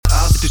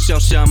Viltu sjá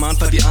sjaman,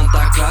 fætt í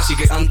anda,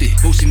 klassík andi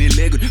Húsin í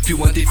legur,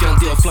 fljúandi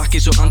fjandi á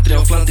flakki svo Andri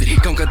á Flandri,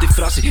 gangandi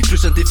frasi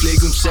Frussandi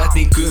fleigum,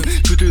 setningum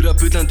Fullur af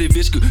bullandi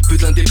visku,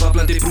 bullandi,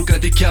 bablandi,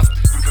 brúkandi kjaft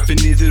Finn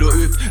niður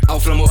og upp,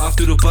 áfram og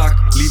aftur og bak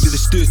Lífið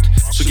stutt,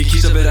 svo ég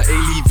kýs að vera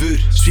eilífur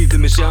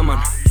Svífðu mig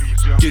sjaman,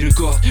 gerum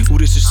gott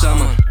úr þessu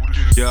saman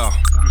Já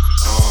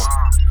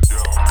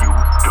You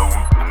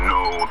don't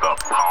know the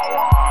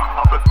power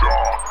of the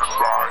dark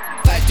side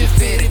Fættu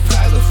fyrir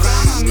fræð og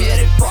framan Mér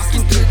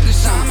fucking drullu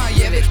sama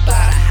Ég vil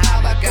bara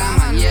hafa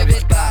gaman Ég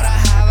vil bara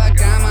hafa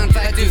gaman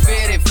Fættu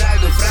fyrir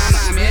fræð og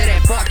framan Mér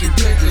fucking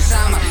drullu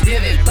sama Ég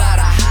vil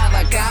bara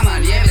hafa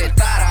gaman Ég vil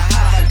bara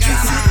hafa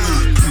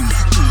gaman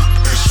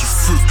Þessu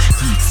fugl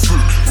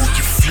og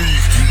ég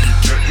flýg í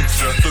gegnum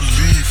þetta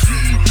líf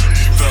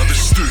Það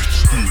stutt,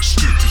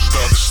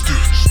 það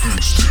stutt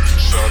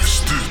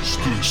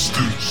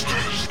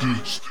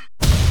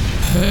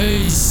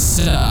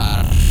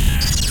Hausar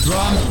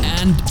Drum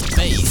and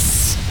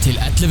Bass til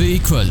 11 í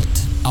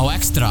kvöld á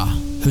Extra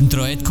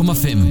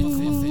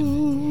 101,5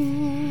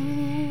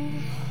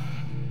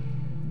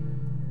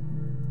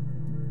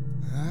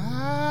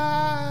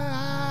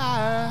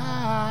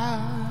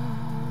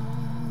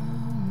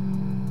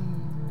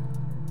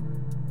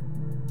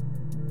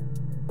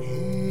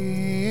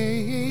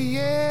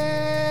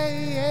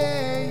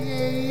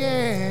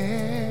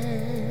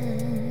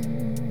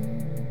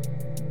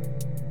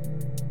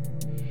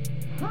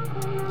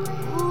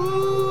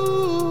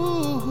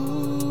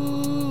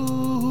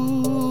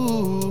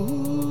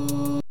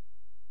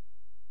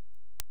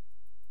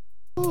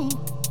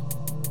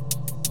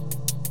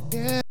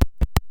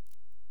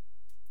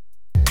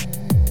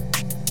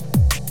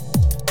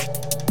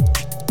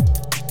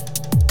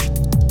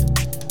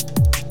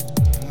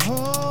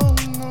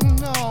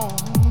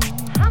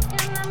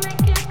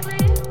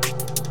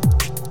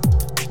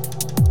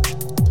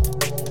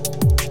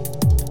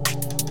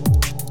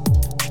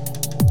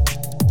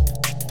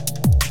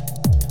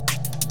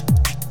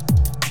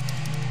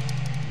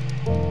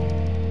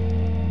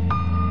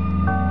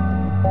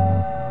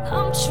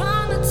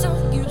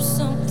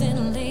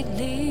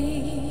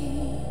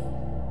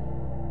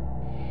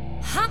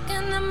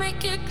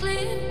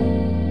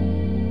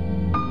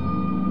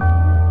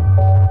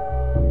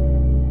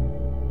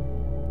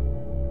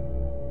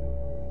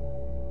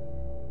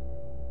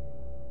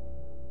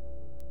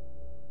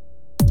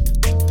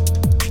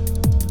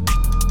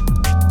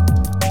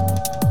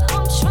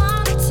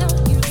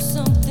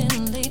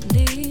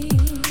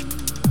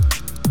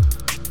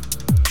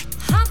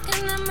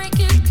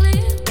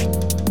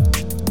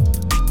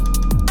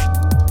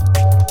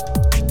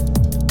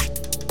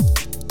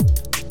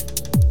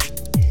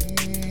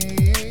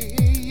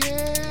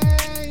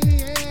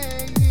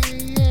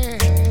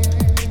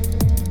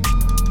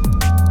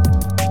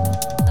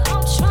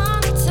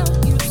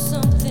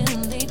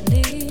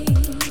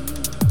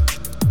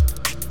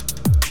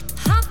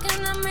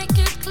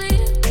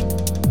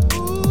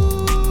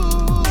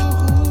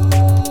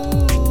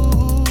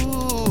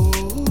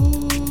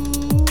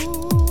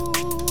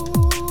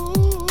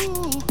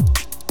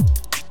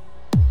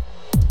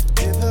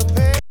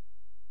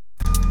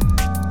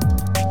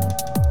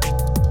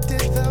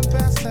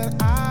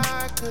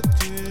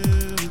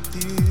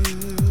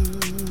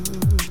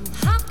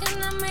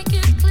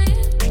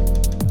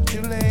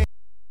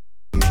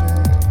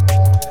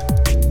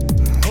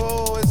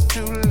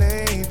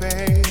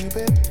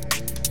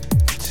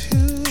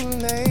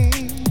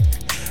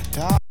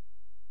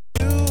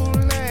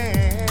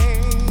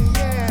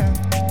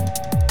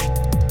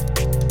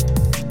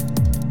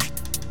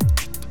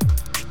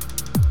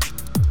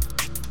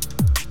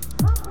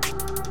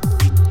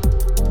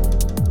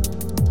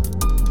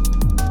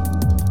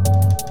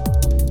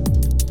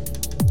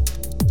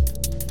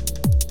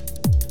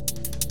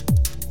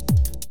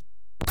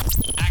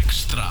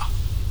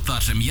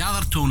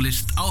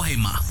 Tónlist á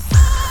heima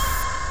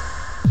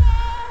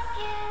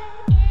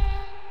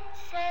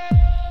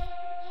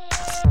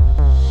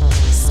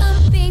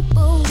Some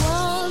people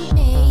want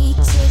me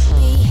to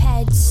be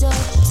heads or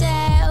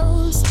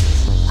tails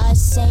I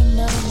say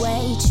no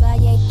way, try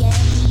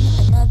again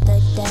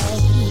another day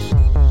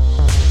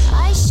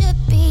I should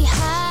be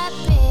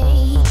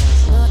happy,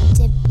 not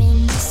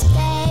tipping the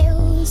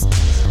scales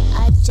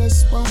I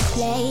just won't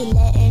play,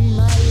 letting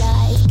my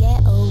life get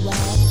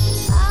away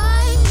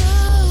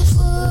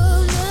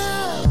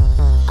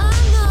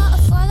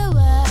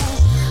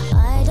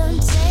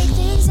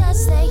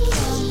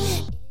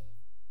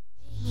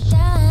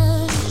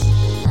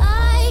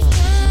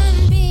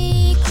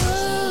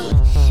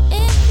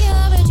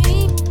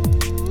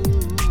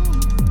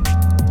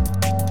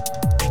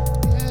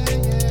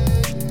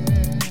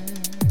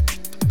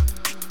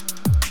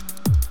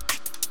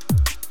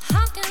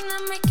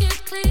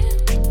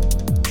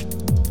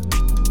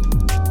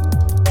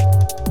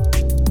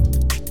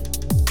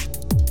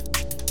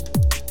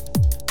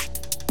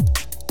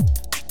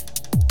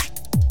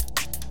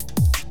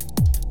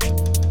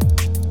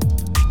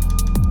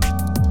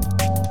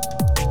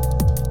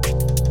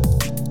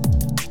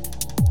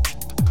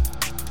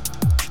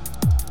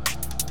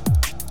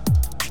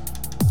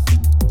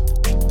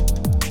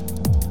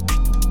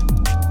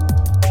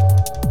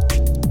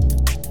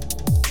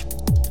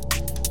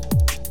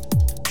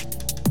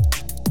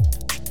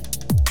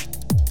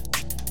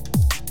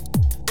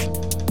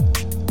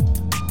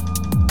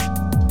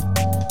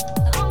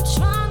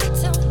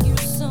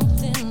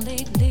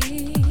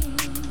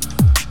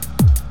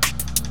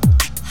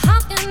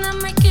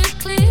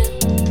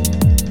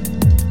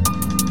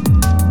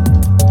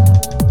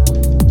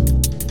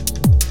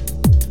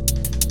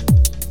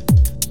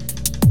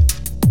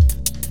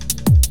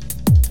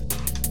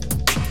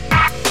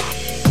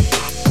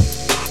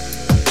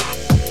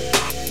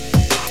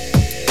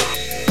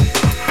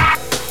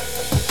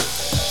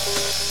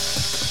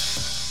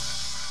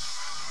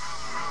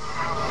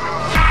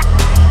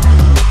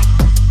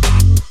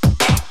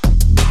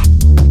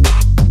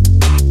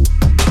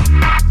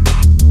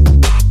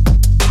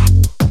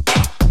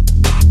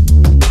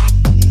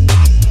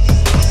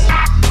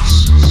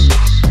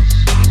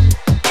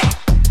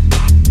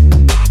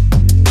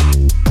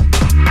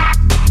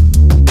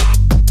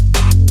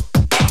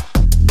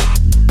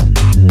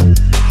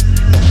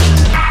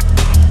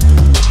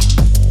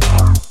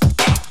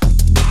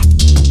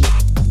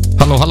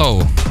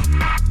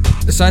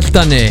Sæll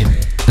Danni.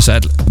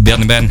 Sæll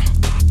Bjarni Ben.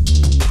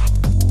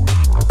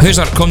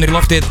 Hausar komnir í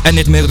loftið enn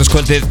eitt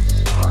miðvikudagskvöldið.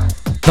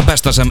 Það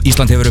besta sem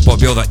Ísland hefur upp á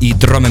að bjóða í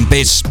Drum and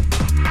Bass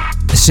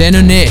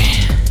Senunni.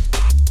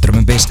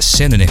 Drum and Bass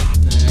senunni.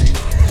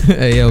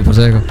 Ég var bara að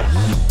segja eitthvað.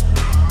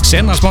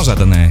 Sena sponsa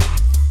þetta, nei.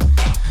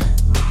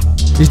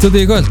 Í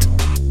stúdíu í kvöld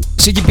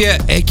Siggi B,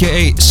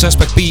 a.k.a.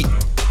 Suspect B,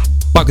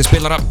 bakið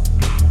spilara.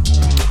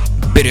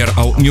 Byrjar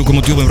á mjúkum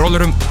og djúpum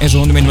rollerum eins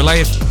og honum inn við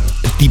lagið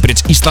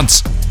D-Bridge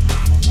Íslands.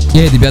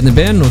 Ég heiti Bjarni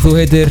Ben og þú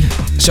heitir?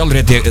 Sjálfur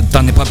heiti ég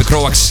Danni Pappi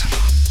Kroax.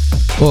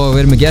 Og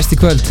við erum með gest í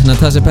kvöld,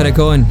 Natasha Perry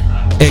Cohen,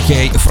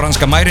 a.k.a.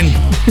 Franska Mærin.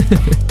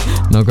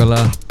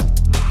 Nákvæmlega.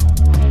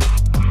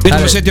 Við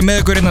ætlum að setja með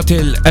ykkur innan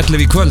til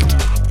 11 í kvöld.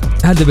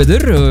 Heldur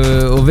betur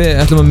og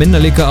við ætlum að minna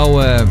líka á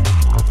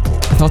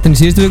þáttinn í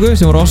síðustu viku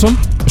sem var awesome.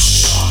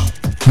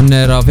 Hann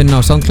er að finna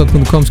á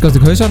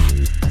soundcloud.com/hausar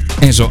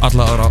eins og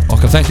alla ára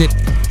okkar þættir.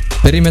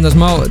 Byrjum hérna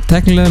smá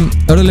teknilegum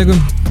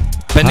örðuleikum.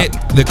 Benni,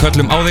 við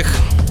köllum á þig.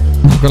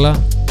 Nákvæmlega.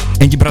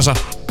 Engin pressa.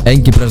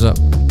 Engin pressa.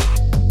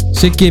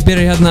 Siggi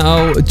byrjar hérna á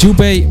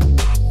Jubei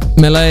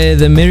með lagið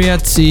The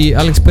Myriads í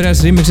Alex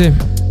Perez remixi.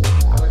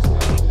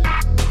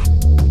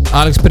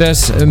 Alex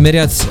Perez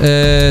Myriads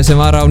sem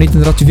var á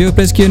 1984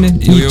 breyðskífunni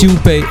í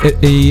Jubei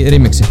í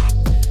remixi.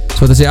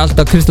 Svo þetta sé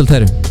alltaf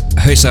kristaltæru.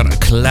 Hausar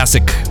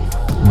Classic.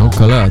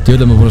 Nákvæmlega,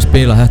 djöðlega maður búin að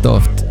spila þetta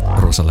oft.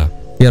 Rosalega.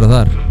 Hér og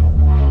þar.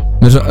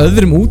 Með svo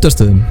öðrum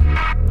útastöðum.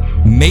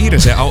 Meira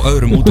segja á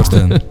öðrum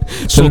útastöðum.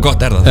 Svo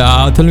gott er það. Já,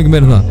 tölum ekki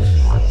meira um það.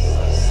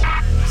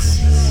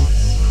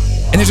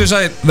 En eins og ég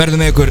sagði,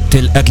 verðum með ykkur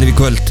til 11 í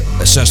kvöld.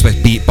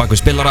 Suspect B bak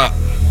við spilara.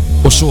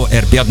 Og svo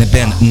er Bjarni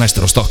Ben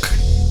næstur á stokk.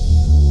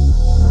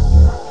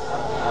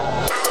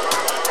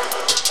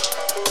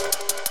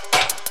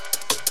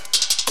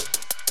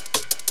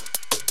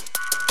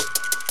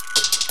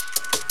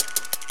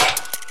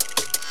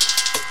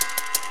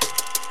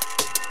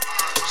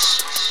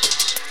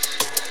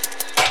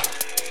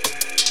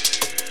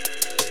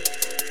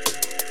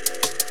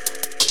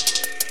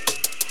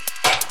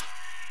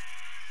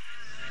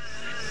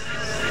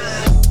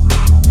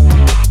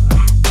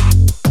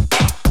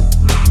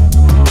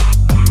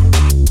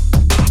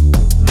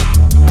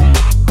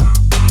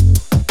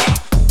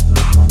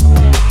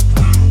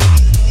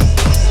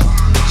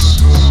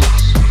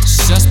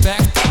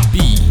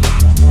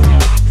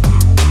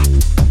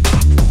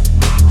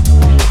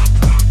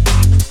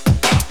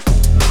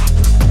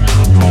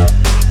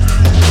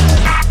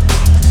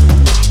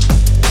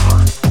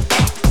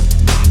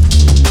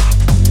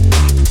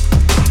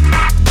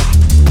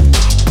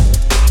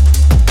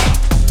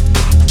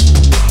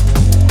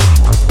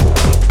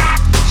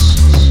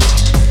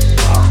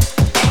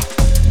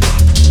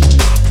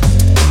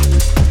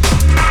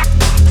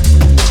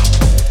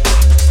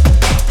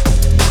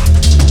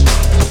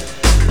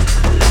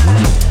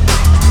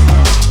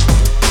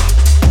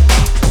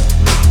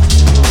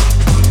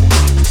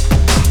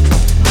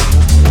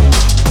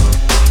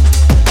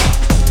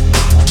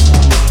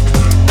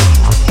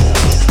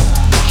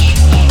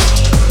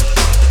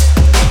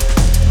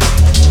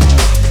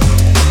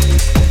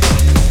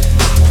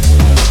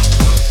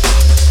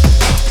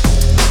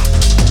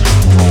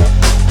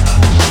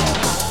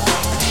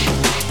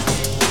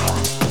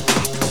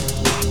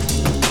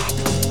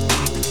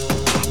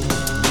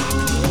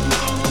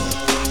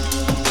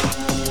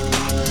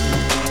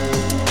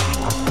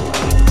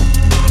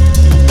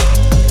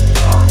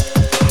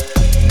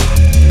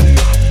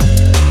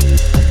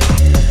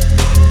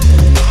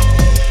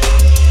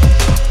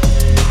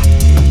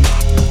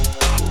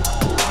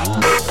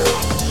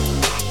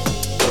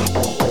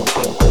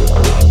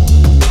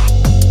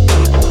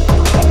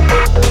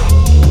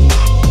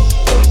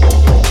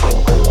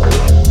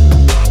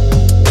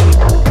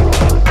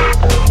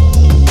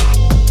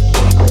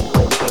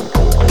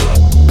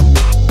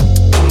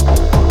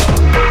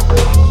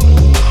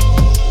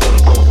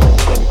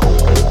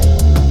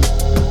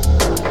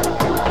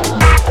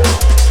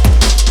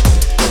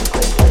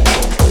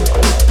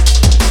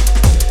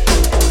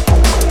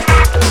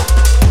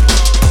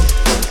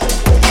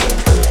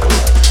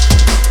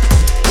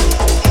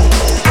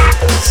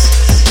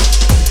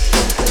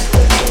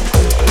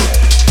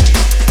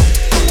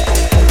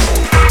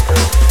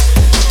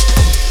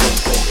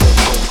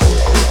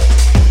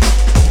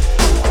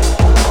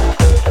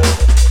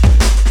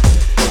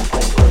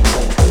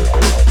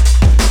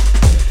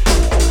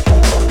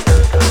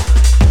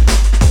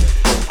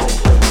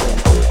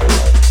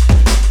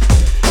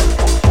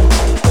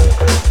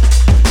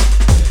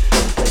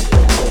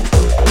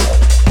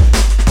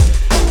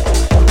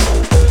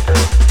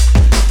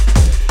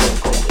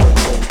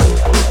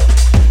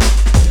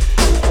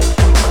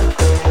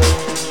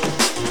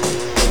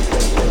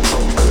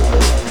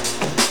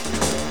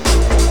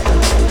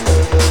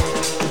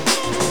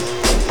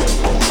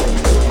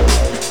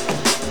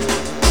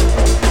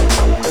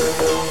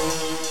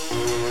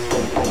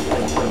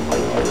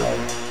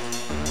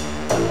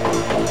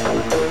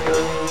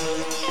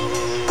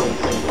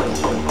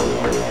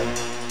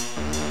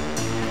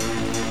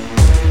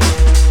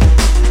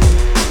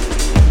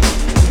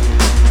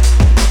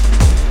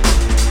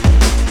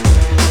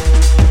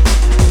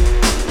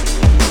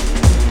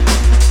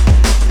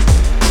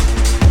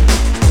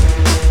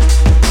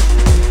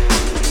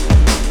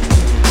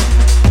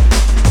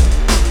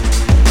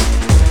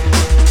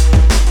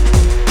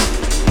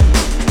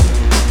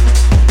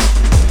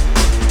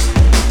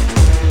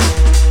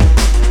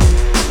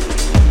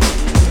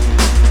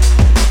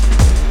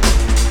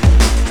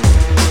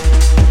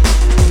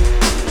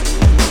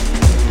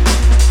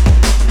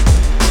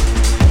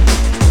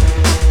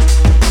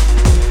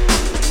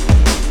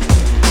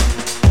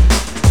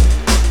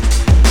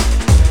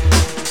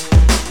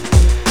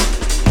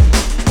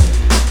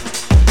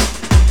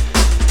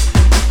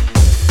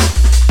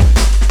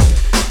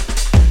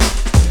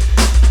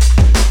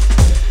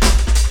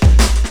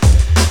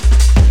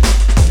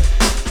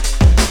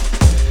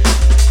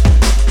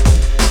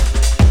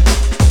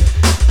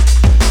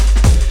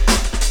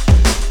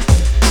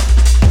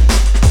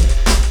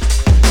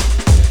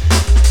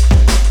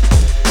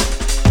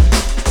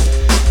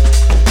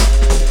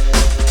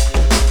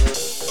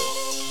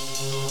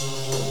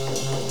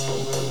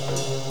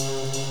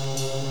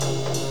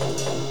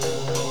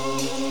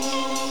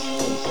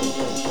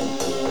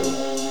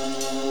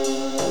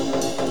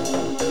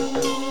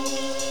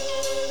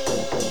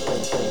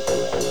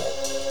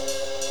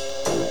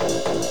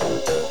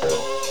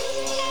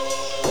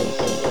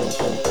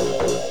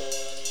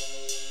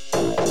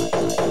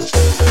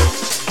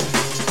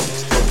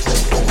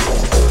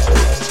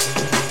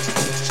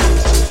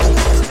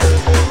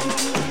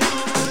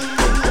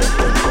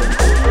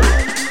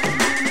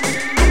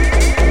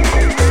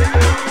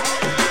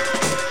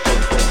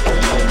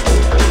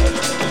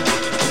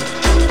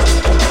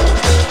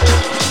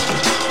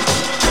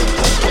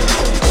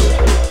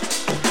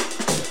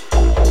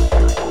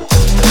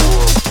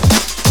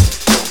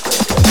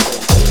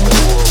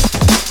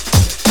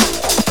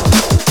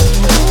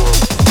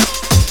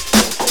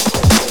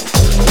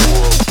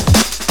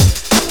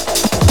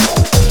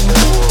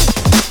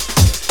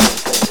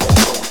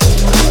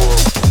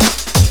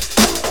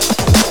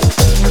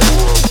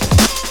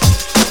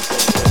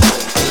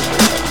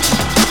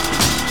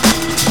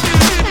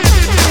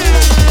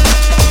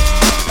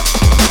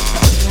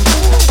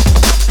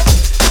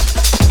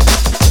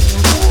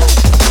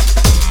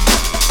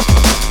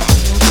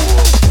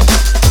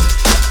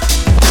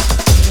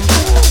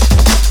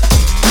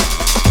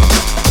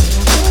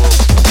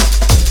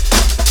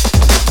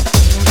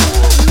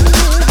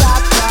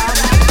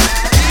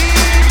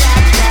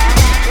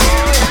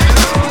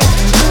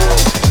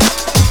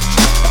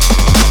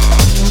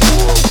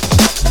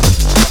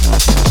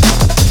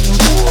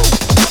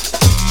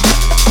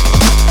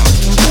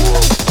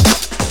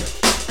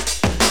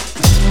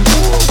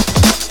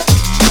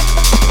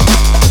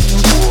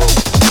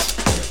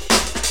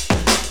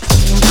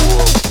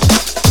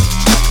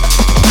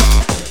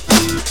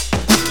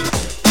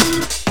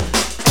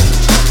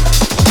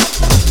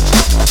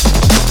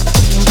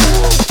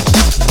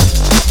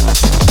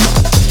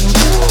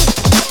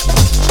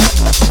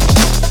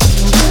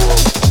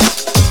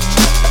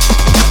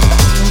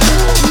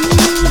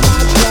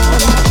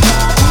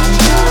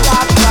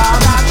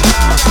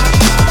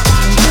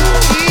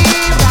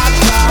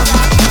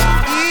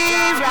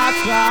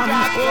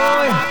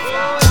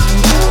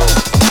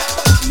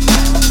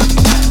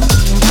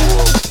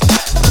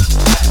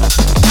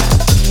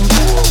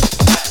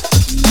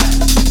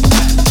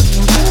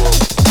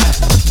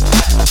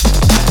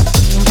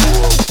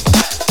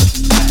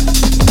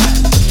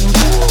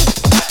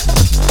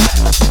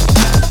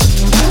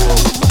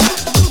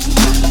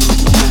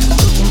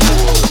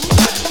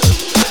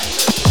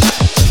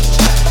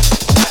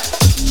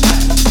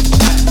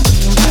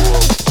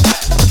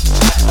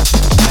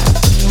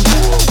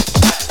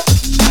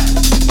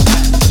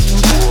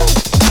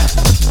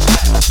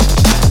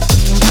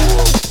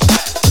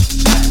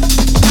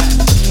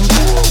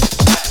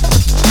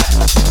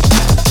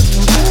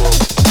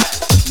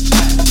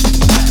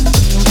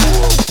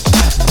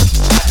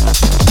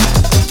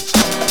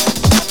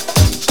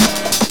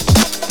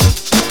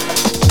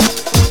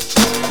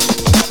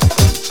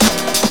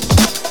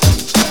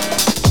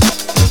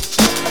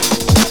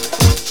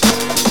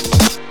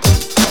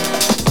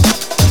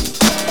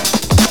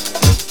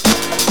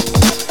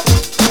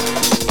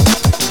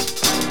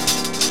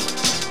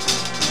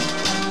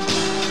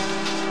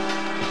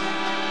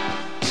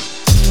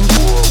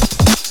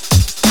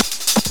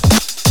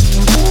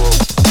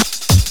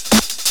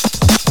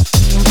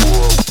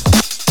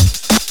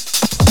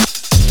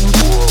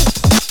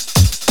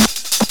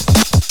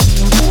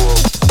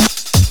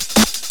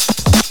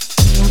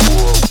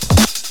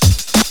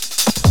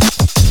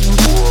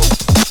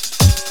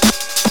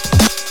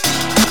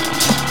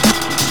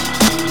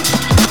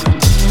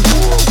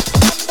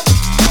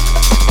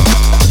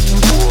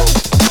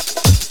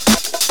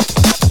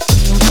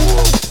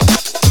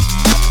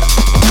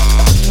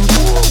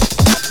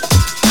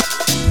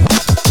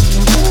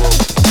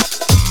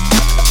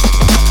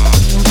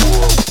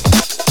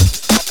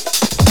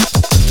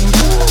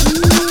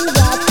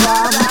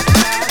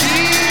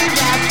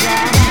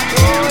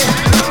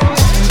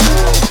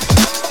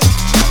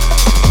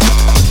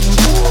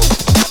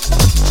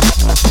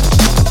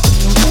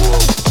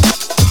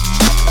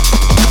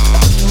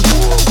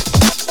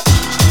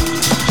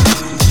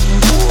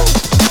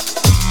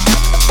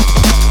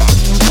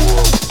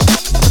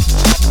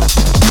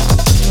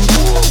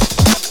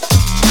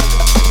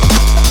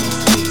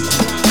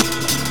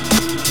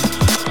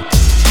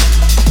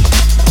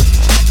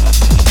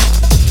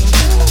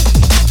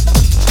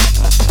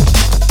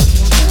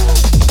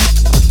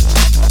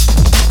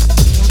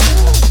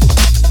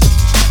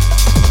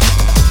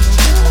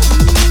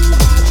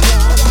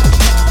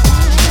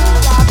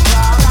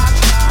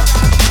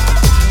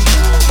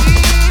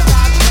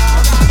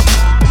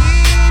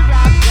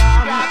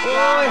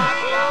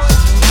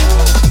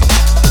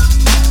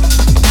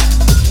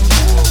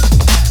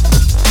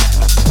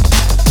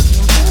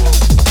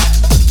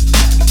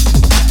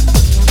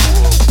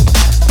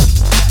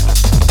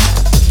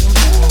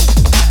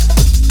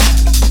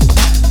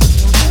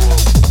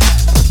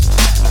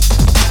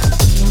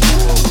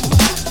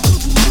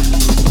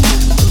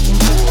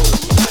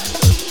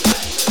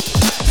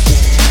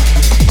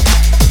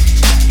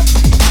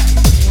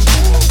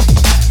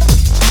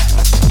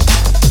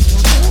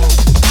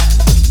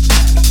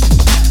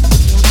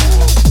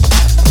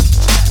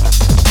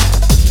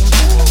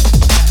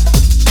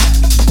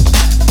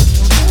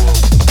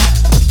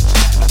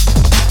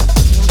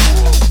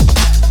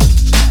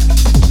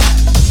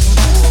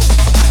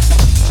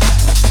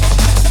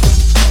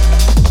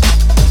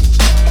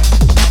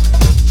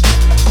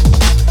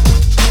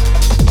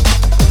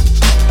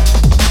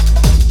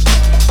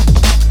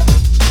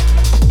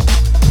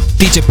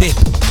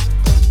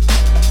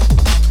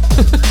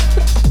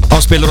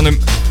 spilurunum.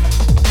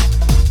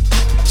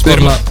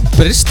 Smá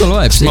Bristol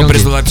vibes í Smá gangi.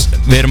 Bristol vibes.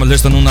 Við erum að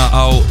hlusta núna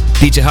á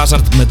DJ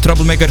Hazard með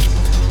Troublemaker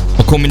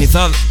og komin í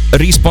það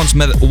Response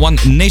með One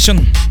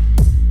Nation.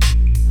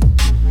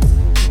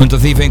 Undan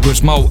því fengur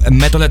smá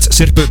Metalheads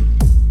sirpu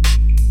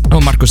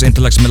og Marcus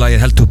Intellects með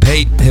lagið Hell to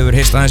Pay hefur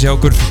heyrst aðeins hjá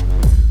okkur.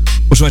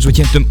 Og svo eins og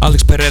við kynntum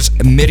Alex Perez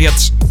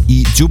Myriads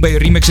í Jubei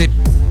remixi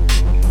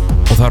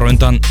og þar á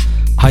undan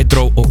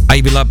Hydro og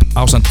Ivy Lab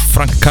ásamt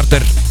Frank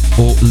Carter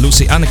og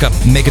Lucy Annika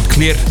Make It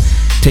Clear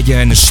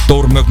tekið henni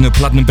stórmögnu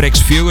Platinum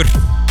Breaks 4.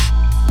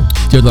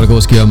 Djöðlar að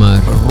góð skífa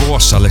maður.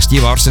 Rosaleg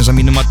skífa ársins að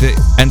mínum mati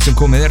enn sem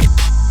komið er.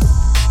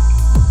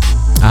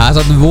 Það er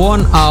satt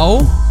von á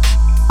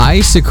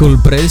Icicle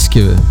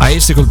breiðskífu.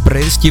 Icicle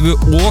breiðskífu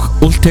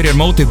og Ulterior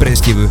Motive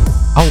breiðskífu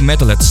á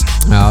Metalheads.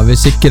 Já, við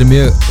Siggi erum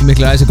mjög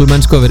miklu Icicle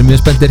menn sko, við erum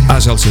mjög spenntir.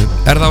 Að sjálfsög.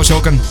 Er það á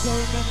Shogun?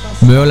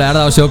 Mögulega er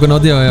það á Shogun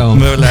Audio, já.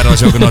 Mögulega er það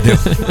á Shogun Audio.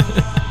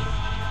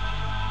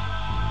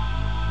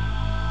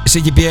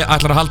 Siggi B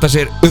ætlar að halda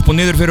sér upp og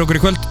niður fyrir okkur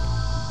í kvöld.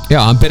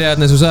 Já, hann byrjaði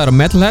hérna eins og sagðar á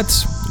Metalheads.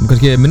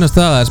 Kannski minnast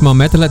það að það er smá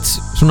Metalheads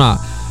svona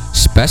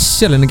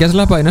special innan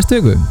gæsalappa í næstu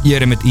viku. Ég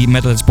er einmitt í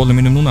Metalheads bólum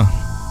mínum núna.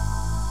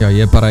 Já,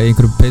 ég er bara í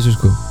einhverju peysu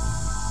sko.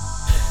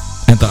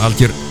 Enda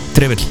algjör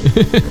trefill.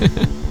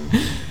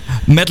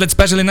 Metalheads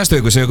special í næstu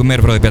viku, segja okkur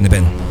meira frá því Bjarni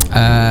Ben.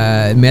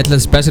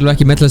 Metalheads special og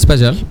ekki Metalheads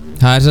special.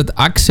 Það er satt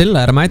Axel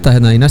að mæta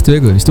hérna í næstu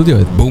viku í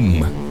stúdíóið.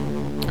 Boom.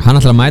 Hann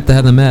ætlar að mæta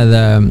hérna með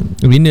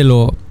vinyl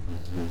og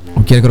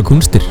gera eitthvað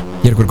kunstir.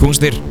 Gera eitthvað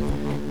kunstir.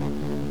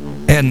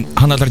 En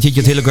hann ætlar að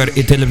kíkja til okkar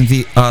í tilefni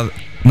því að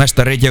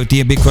næsta Reykjavík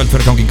D&B kvöld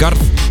fyrir gangi í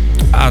garð.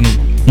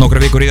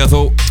 Nokkra vikur í það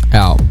þó.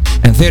 Já.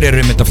 En þeir eru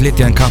einmitt að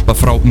flytja en kappa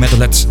frá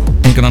Metalheads,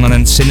 engan annan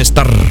en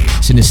Sinistar.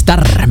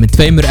 Sinistar með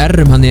 2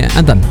 R-um hann í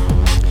endan.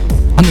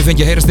 Hann við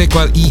fengið að heyrast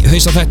eitthvað í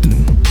hausaþættin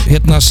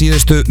hérna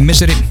síðustu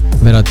misseri.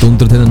 Verða að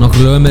dundra til það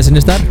nokkur lögum með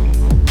Sinistar.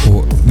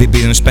 Og við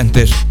bíðum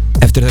spenntir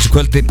eftir þessu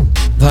kvöldi.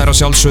 Það er á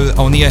sjálfsögðu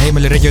á nýja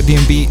heimili Reykjavík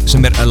D&B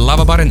sem er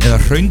lavabarinn eða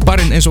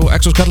hraunbarinn eins og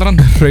Exos kallar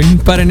hann.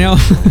 Hraunbarinn, já.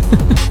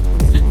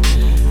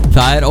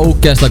 Það er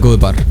ógeðslega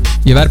góður bar.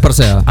 Ég verð bara að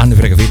segja það. Hann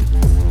er frekar fín.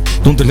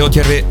 Dundur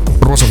hljóðkerfi,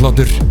 rosa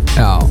flottur.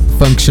 Já,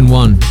 Function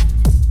One.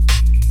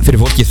 Fyrir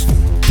fólkið.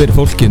 Fyrir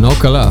fólkið,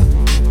 nákvæmlega.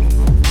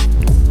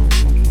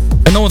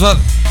 En nóg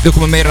það, við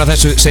komum meira að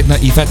þessu seinna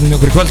í þættinum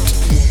okkur í kvöld.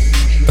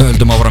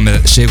 Höldum áfram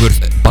með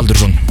Sigurð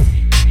Baldursson.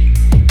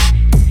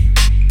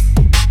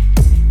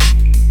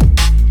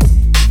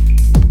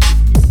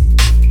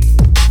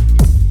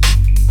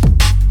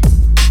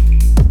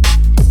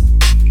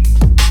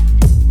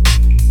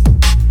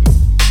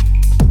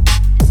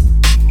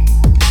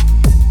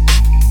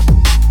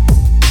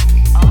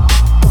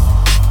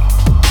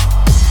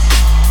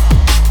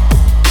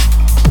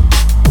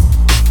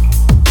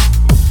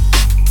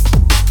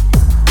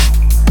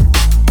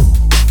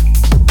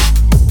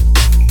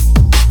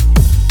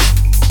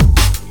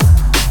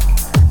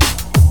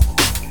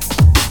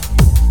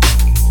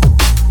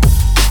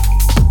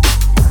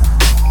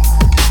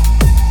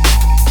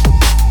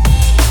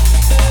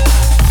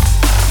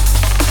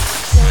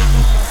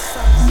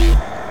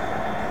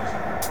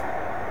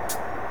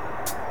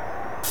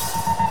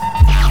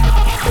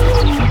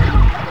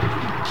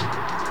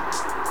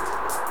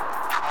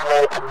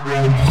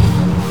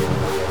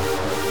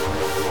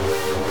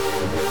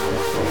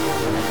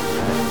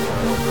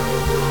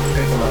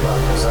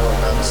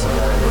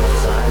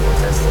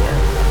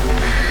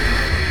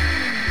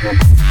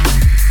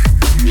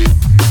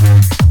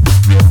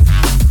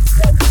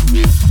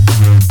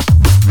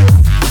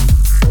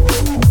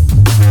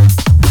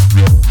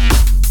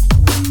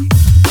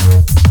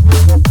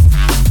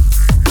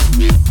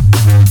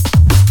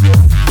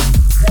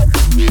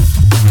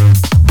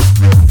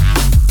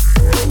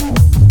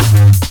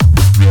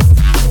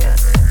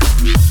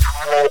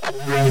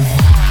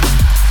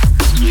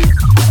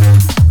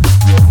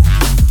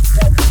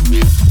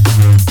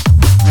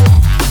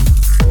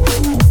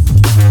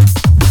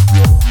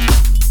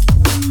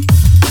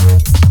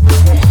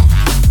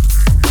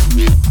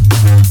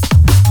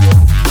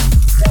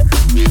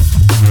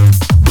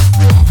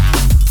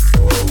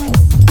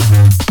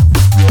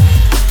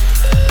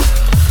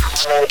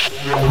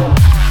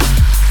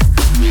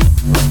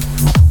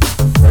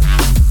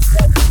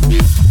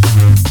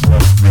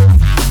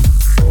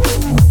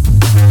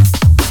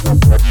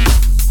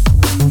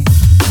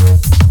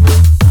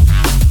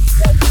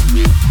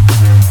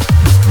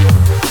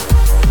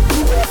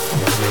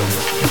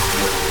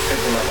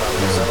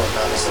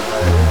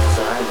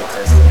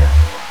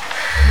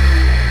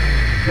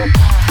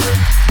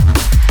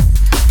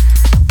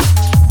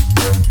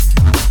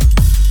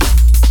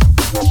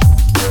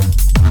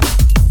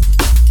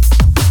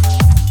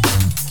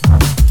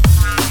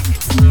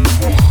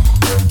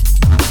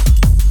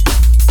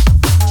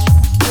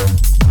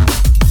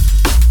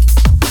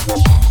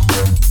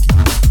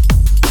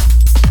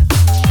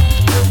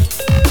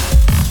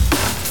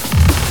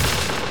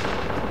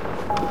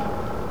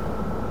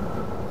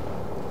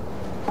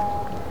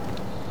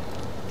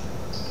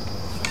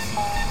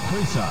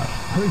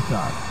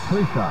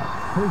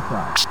 Pre-shot.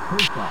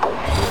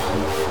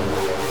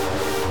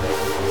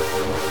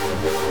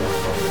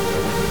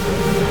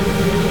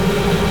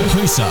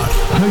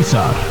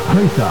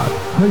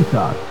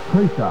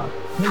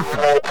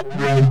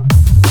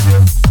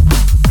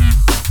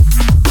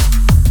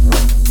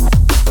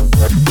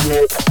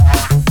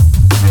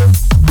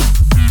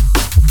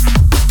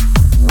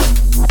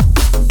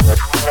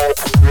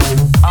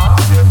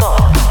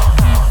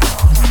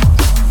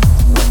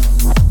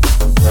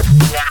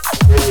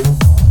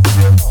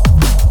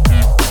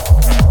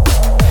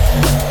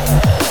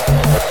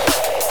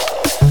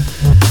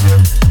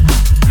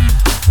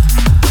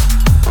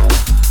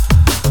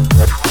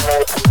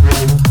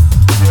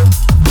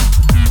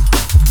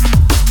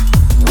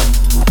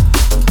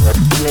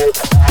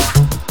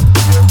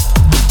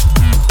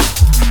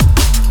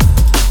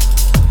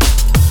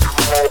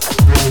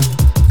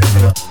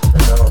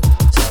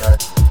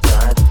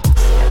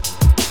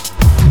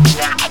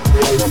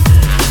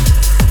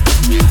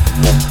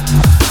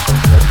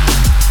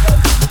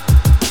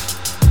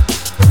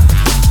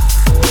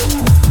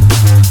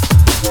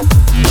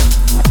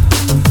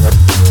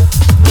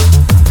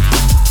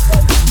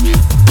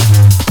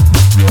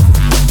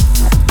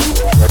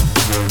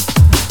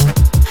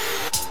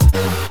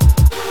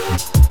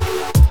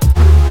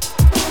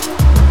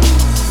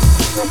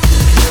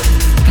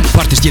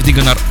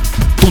 Partískiptingarnar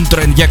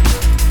dundra inn gegn,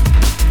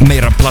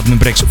 meira Platinum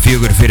Breaks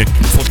 4 fyrir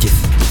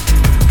fólkið.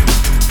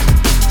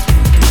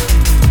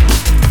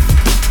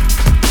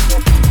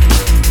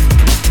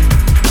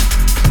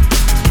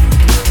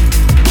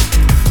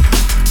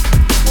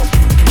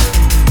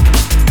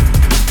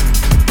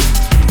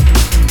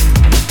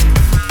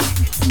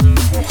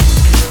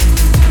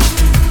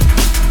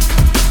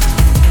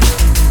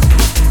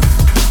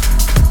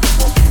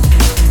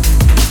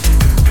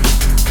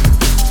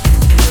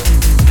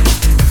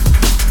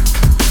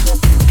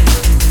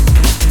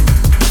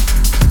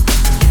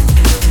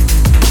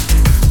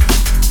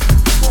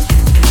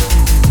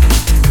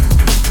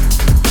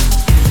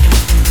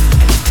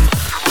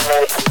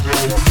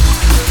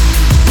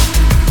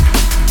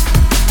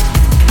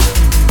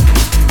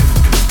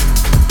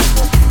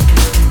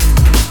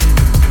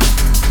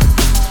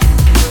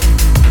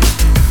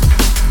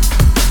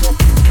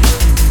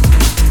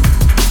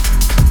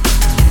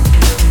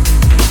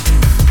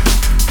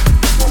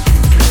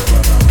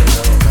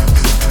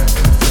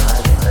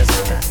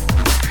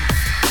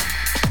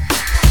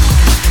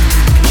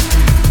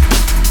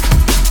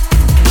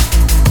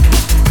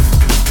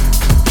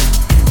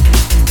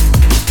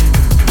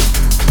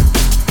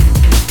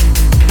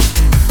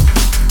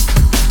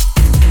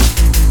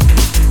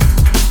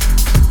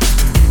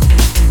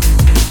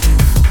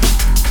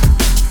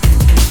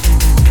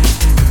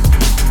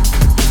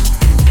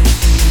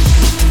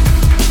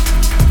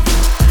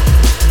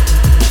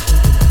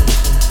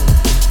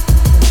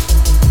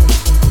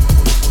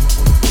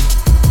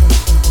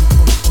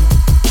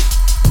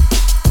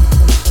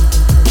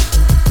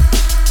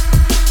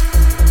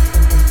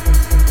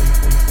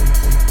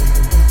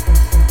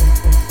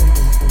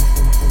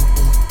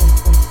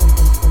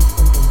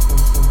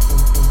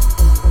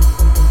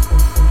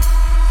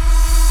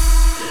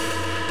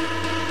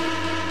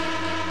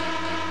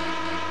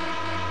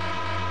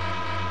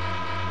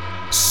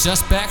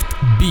 Suspect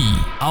B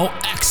á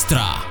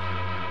Extra.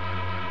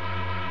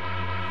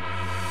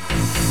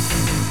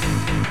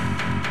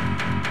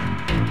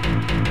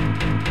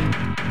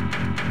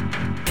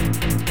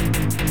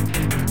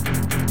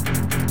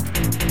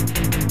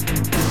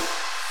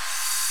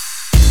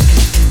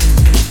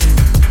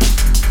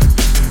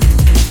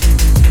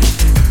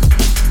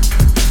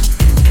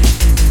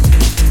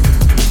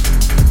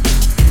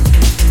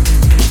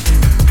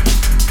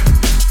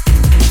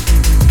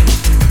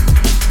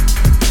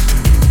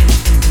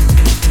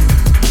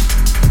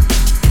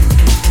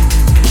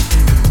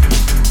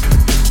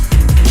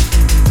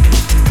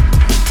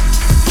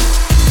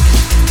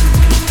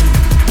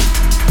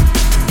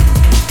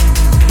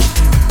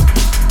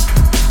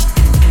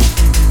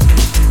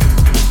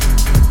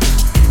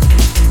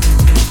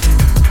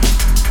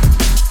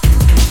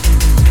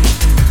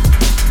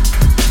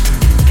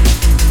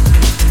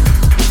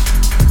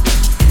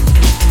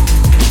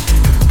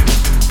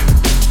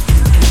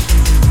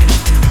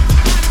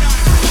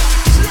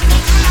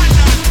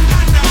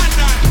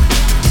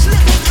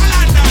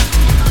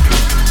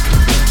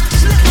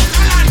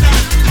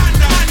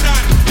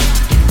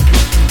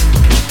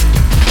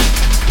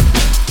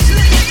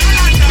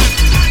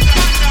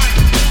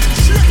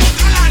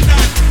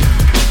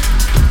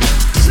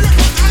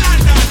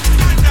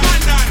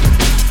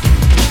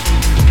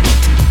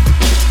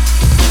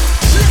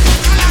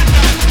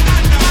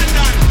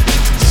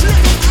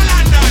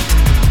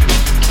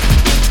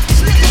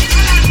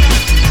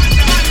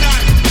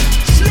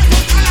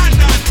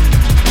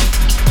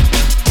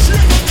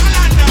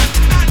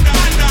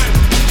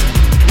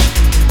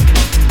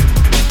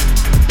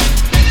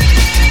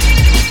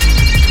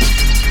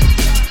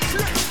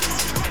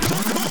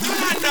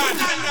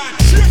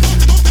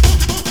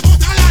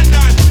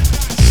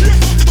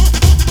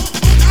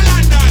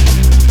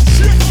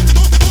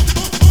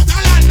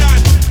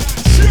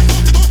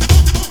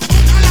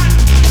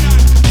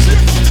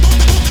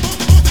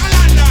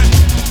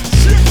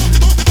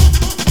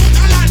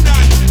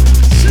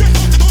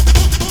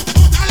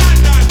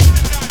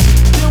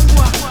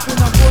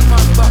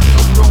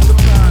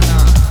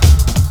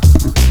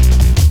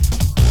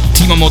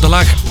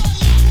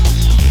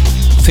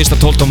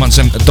 12-tóman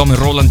sem Domin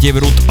Roland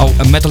gefur út á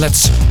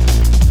Metalheads.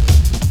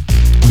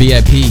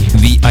 VIP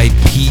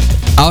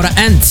Ára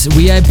Ends,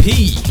 VIP.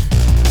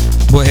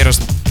 Búið að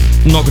heyrast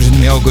nokkur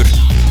sinnum í okkur.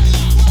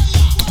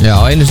 Já,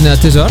 einu sinni eða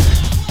tvisvar.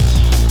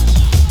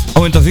 Á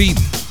undan því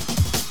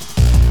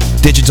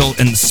Digital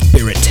and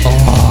Spirit.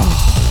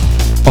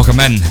 Okkar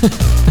menn.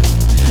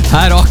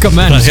 Það er okkar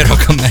menn. Það er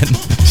okkar menn.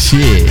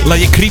 Shit.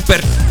 Lagi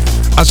Creeper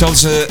að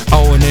sjálfsögðu á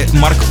henni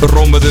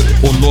markrómuðu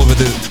og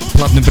lofuðu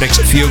Platinum Breaks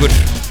 4.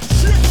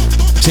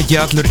 Siggi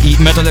allur í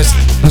Metalheads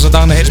þessa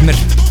dagana heyrst mér.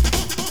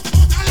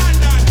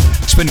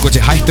 Spurning hvort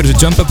ég hættur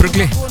þessu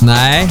jump-up-rugli?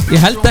 Nei,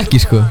 ég held ekki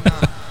sko.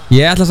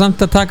 Ég ætla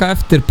samt að taka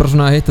eftir bara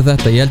svona að hitta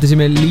þetta. Ég held þessi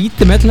með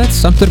lítið Metalheads,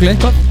 samt örglega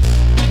eitthvað.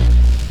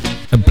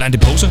 Blandy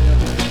Pose.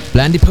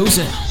 Blandy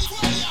Pose.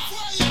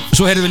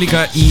 Svo heyrðum við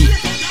líka í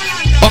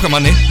okkar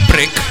manni,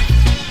 Break.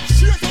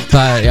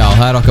 Það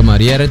er okkar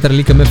maður. Ég reyndar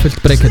líka með fullt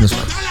break hérna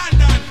sko.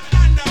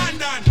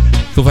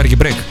 Þú fær ekki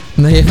Break?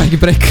 Nei, ég fær ekki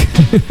break.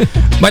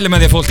 Mælum með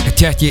því að fólk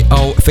tjekki á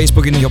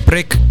Facebookinu hjá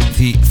Break,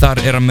 því þar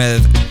er hann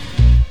með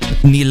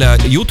nýlega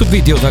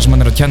YouTube-vídeó þar sem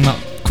hann er að kenna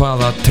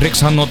hvaða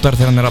tricks hann notar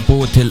þegar hann er að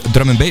búa til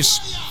drum and bass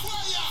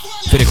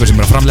fyrir ykkur sem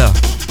er að framleiða.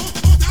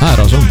 Það er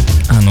awesome.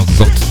 Það er nokkuð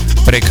gott.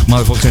 Break,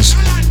 maður fólksins.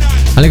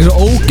 Hann er líka svo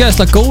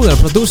ógeðslega góður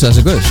að prodúsa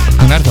þessi gauður sko.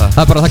 Hann er það.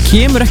 Það er bara, það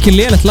kemur ekki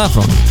lélegt lag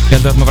frá hann. Ég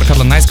held að þetta maður var að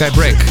kalla Nice Guy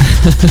Break.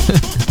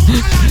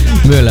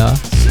 Mögulega.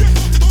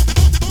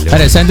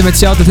 Herri, sendum eitt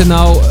shoutout hérna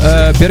á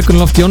Björgun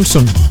Loft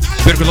Jónsson.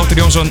 Björgun Loftur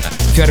Jónsson,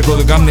 fjari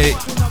góðu gamni,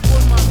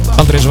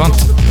 aldrei eins og vant.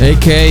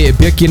 A.k.a.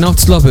 Bjöggi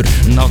Náttslápur.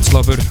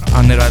 Náttslápur,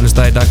 hann er aðlust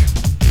það í dag.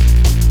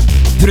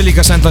 Þurfi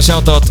líka að senda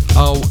shoutout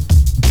á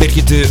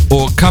Birgitu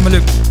og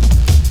Kamilu,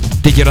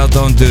 diggir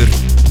aðdáendur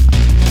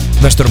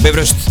Vestur og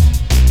Bifröst.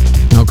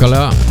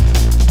 Nákvæmlega.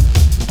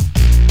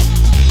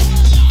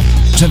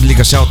 Sendi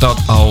líka shoutout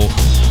á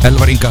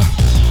Elvar Inga.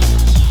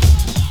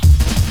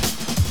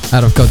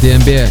 RFK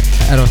DNB,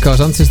 RFK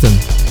Sound System.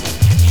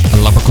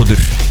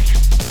 Lappakútur.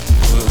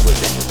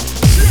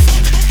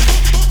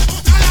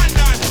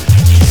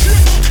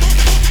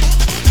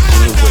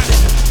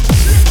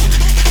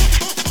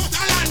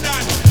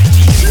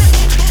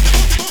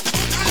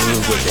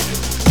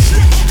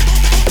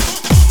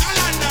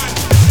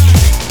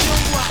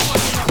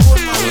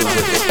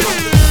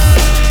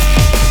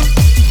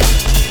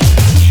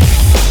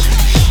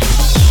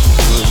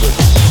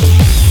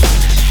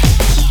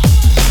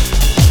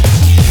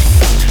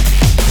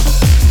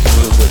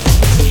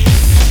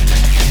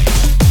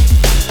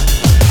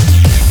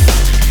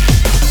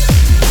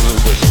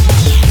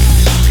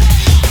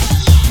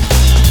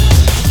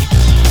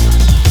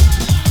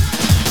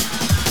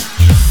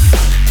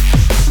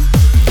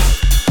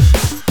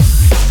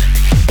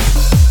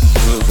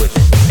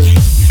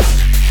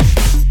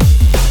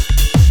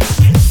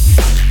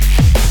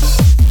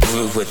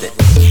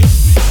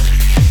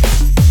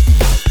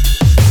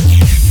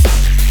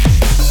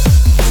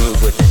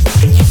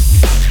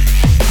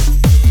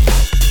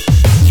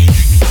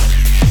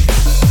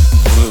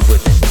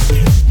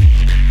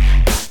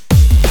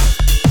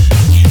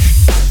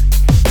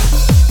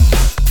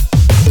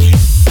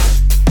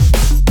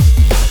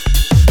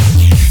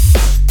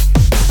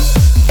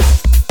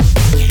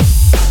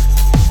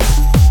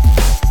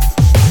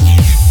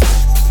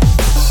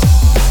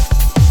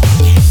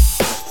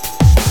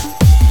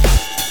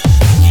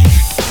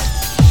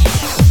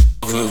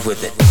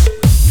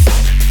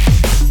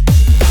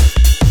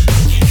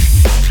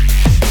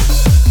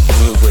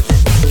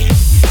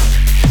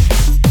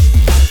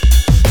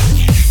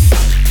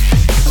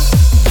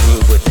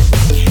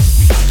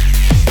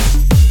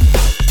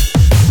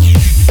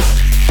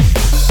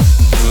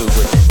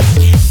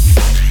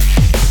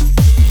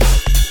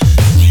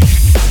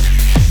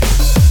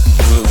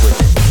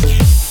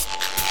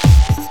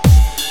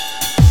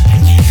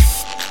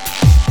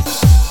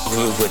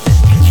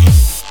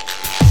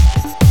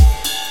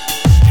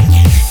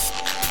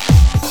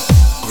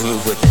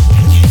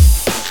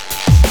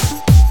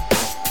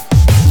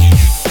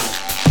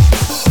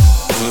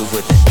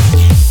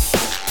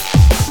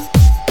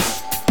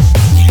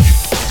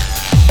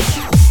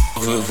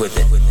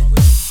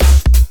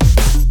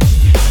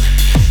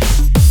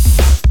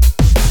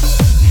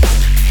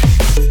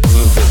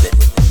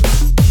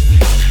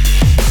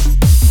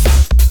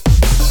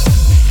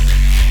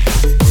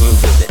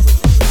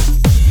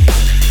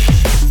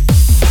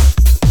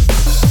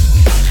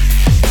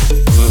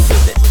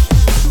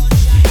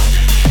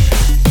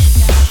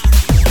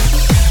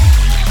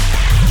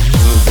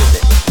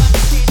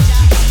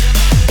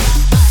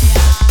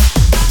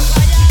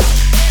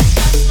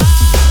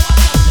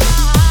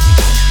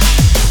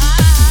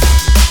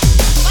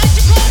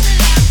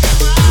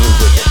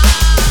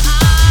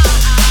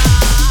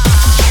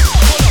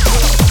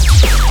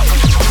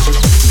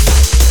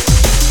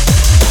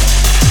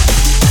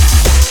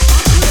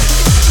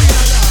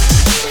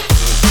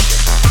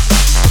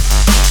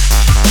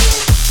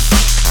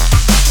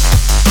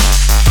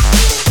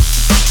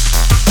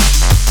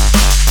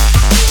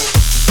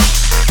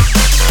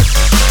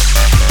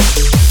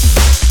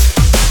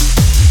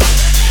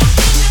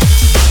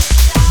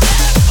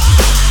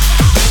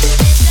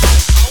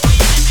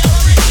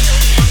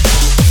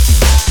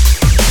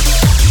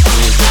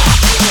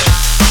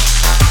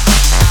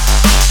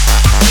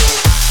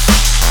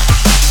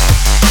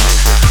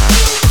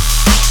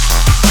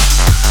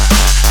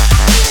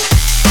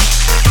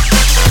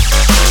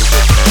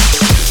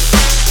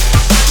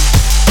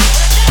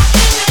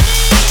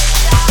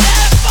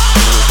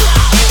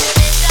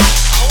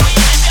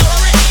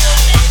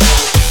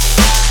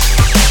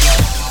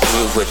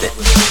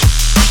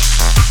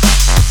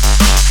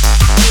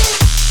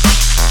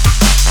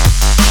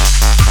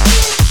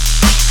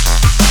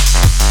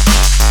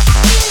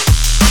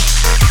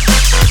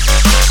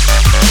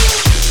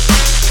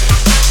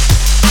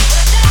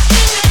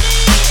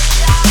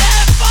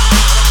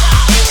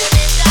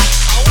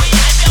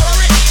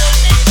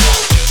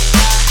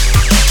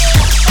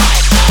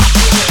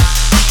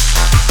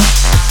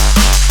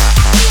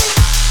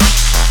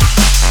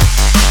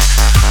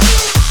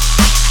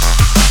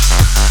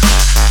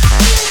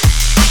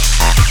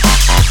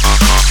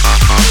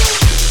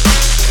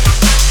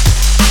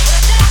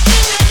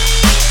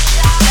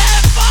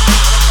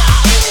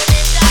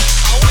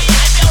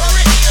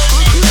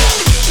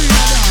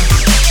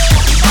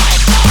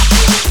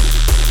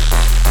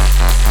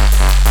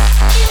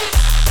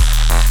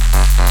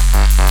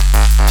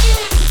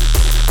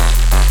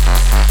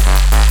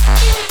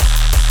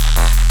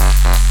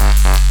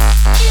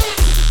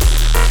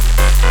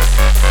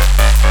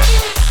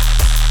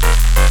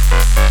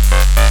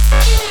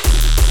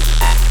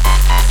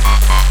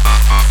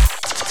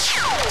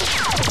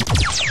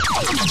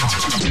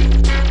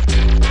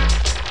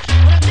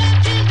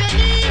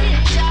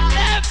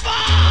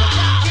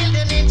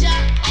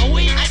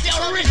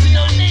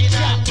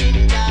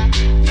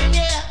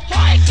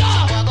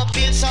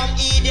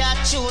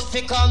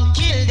 fi come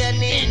kill the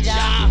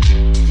ninja.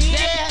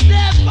 Yeah,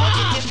 but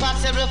it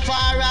impossible for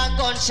a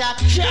gunshot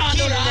to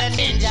kill the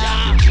ninja.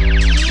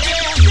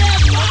 Yeah,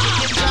 but if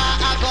you draw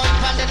a gun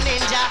from the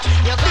ninja,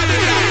 you got to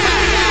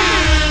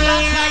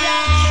backfire.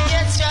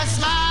 It's just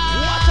smart.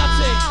 What I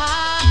say?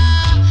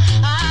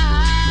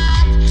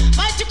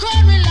 Might you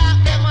come and lock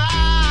them up?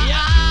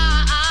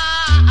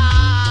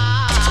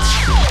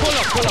 Pull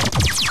up.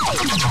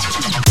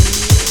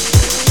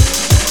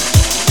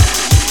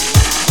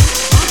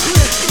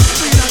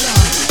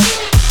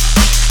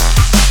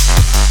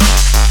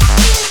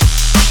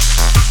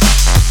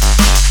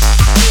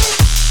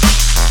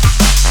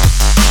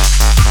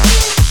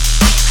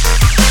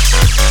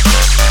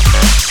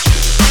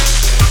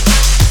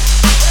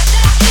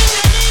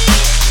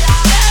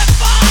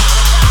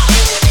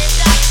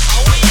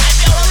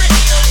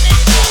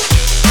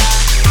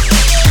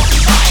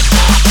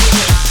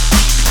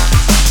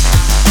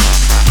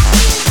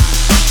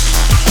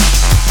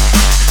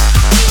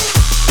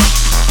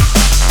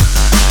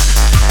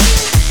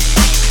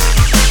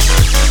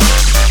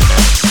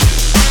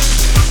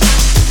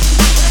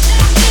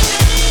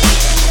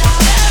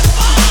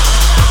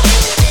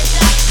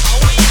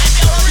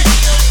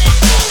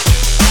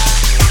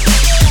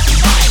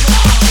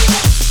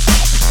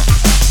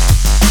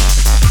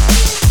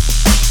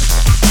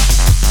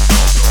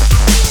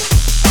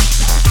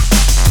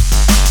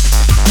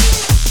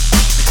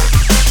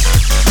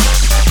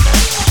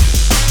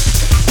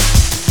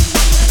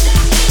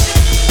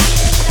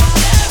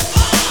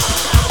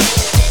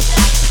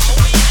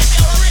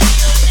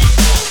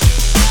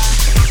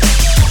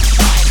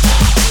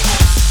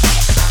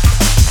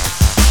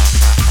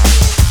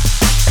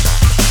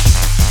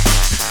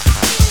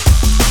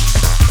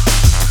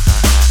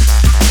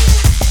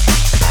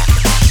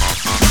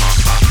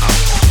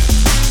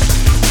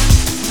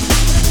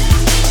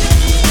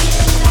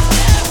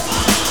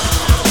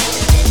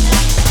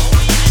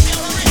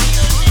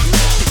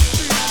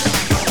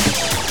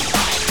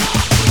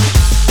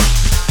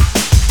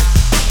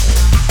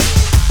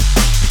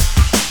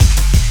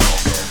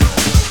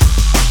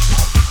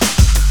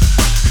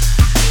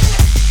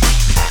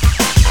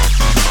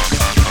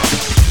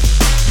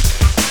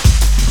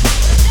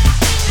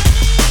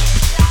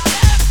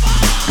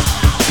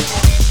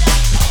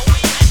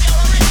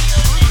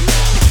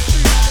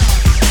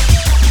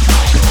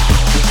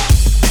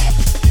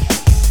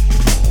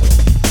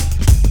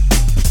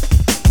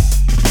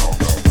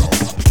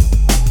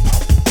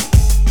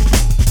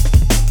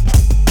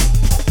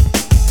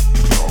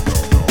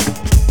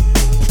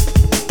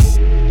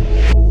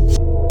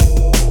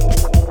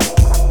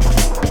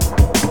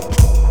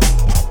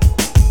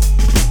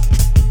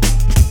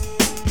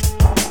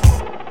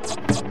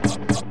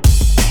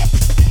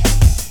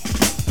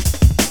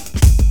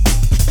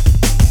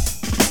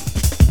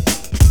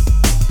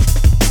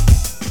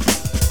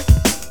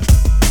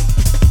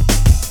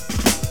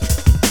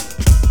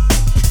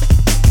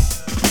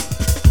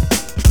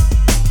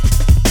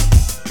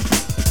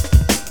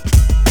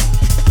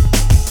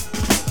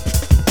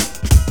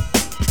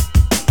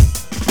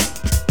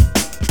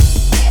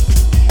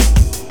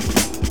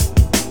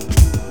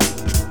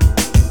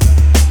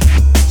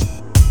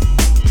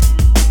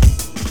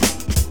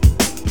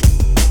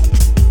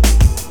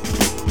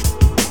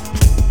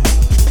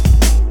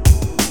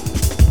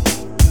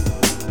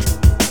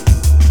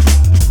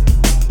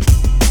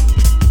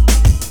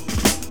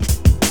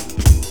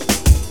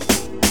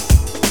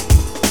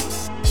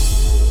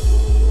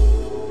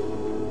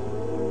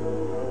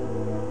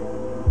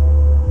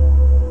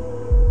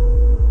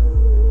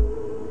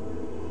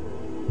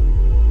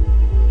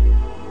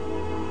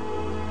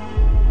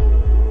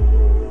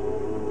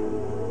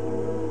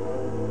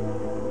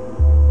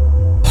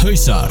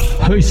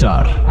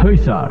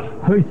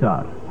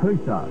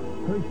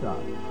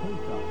 Hausar.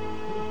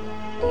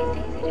 Do you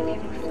think that if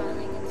you were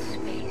falling in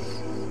space,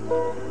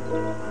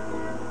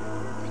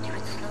 that you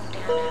would slow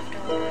down after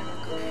a while and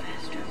go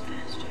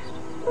faster and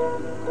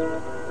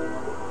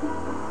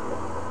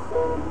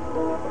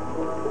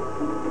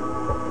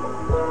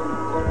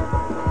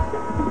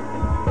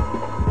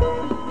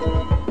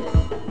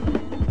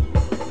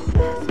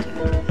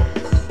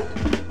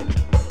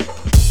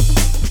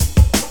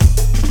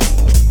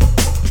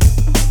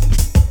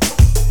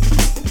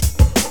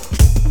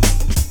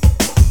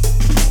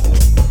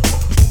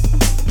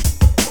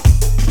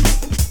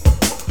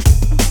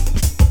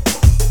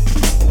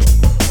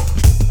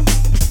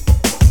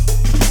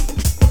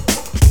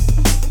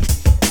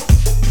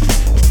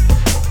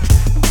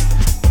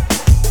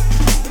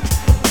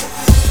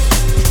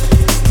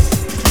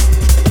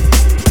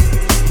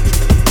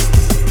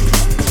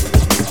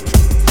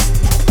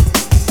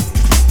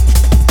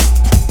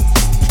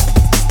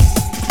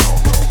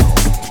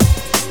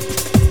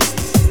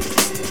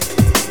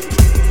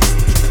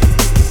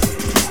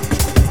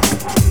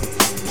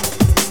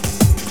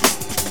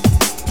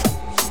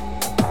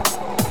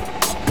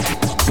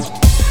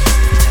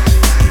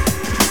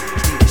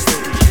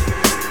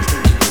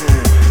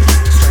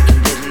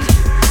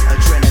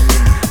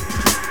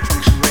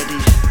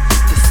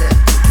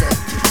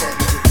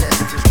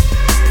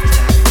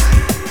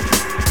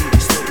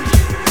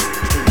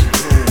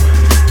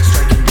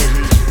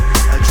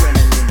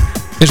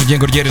eins og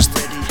gengur gerist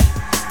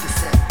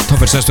þá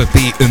fyrir sest upp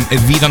í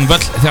víðan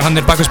völl þegar hann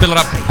er bak við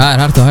spilara. Það er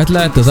hægt og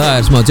hættilegt og það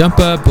er smá jump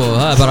up og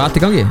það er bara allt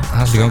í gangi.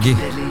 Allt í gangi.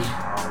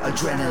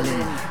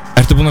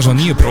 Ertu búinn að svo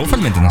nýju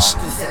prófælmyndin hans?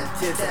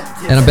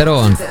 Er hann berað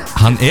ofan?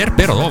 Hann er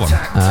berað ofan.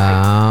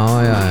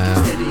 Já.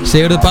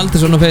 Sigurður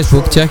Baldursson á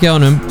Facebook, tjekkja á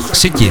honum.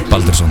 Siggi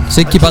Baldursson.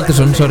 Siggi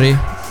Baldursson, sorry.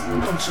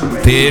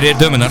 Fyrir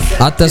dömunar.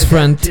 Adda's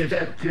friend.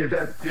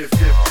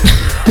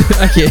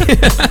 Ekki.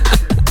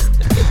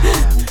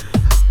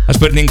 Það er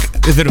spurning,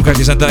 við þurfum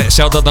kannski að senda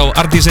shoutout á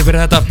Ardísi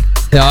fyrir þetta.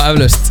 Já,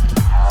 eflaust.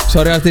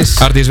 Sorry Ardís.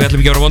 Ardís, við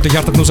ætlum ekki að vera vondu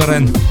hjartaknúsara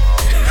en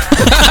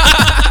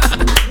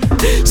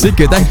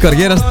Siggi veit ekki hvað er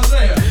að gerast.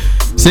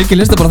 Siggi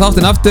hlusta bara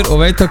þáttinn aftur og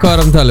veit hvað er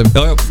að tala um.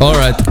 Já.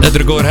 Alright. Þetta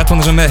eru góður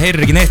headphones sem með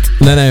heyrir ekki neitt.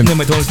 Nei.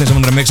 Nefnum í tónlistin sem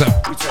hann er að mixa.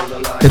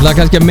 Ég ætla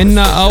kannski að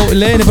minna á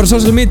leiðinni bara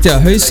social media.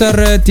 Hausar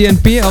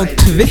DNB á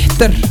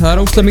Twitter. Það er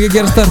óslega mikið að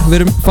gerast þar. Við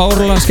erum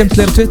fárlega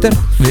skemmtilegir á Twitter.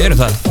 Við erum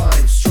það.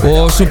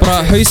 Og svo bara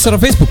hausar á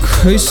Facebook.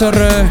 Hausar,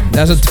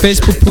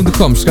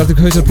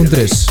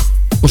 facebook.com/hausar.is.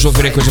 Og svo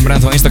fyrir ykkur sem er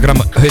ennþá á Instagram,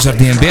 Hausar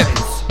DNB.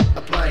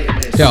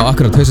 Já,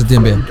 akkurat, Hausar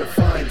DNB.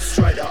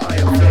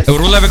 Ef við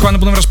rúlega við hvað hann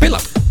er búinn að vera að spila.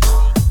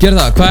 Gerð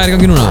það, hvað er í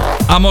gangi núna?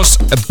 Amos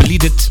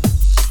Bleed It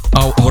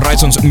á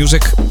Horizons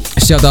Music.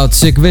 Shout out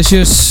Sig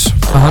Vicious.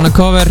 Að hann að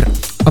cover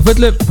á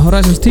fullu,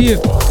 Horizons 10.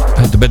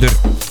 Heldur betur,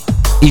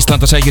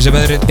 Ísland að sækja sér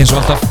veðrið eins og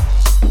alltaf.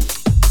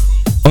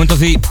 Og undan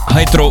því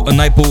Hydro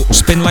Naibu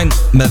Spinline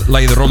með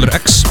lagið Roller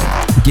X,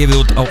 gefið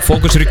út á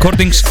Focus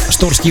Recordings,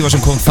 stór skífa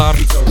sem kom þar,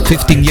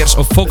 15 Years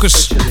of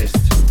Focus.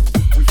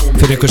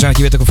 Fyrir ykkur sem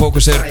ekki veit hvað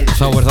Focus er,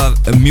 þá er það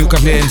mjúka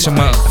hliðin sem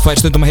fær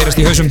stundum að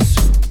heyrast í hausum.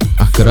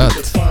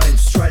 Akkurat.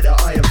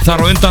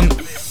 Þar á undan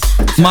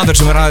maður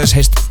sem er aðeins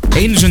heist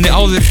einu sinni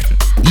áður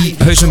í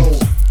hausum.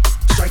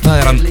 Það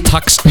er hann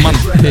Taxman.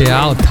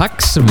 Já,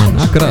 Taxman,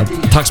 akkurat.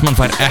 Taxman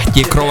fær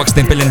ekki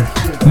Króak-stimpilinn.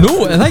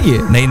 Nú, er það ekki?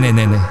 Nei.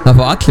 Það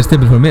fá allir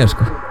stimpil frá mér,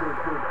 sko.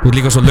 Þú er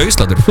líka svo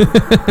lauslatur. Þú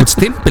ert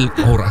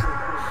stimpilhóra.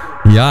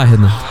 Já,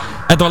 hérna.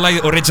 Þetta var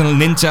lagið Original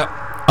Ninja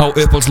á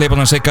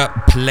uppáhaldsleiparnan Sega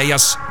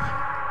Playas.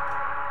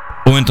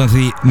 Og undan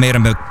því meira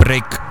með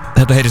break.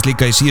 Þetta heyrist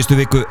líka í síðustu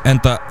viku,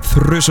 enda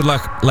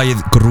þrusulag lagið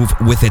Groove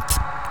With It.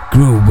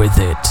 Groove With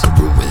It.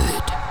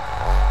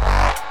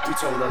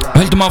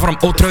 Höldum áfram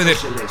ótröðir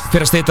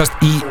fyrir að steytast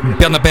í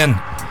Bjarnabenn.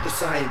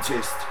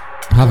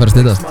 Það fyrir að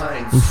steytast.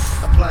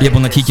 Ég er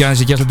búinn að kíkja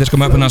aðeins í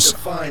gæsladiskum öppunans.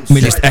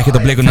 Mér líst ekkert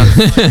á blikuna.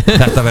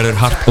 Þetta verður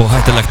hart og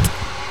hættulegt.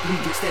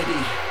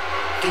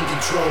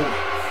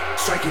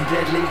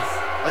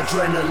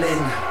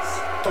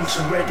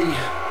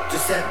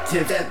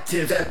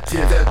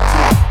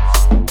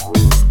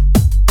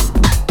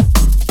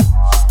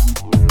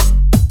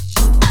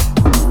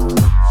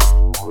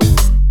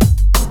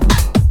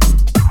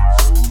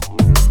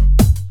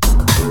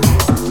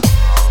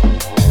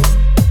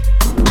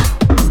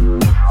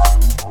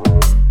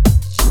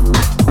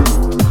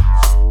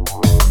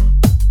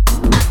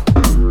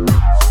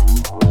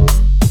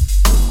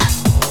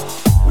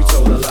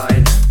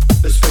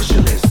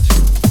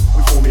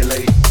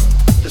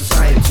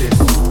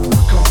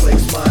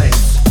 Complex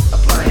minds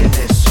applying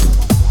this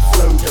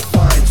flow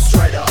defined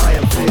strike.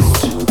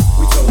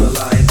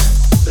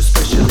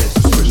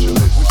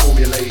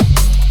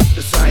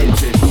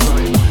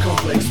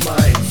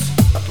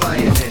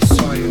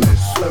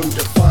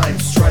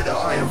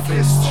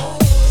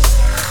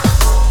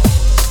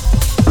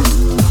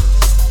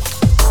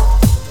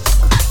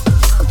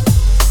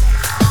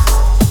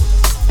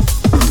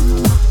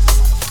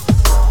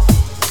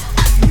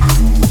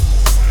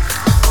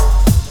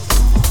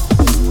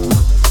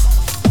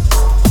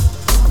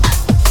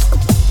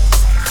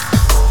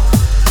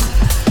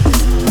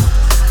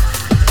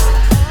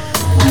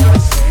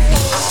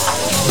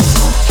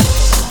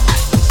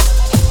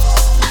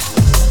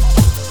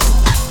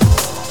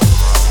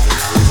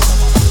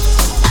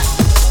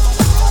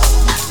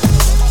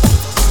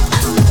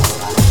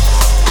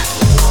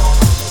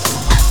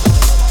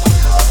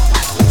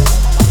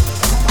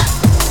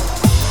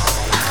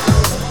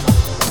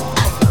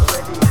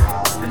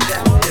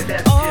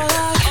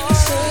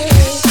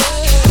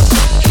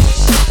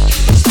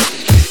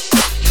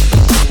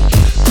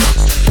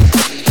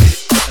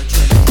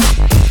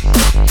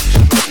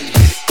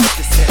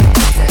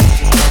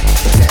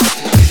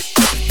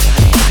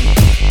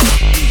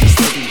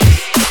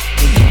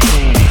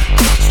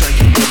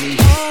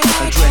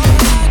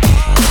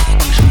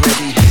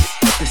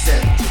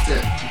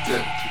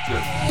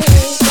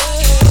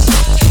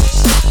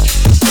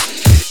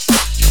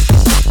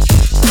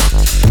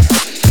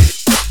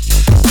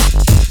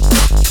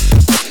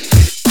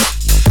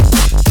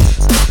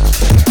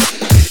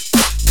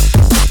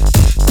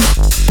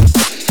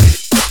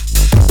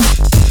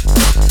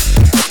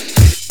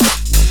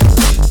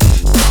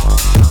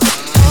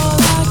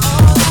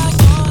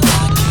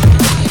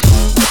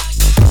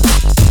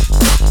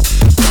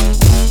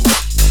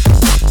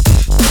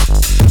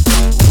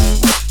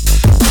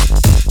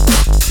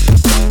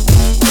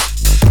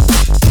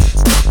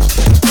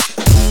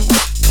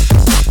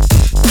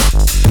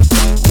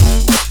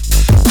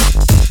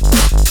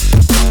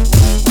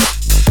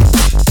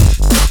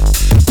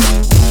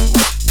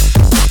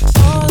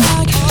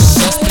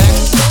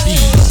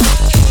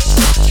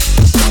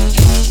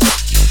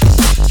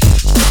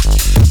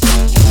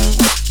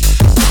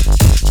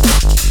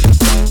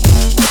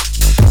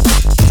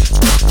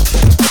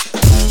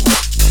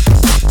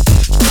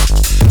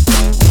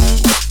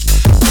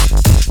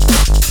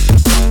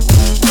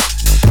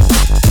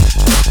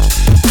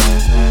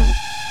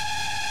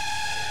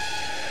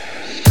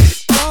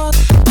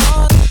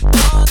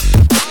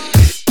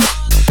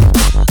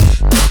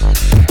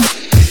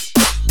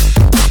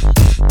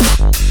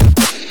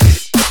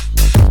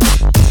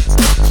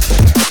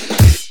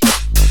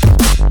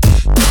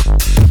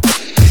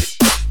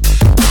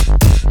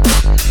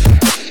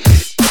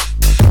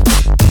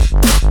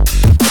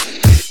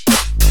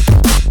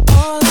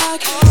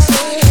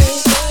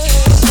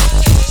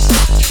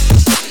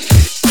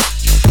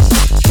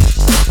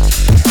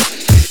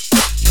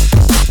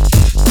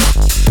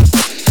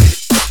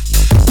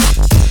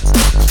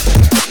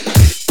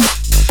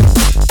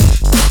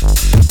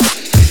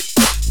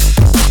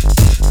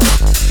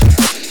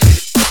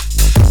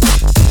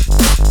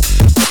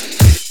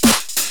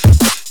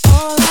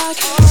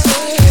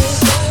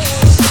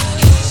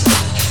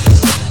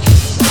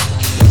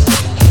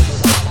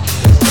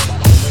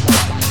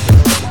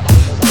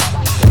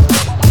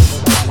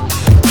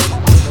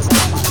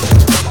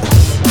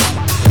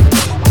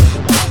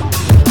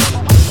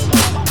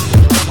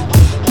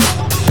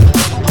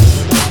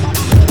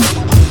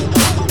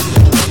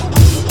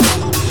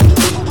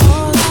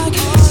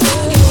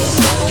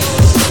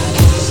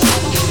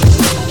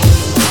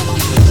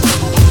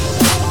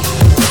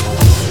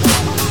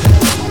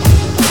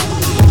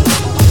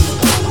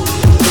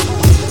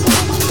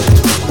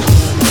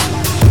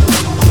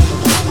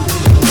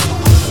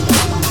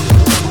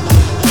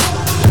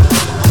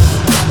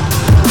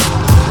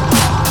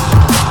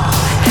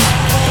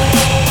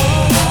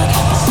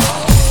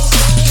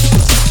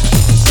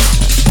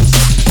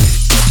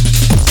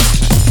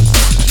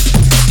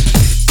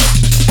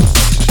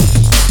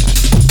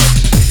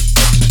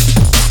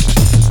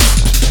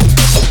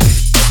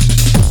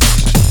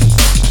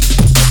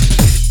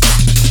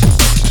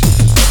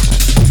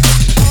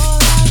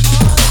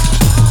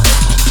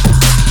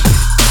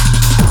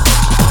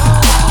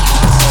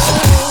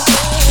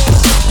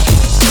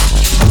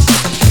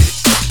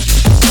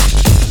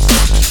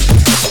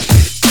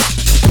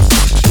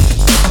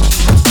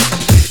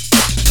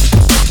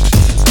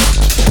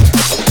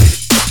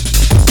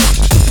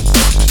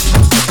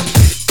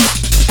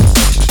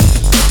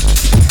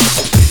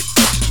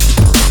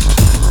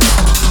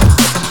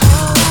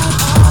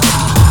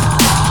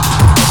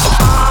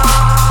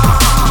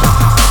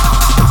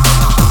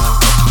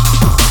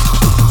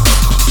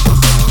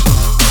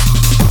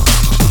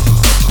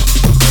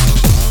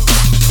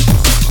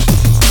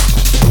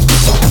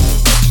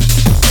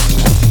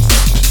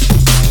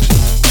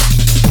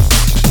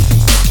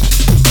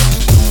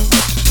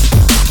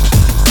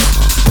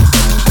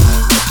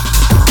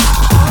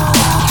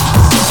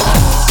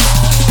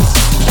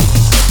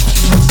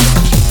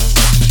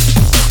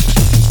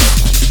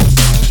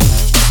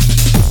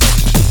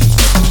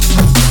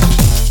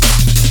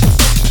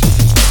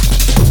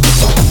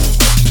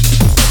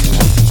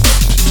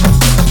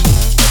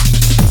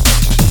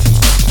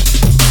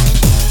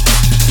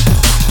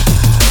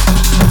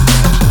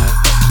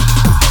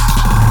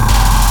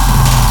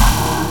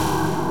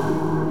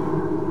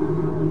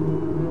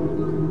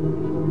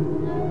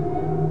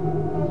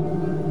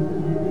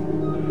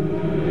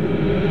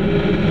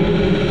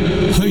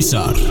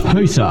 Hausar.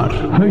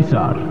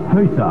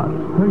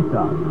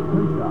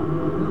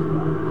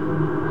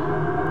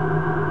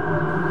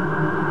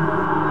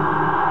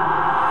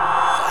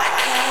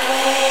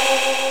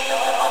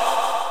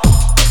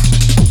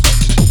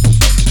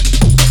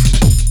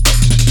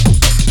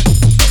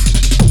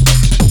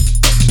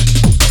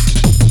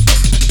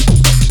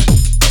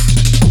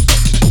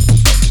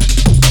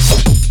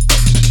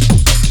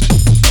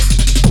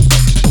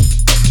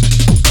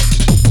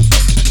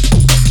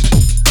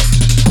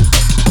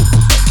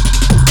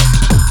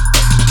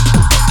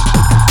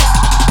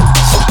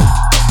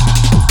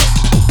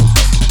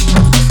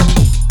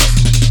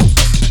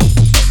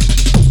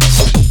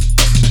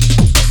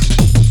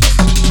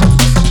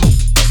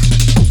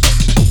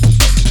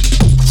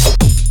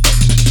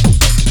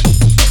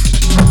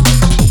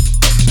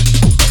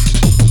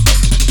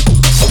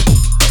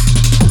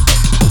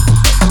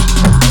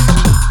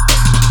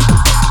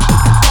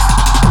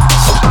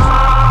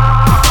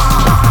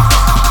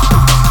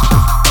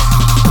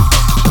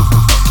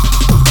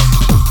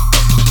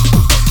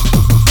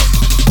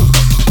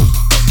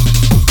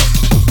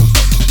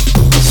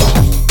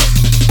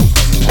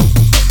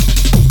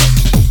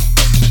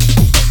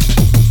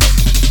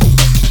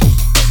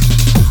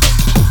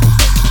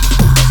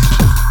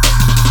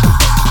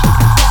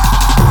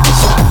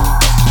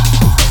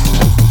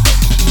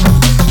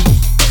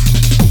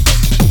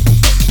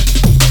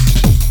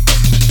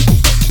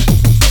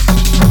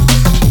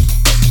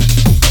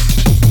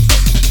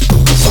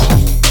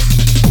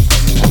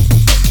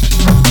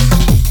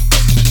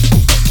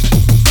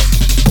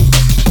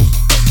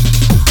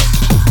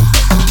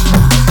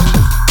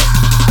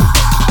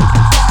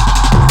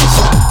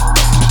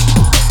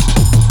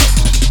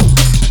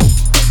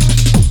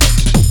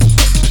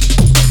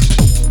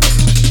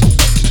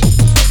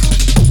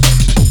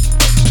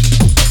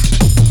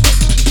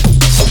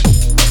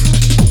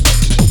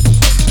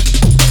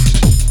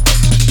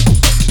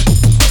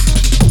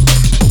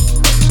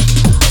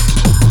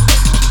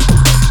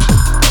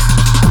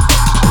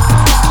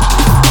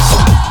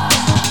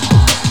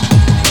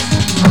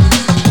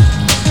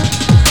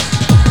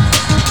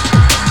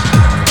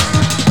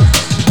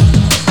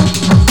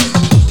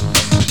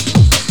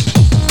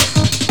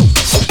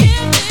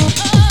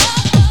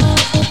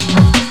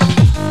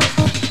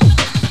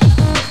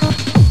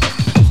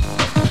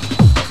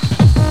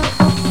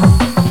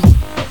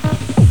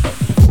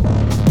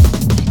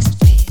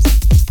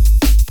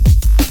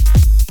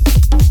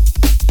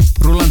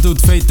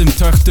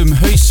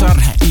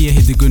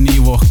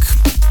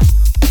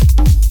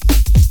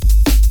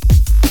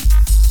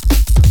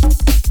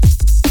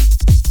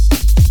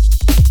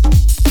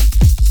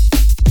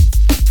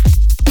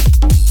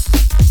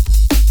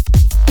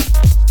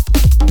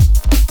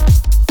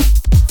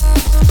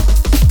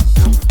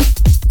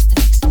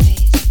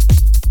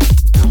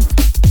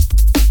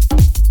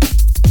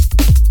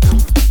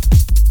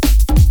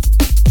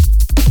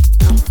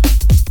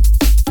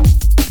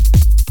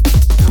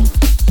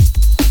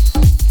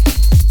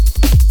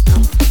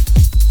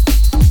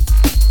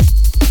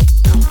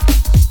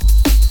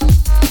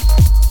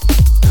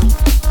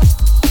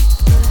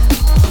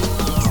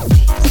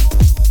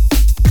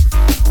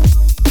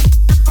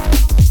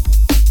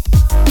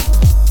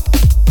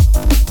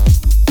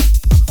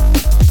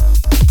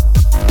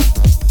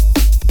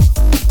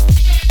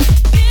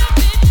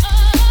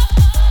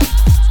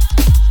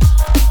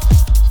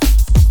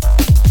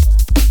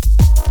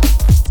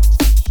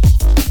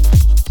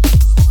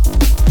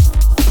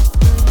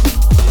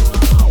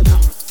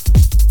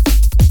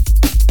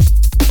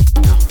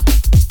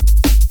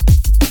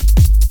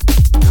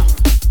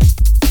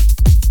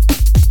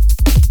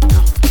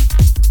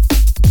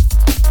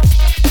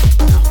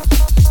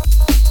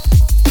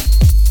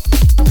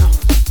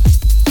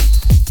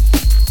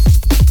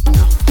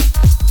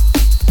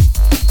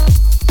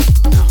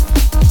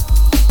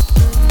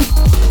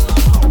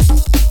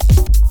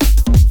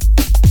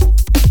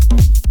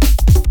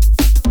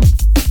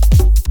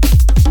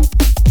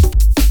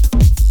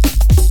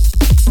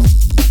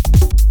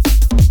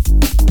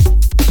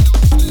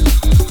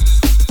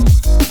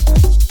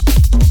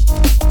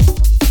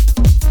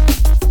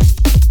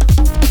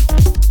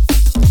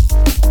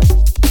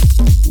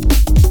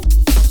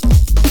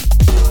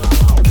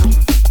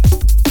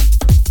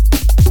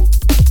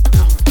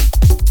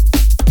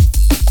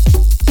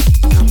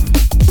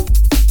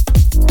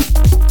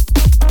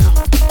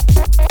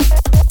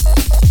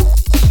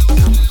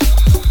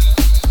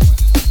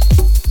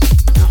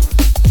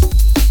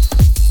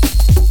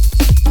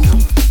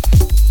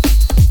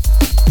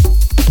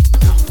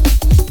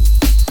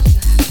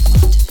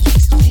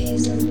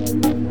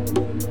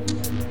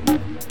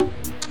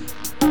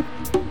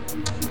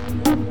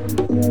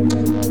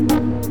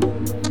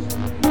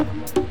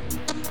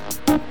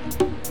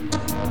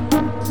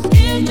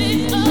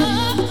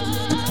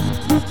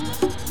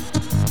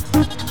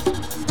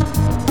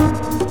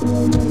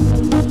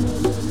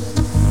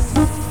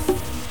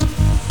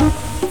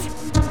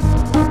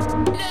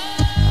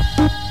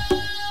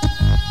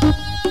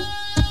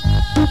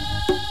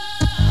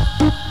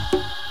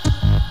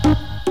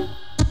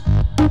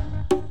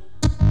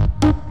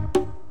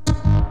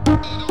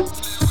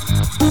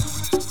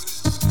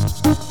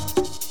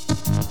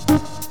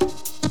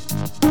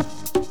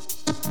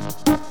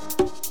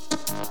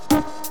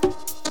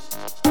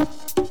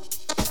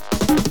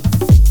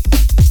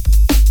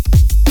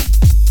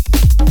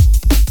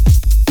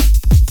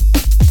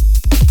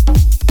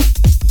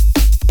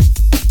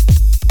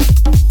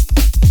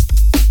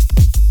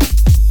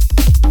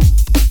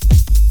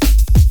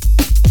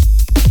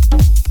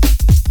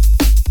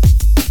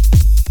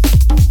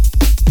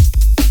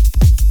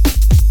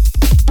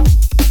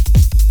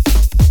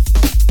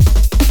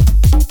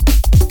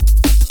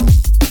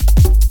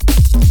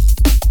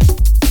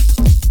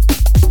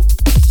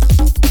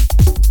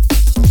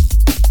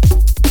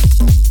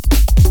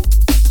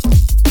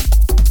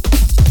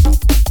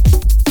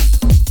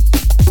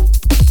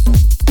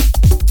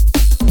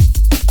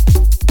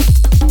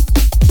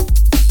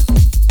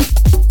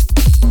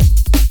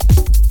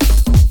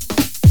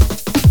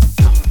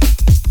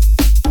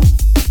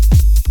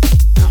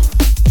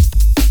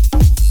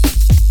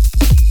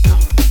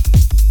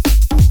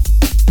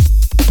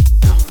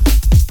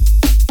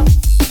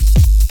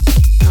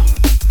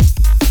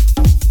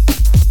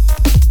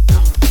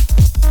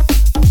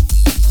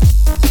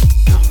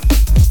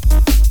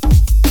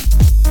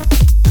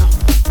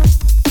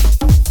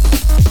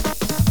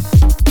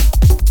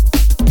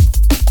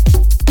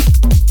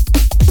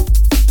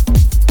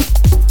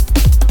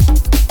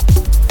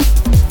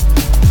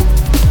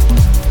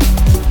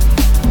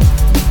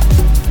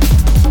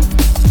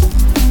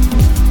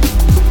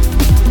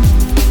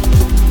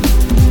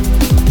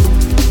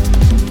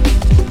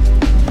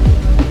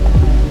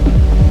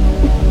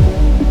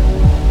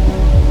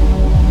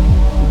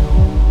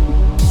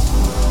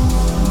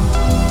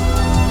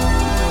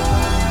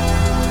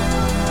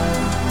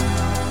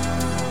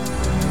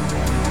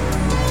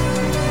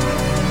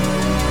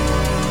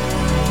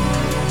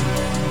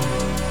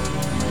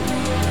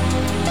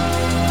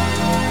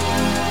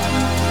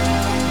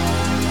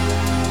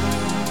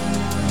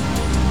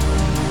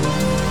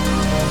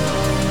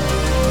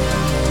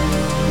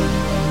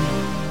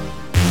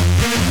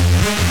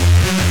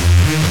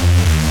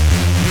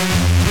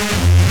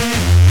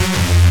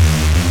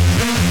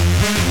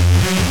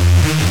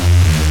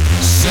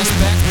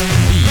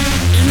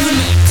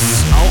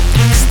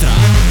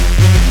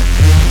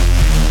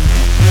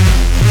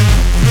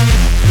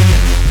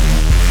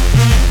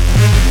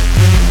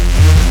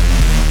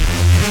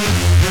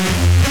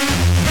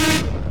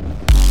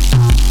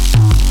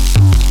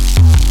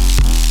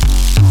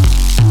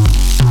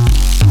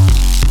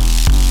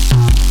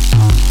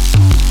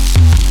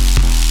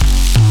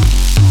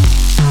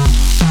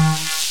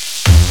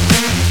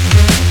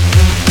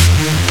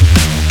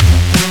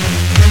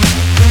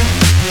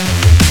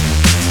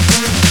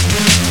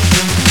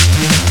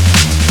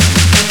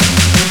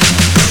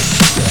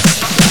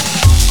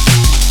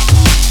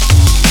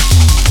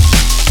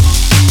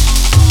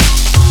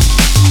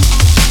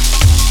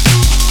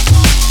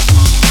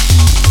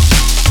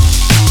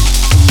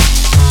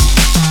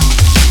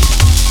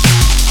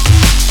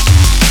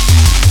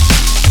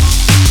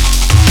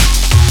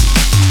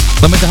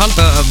 Það myndi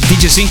halda að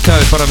DJ Sync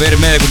hafi bara verið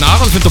með einhvern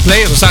aðalfund og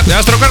players og sagt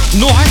ja strákar,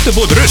 nú hættu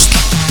búið rusl.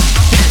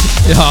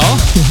 Já.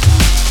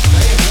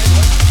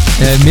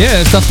 Mér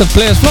finnst alltaf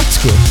players flott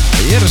sko.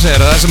 Ég að segja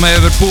það sem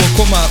hefur búið að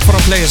koma frá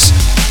players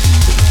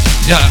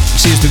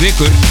síðustu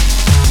vikur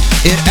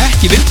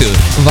ekki viðbjóður.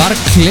 Var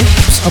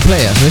Clips á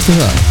players, veistu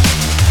það?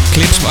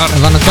 Clips var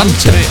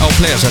aldrei á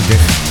players held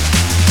ég.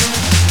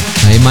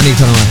 Nei, ég man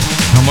ekki hvað hann var.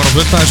 Hann var á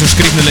fullt af þessum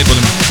skrýtnu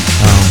leikbólum.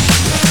 Já.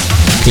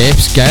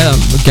 Clips, gæða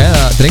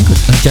drengur.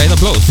 Gæða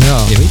blóð? Já.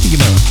 Ég veit ekki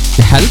með það.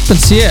 Ég held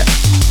hann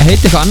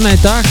heiti eitthvað annað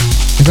í dag.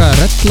 Eitthvað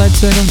Red Lights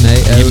eða eitthvað? Nei.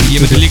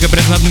 Ég myndi líka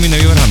breyta nafnum mín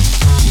ef ég var hann.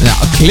 Já,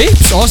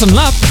 Clips, awesome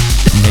nafn.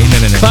 Nei.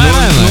 Hvað er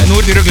það maður? Nú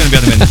ert í ruglunum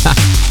Bjarni minn.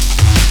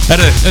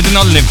 Herðu, undir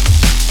nálinni.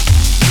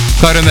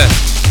 Hvað erum við?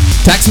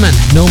 Taxman,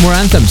 No More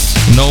Anthems.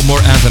 No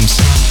More Anthems.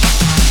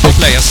 Á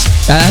players.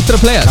 Þetta er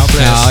á players? Á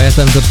players. Já, ég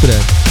ætlaði að spyrja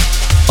þér.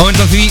 Og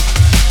undan því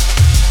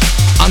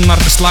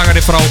annar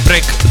slagari frá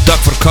Break,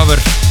 Dug for Cover.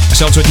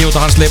 Sjálfsveit njóta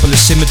hans labeli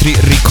Symmetry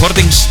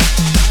Recordings.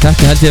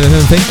 Þetta held ég að við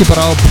höfum fengið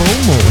bara á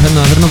promo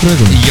hérna fyrir nokkru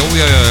vikum. Jó,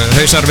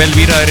 hausar vel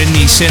víraðir inn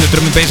í senu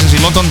Drum & Bassins í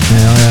London.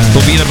 Já. Þó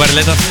víðar væri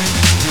leitað.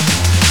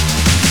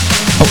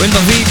 Á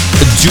undan því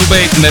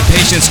Jubei með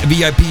Patience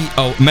VIP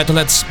á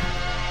Metalheads.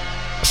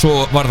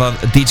 Svo var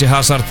það DJ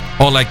Hazard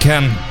All I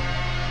Can.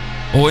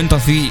 Og undan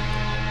því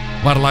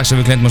var lag sem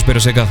við glemdum að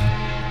spyrja sig að.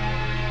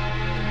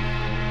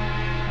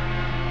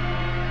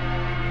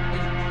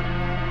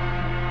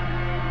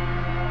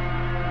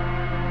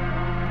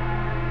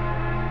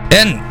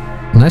 En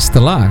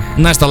Næsta lag.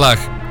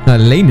 Það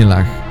er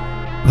leynilag.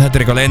 Þetta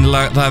er eitthvað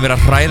leynilag, það er verið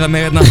að hræða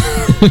mig hérna.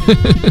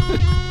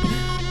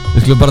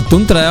 Við skulum bara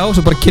dundra þig á,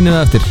 svo bara kynnið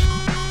það eftir.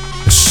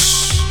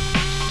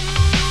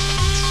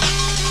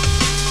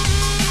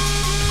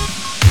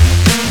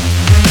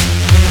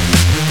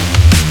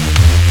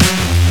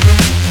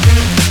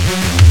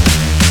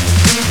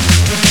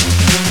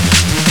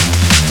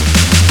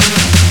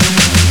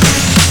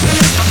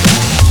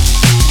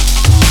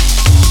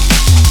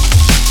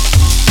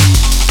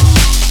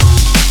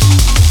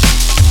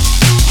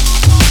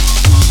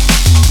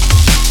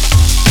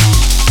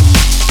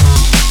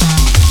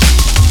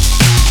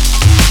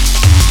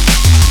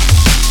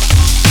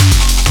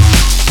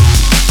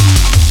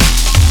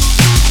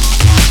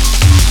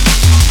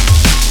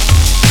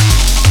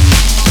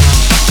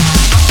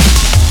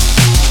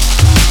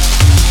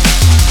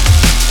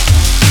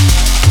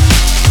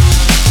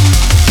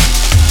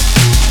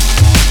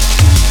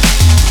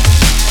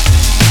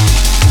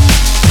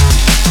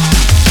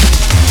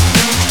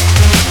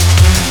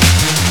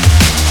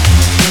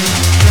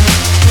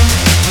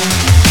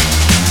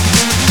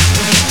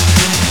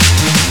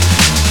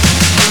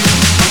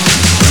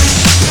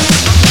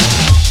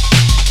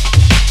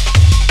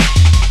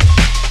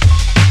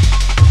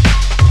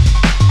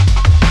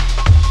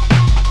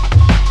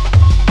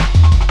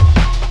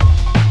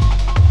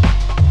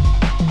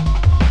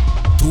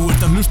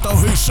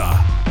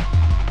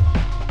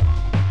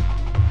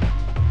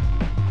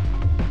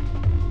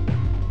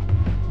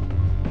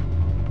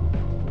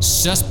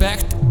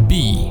 Suspect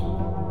B.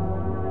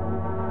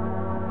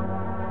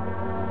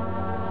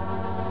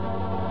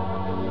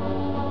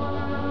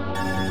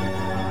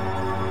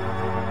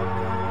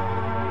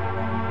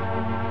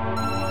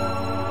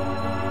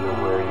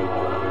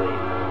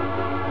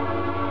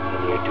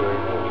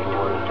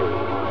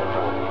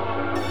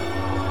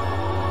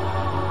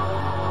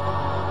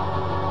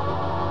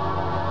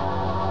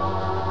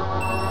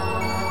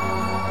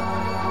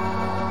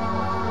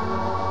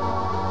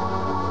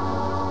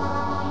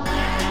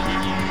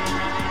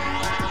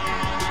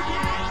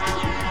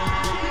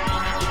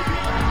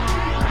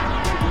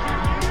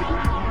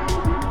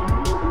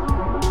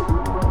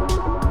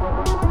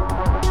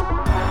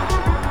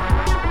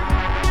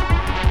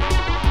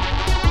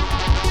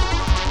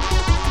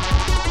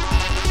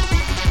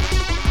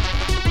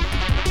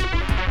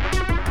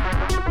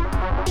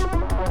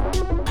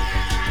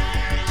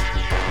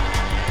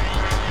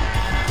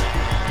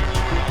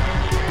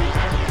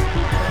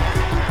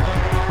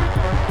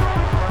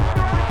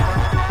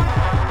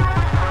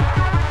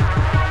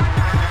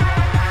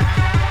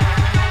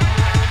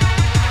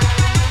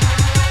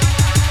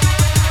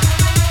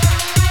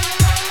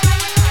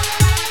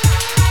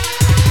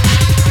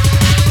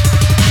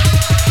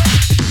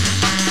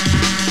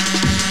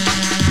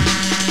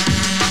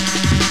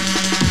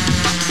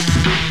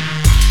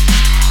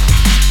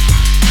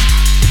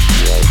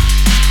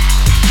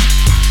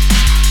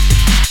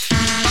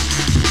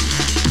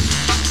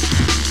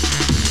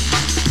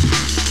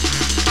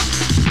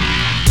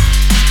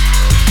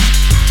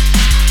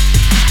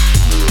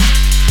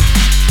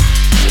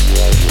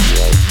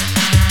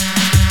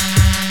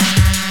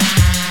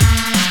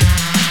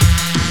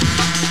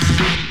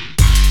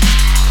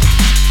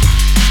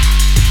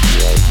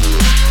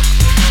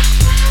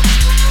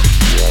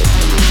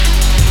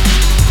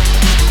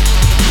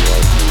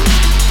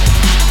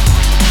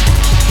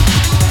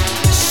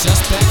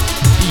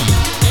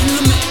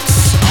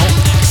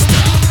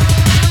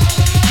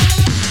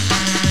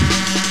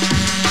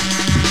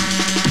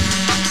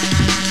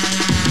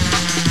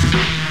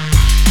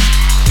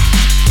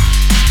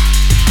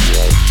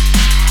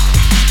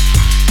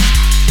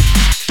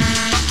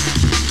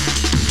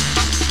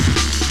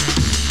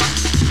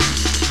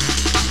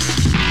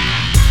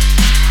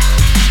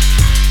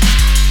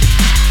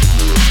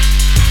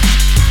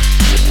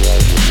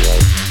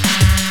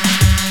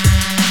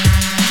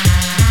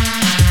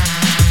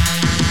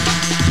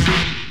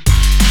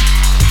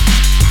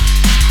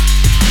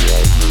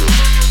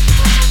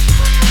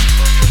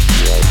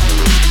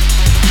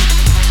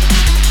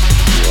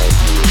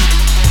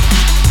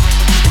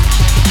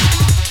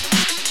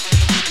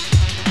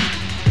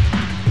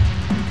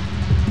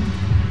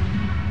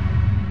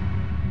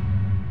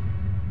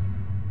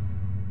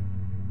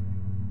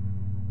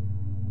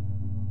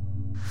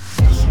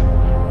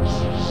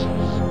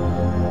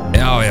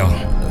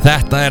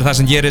 Þetta er það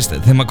sem gerist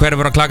þegar maður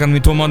hverfur á klakanum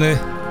í 2 mánuði.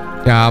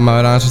 Já, maður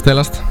verður aðeins að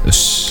stelast.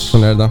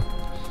 Svona er þetta.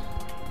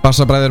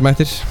 Bassabræður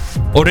mættir.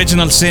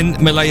 Original Sin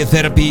með lagið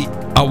Therapy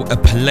á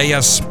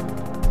Playas.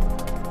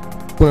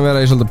 Búin að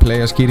vera í svolítið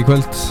Playas gýr í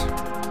kvöld.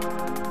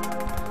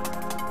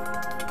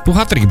 Þú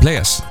hattar ekki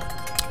Playas?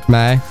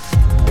 Nei.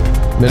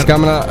 Mér er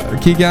gaman að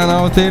kíkja hana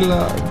á og til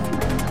að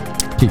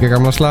kíkja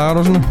gamla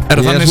slagar og svona.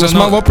 Ég er svona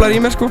smá voplar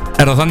í mér sko.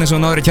 Er það þannig sem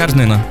þú náður í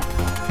kærnina?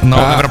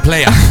 Náður að vera að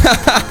playa?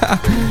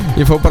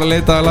 Ég fór bara að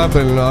leita á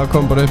lagbrilinu og það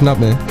kom bara upp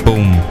nafnið.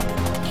 Boom.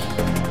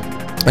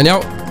 En já,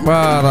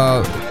 var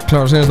að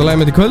klára senasta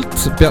lagi mitt í kvöld.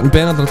 Bjarni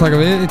Benandar að taka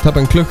við, ég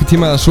tapði en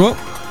klukkutíma eða svo.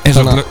 Eins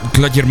og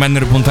glöggir menn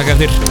eru búin að taka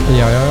eftir.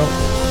 Já.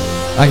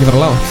 Ekki fara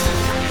langt.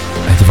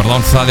 Ekki fara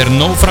langt, það er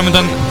nóg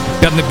framöndan.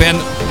 Bjarni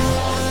Ben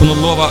búin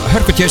að lofa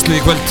hörkukeislu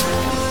í kvöld.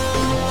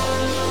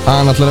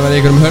 Hann ætlar að vera í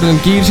einhverjum hörðum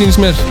gýr síns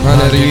mér.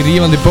 Hann er í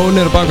rífandi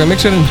bónir og baka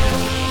mixerinn.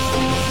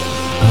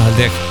 Það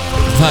held ég.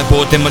 Það er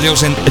búið að dimma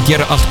ljósinn,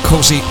 gera allt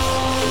cozy.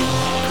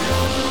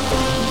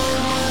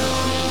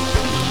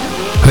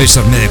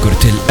 Hausar með ykkur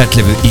til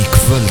 11 í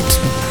kvöld.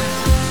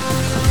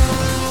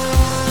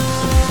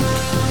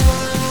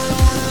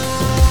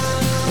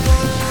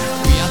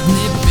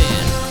 Bjarni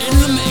Ben in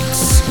the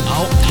mix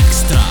á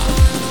Extra.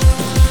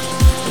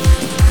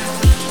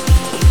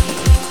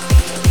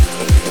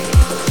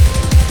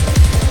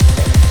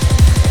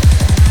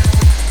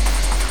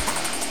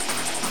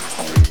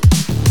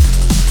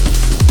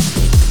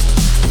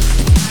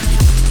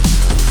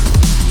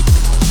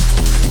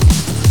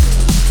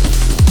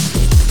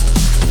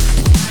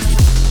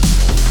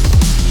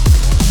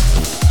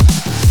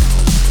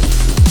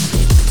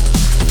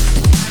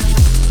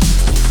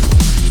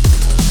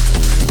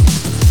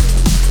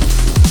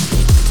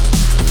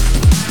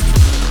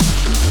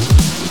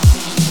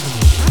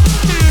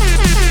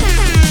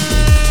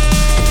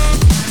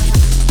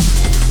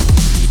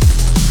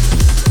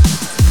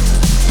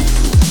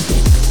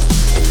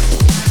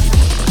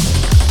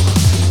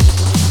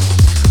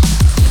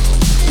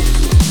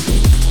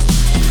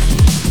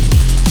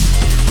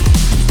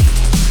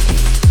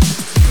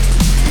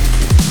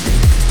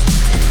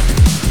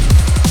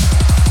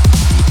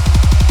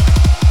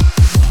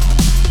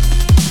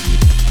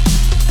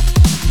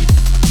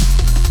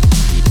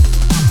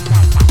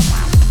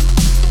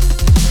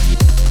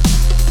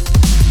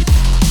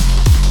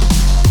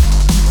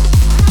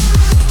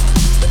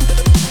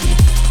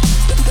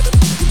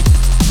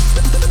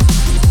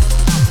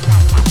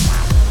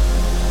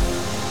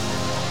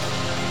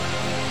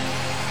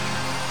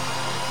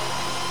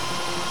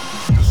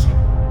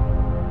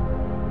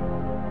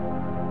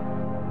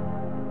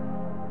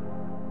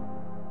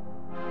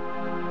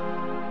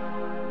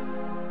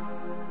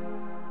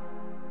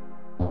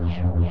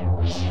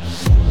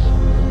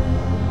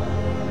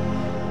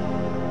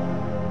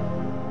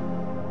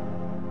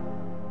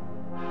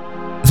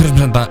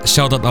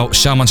 Shoutout á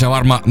Shaman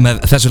Shawarma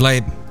með þessu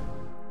lagi.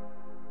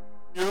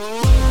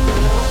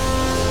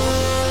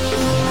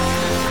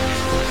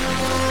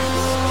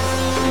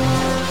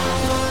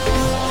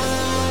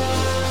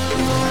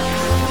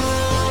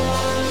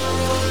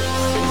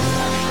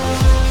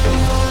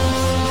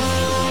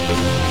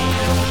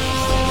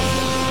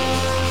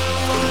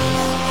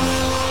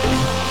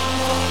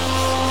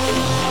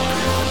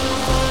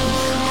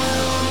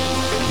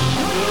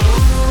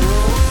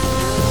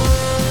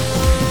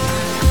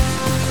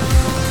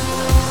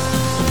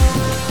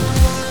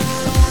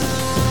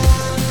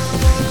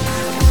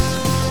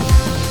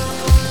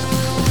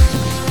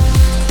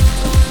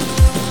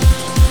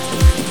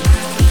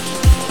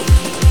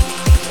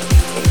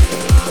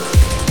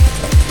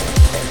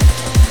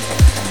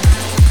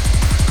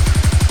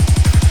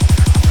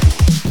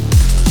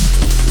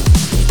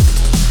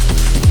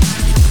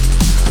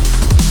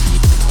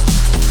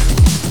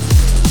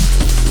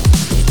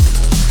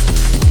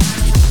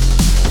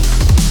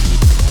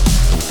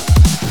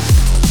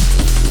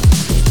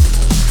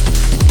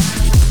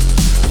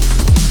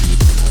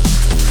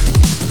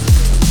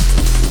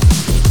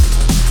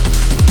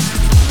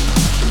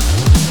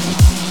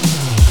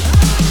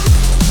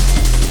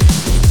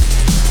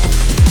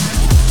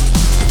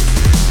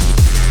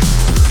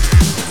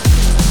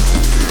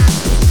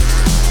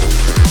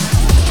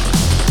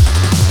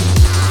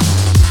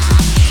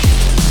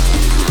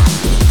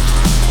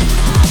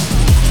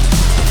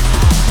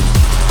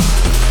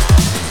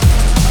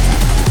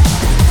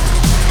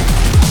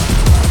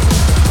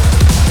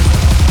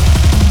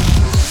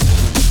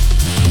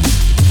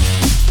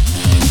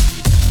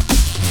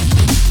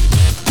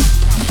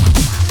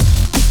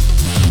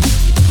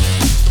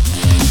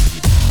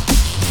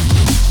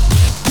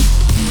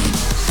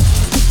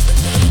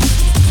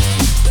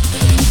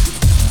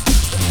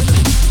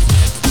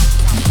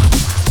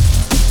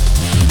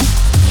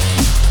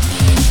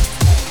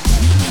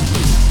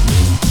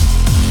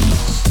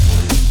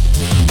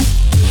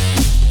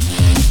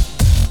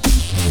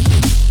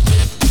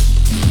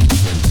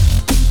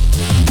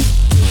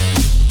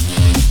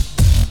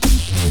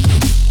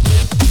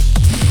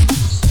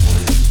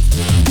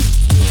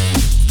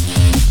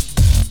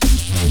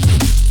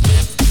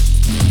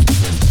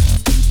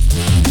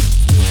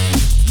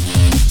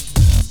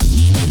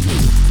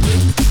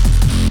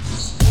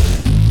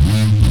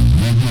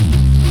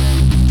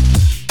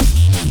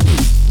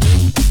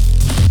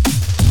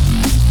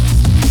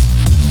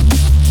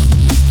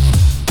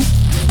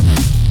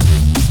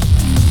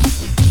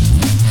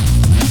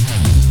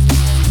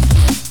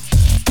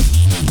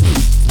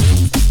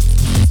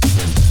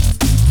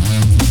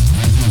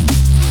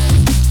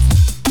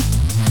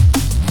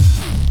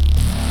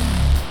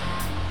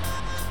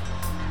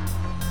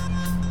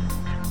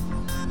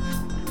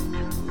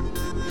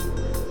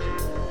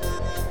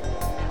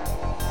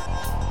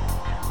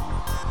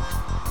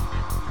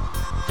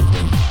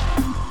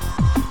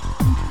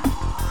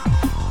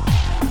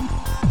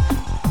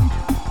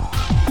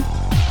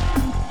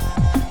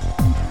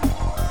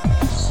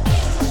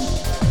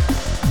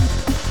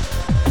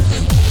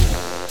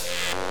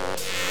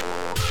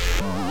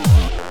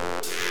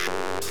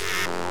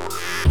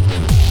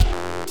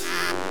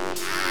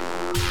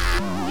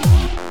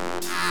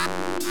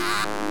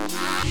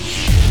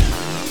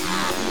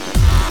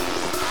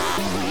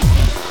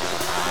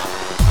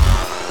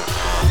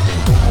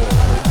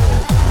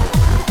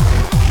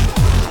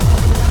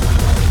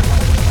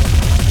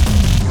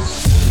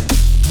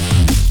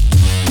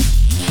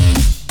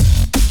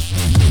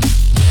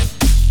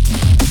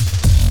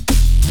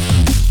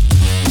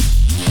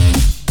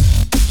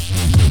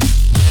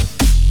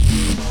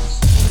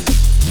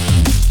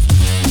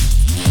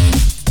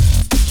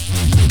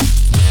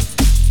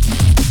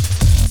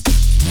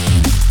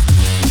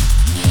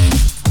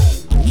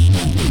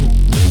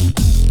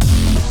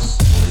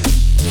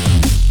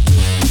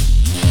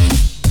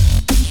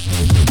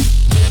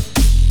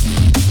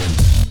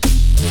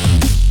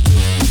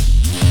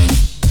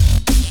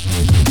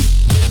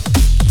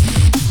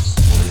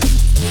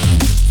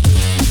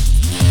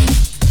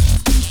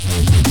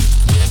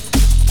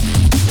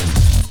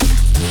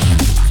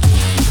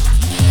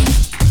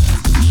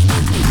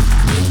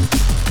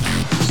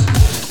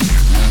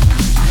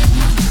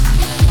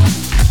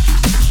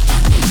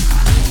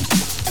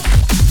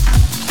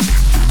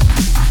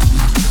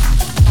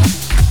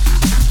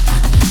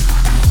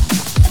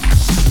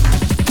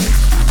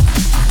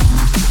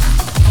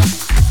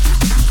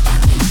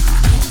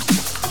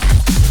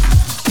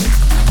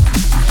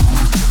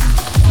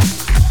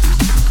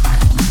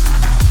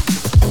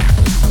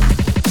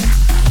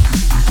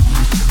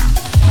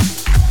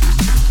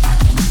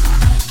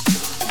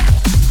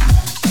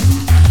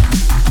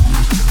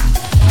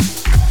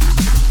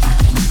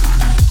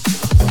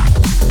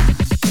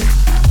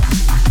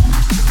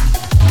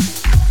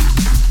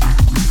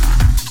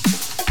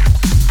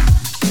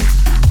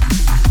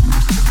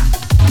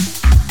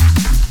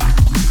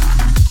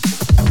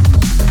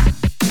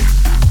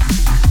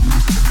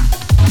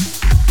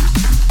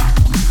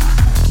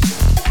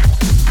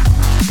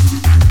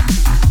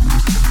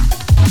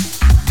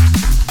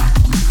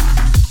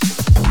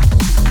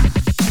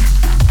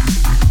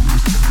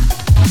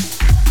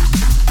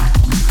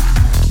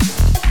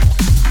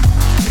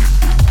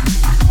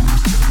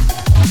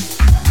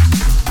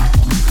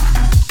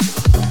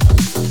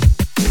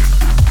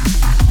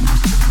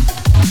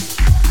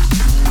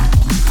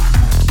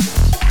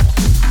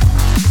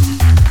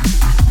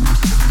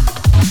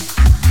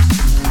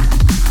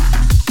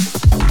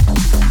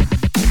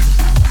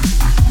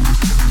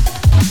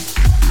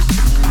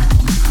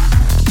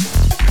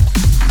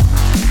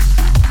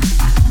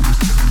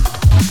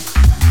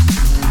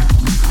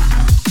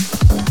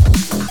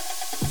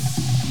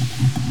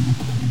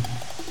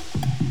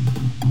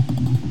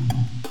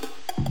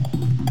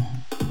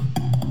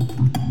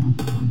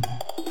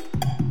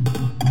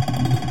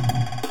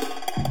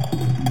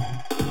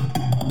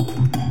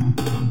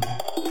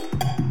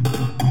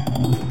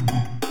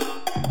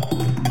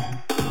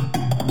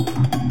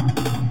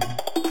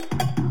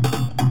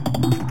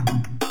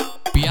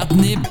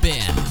 Bjarni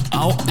Ben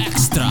á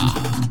Extra.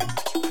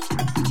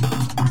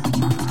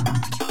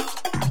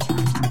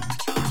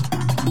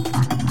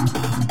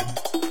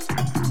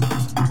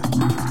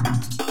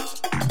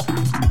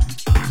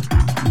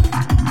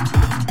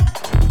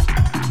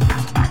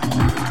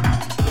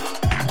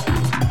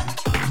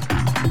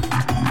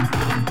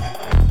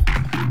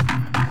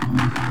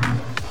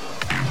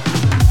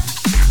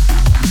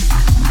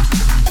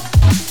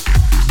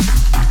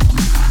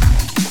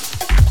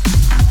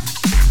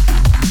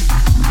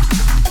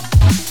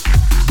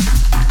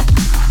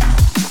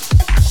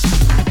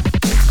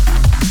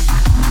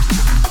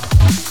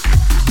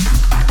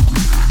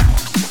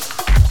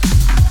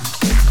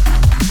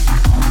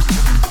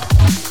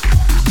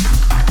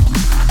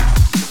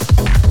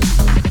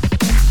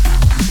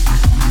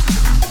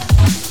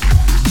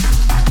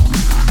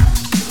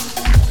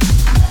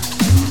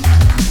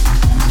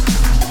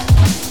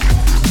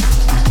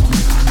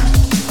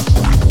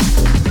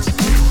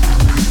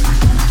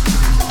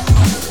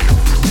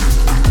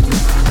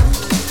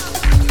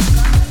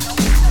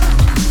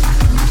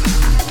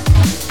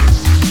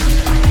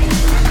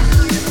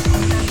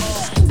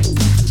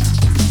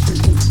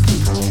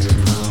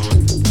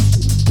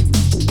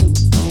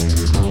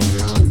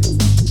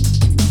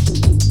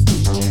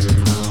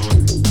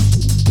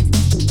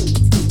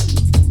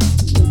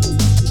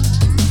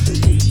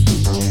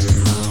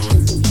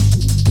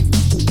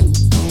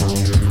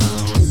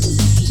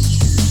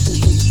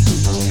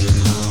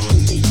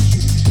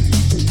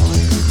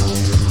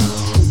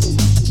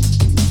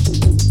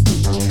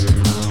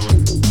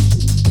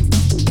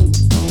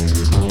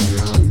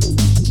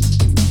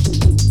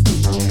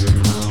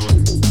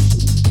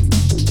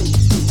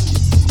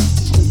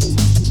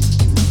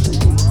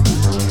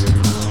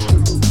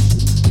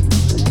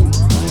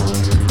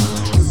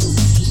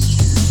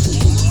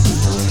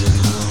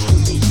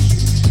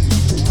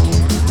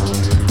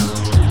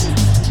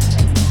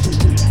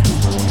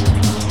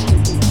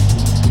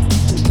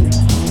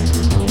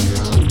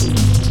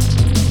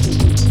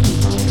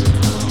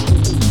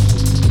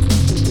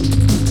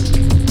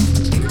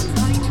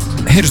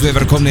 Heyrstu við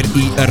verið komnir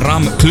í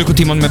RAM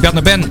klukkutíman með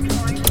Bjarni Ben.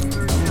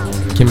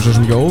 Kemur svo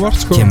sem ekki óvart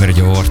sko. Kemur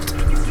ekki óvart.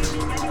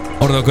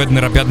 Orðið á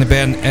götnir að Bjarni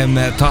Ben er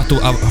með tattoo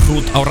af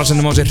hrút á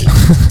rassinum á sér.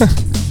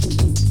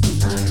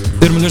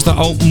 Við erum að hlusta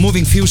á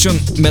Moving Fusion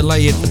með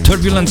lagið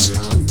Turbulence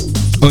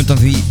og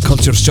undan því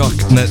Culture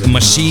Shock með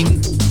Machine.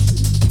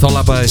 Þá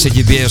lappaði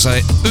Siggi B og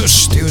sagði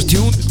djöfus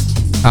tjún.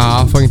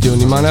 Fucking tjún,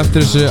 ég man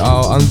eftir þessu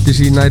á Andy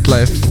C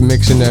Nightlife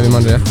mixinu ef ég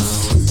man rétt.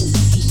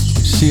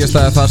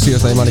 Síðasta eða það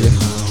síðasta, ég man ekki.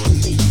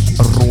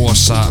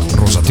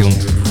 Rosa tjún.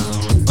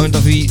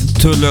 Undan því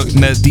tölög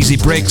með DC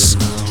Breaks.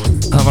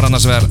 Það var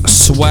annars vegar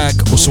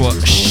Swag og svo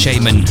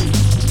Shaman.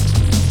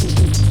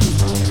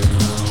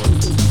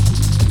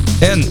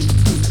 En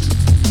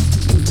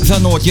það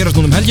er nóg að gerast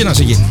núna helgina,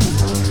 Siggi.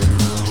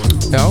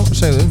 Já,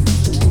 segðu.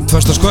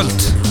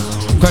 Föstudagskvöld.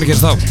 Hvað er að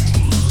gera þá?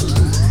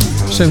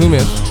 Segðu þú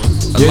mér.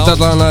 Ég veit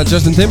allavega að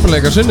Justin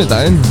Timberlake á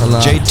sunnudaginn.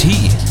 JT.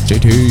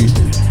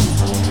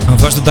 Á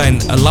föstudaginn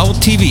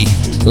Loud TV.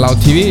 Loud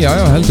TV, já,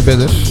 heldur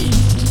betur.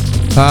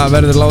 Það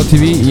verður Loud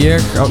TV,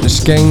 ég, Árni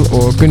Skeng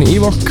og Gunni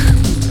Ívok.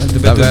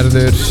 Það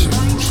verður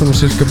svona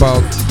cirka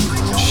bát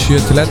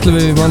 7-11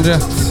 við mann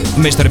rétt.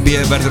 Meistari B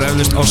verður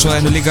eflaust á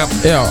svæðinu líka.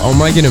 Já, á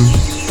mækinum.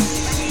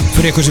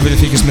 Fyrir ykkur sem vilja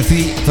fylgjast með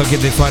því, þá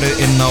getið þið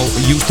farið inn á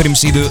Ustream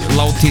síðu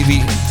Loud TV,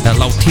 eða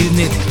Loud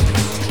Tíðni.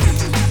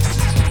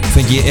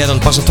 Fengi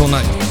eðal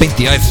bassatóna beint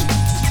í æð.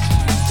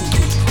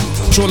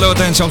 Svo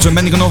laugardaginn sjálfsögum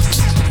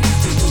menninganótt.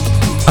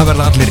 Það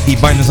verða allir í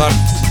bænum þar.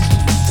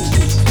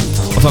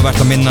 Og það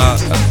verður að minna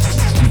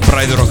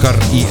bræður okkar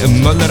í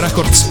Möller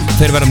Records.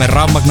 Þeir verða með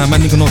rafmagna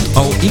menninganótt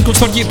á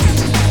Ingólfstorgi.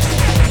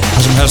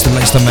 Það sem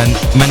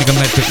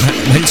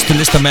helstu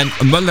listamenn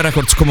Möller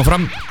Records koma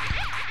fram.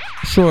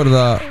 Svo er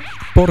það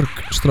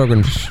Borg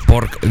strákunir.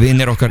 Borg,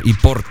 vinir okkar í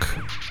Borg.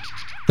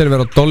 Þeir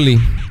verða á Dolly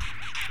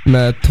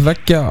með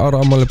 2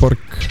 ára afmæli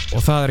Borg.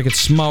 Og það er ekkert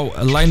smá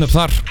line-up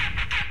þar.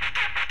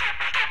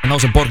 En á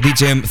sem Borg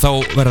DJ-um þá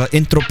verða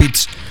Intro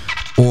Beats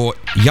og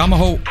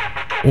Yamaha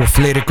og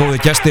fleiri góði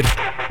gestir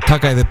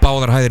taka yfir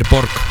báðar hæðir í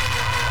Borg.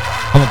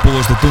 Það var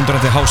búist við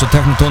dundrandi house og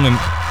technotónum.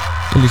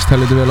 Ég líst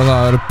helviti vel að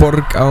það verður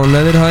Borg á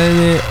neðri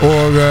hæðinni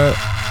og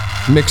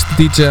mixed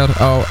DJ-ar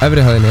á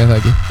efri hæðinni, eða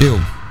ekki? Jú.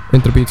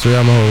 Intro Beats og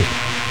Yamaha.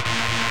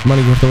 Man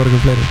ekki hvort það var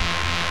eitthvað fleiri.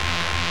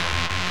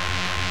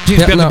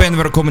 Síðan Bjarni Ben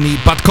verður komin í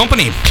Bad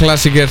Company.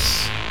 Klassiker,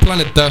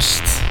 Planet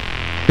Dust.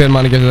 Hver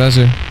man ekki eftir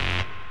þessu?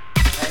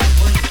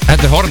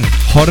 Þetta er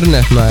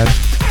Hornet maður.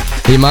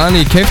 Ég man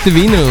ég keypti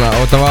víniluna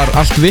og það var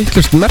allt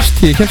vitlaust merkt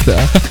því ég keypti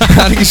það.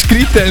 Það er ekki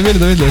skrítið að ég minni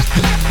þetta vitlaust.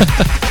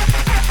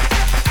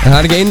 En það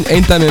er ekki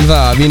ein dæmi það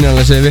að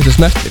víniluna sé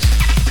vitlaust merktir.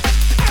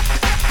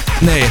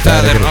 Nei,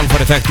 það er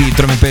alfarið þekkt í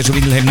drum and bass og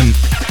vínilheimnum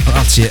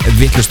að allt sé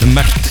vitlaust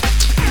merkt.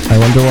 I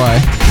wonder why.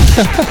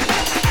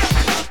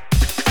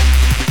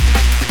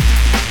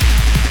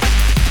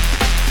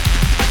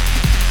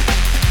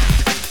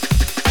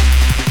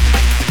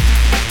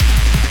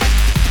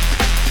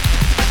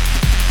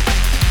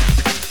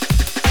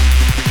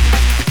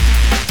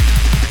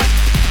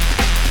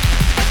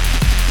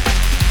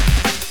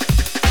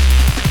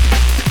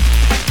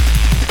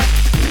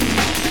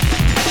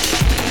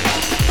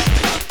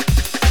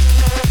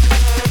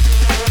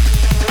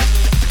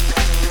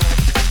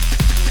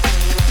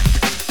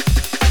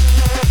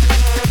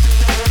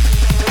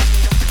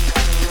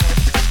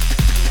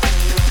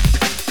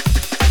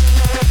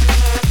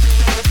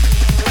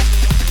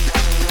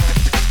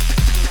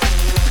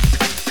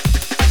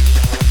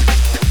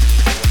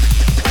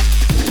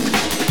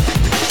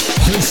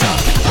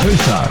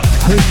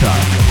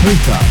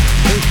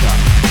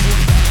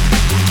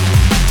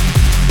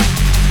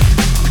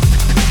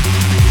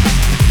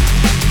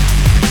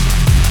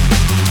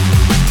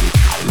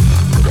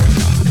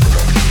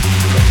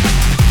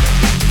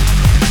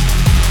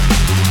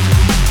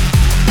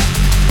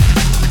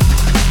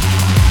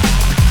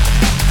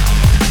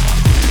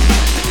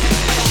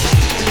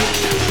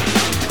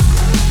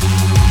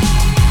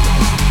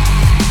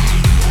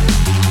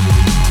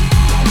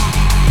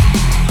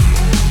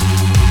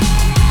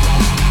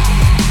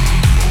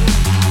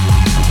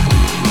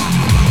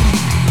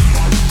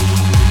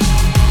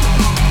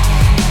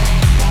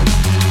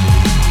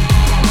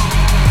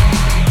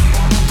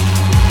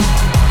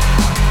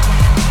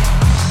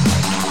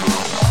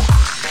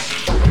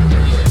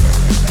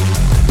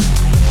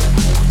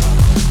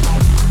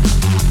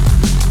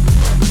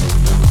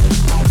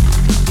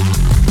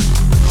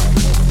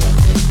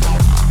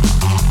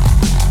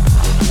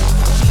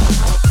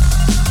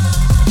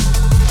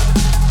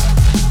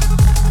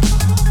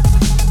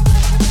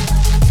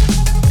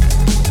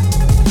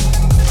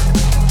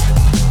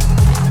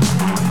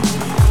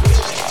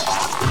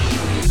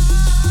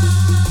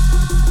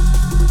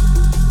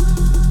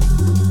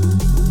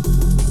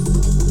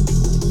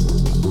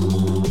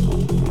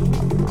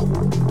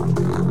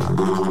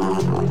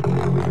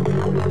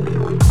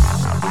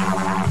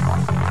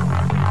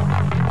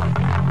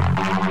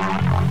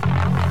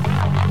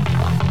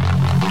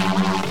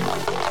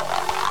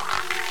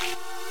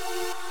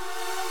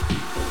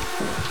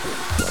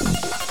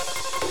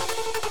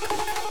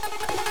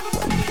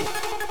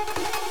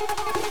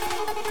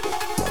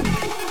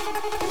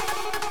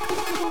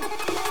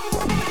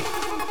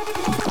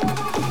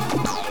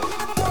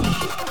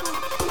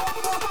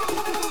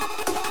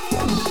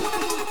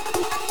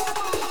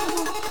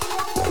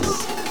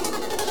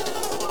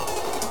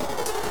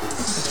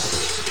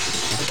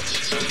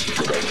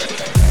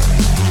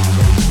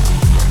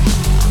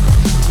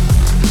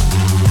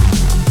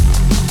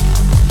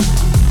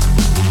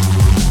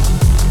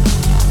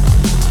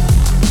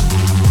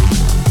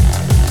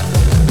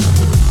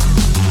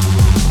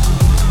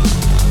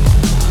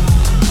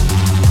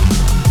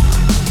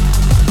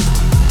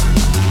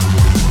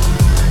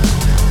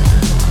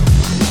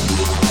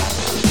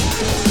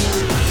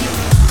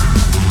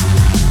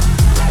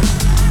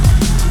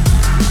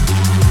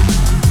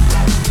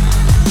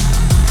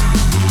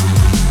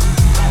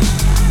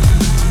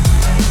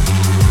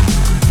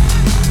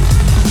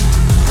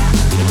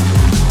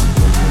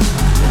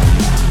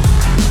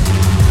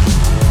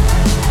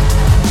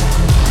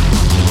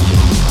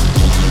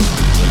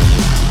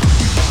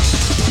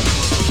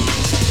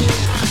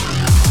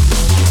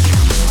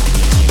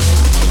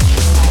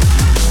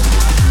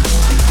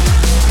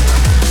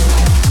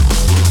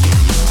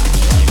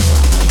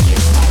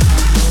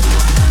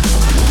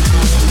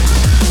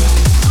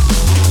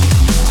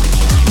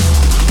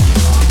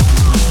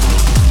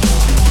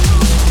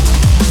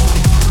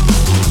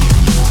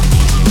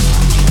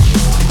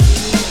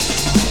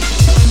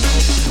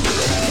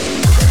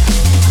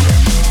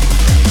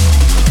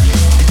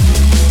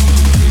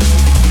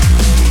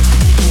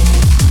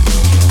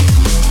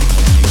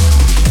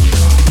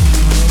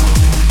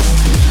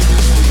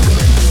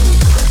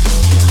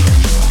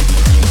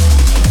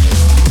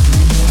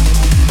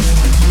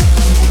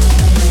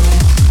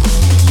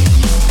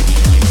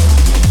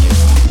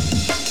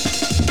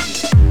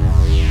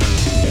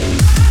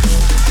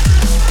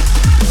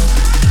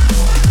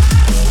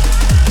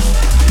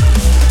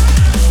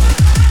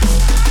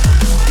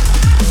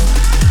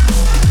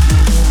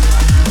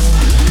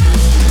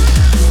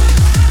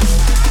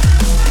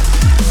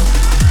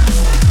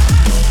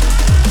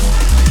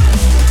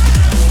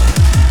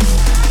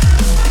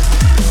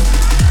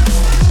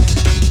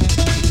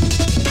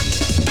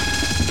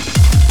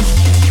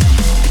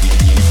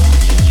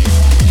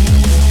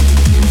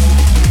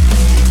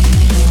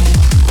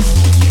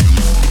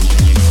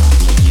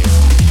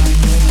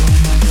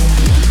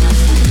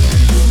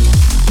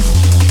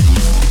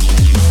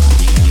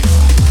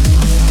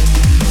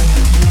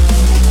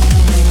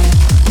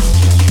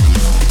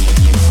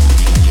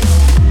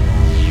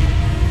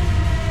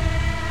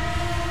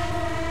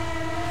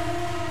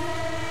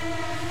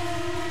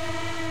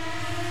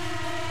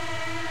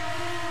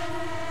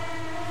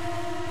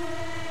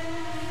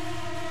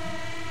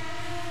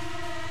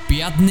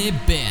 Bjarni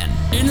Ben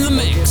in the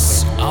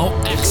mix á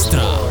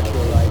Extra.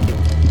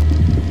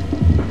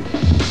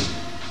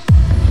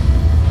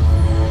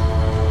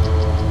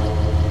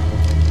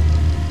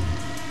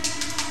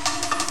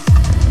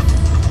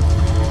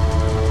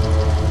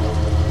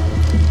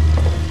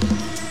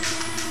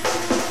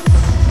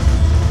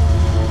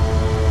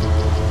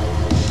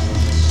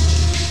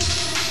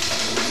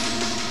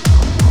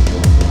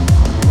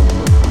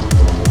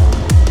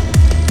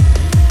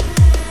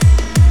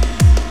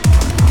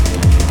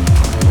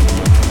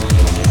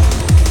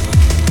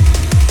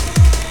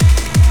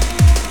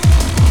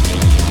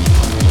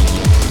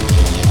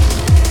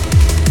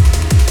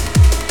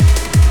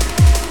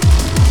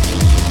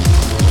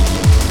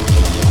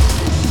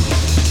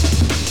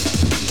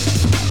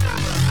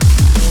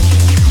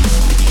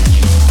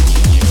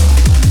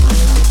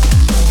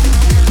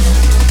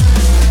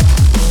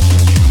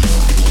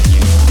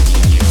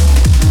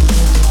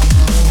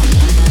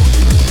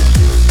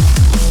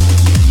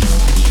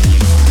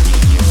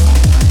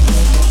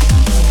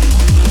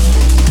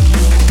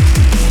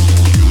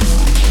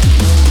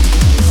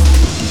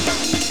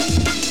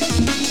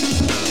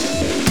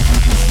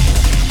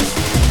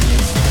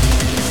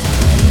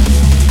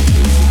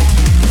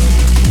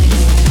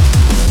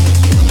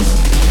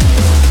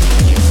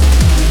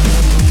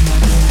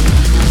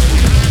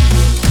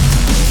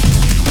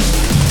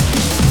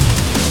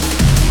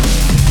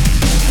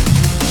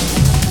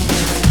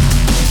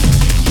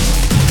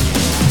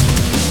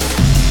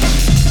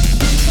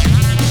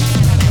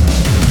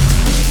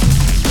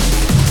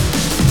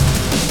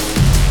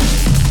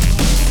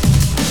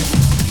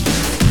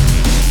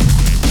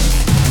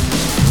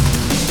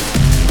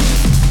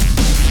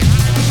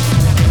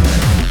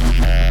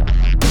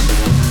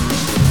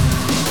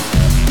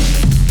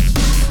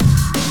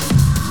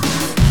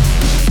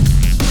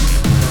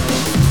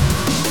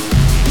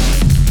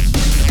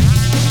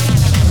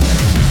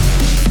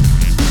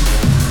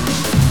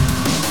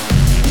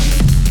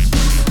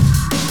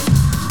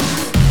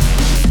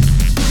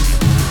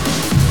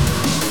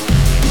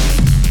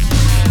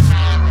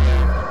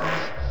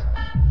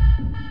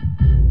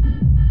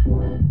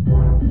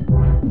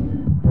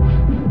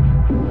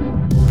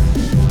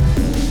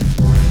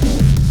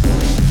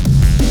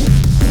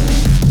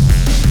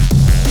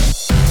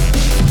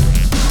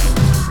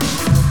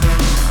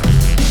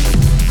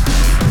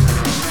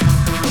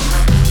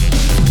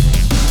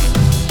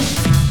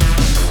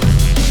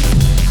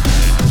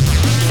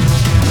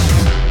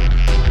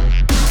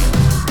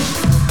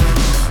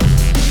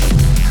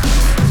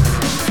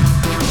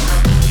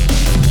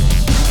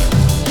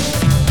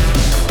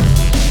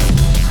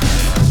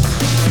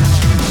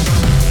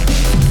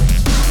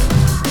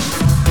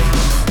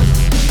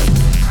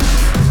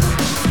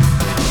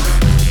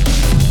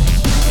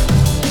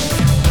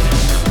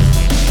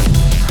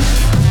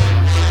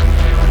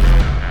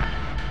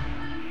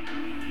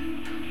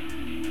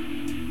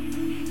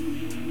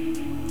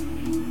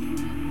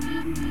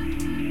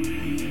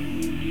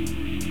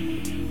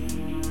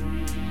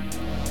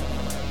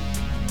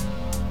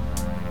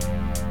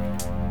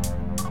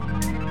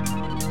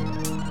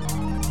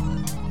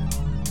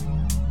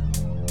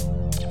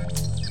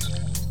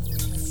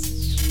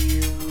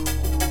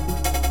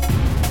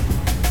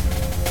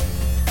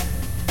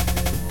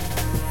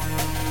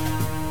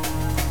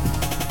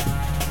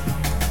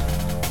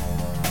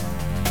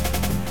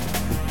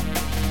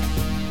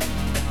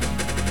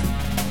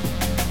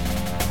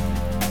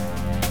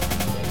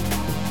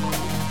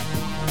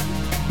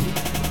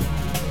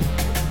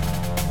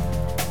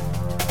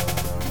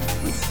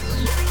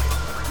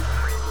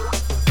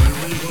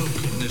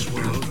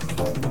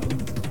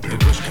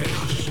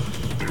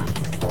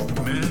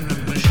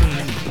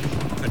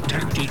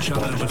 each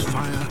other with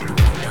fire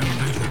and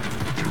live it.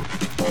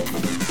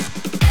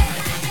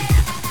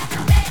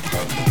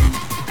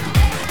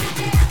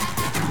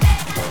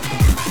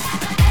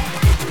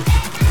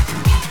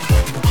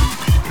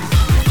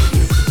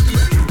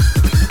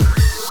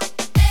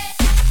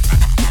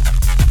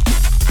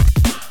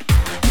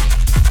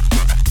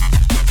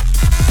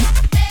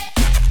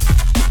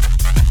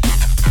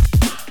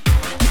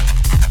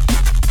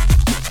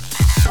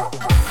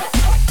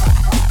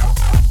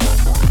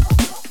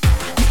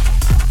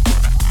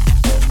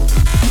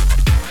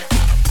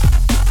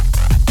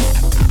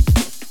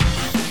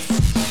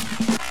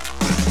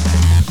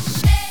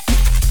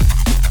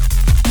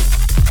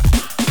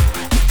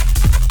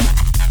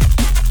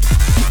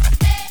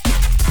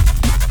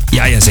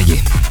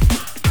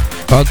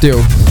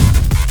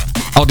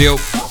 Audio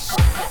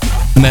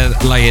með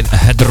lagið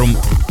Headroom.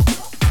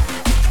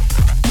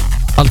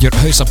 Algjör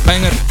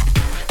hausabanger.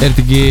 Er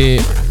þetta ekki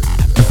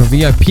eitthvað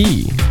VIP?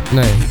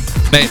 Nei,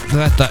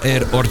 þetta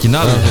er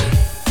orginal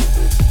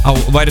á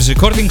Virus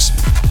Recordings.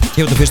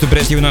 Ég veit að fyrstu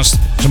breiðskífunans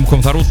sem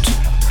kom þar út,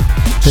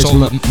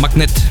 Soul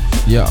Magnet.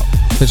 Já,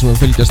 þeir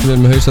sem fylgjast vel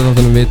með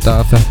hausaþáttunum vita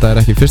að þetta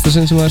er ekki fyrsta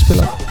sinn sem það er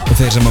spilað. Og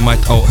þeir sem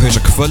mætt á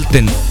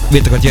hausakvöldin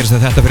vita hvað gerist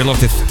þegar þetta fyrir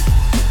loftið.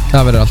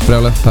 Það verður allt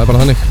brjálegt, það er bara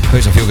þannig.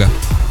 Hausafjúga.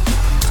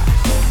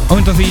 Á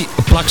undan því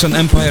Black Sun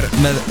Empire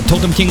með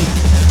Totem King.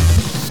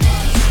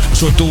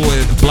 Svo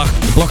dúið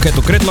Blockhead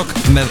og Gridlock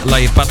með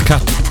lagið Bad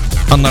Cat,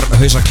 annar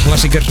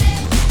hausaklassiker.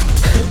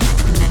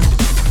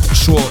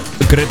 Svo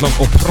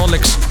Gridlock og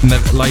Prolix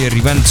með lagið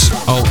Revenge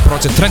á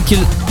Project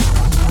Tranquil,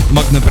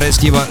 magna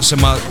breiðskífa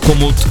sem að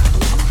kom út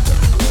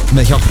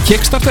með hjálp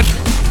Kickstarter.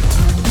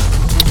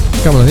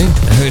 Gaman að því.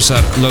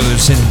 Hausar lögður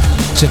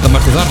sitt að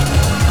mörgu þar.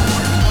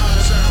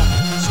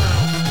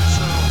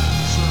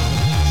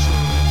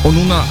 Og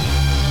núna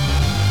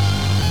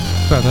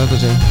hvað er þetta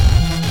sem?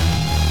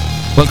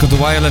 Welcome to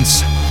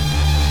Violence,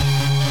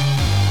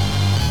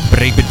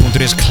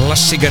 Breakbeat.is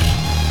klassiker.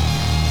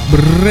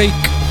 Break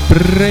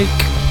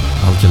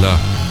Algjörlega.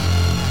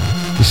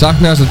 Ég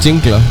saknaði þess að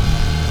jingla.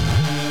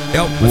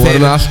 Já, voru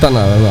með allt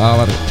annað. Það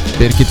var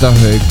Birgitta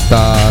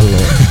Haugdal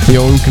og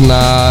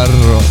Jóngnar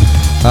og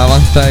það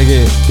vantaði ekki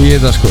í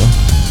þetta sko.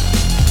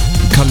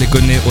 Kalli,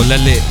 Gunni og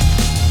Lelli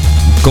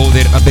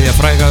góðir að biðja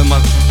fræga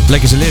að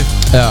leggja sér lið.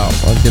 Já,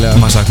 algjörlega.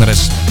 Maður saknar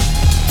þess.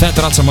 Þetta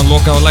er allt saman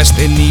lokað og læst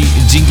inn í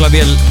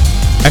jinglavél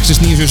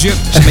Xs977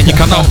 sem ekki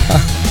kann á.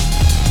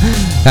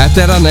 Þetta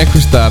er hann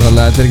einhvers staðar,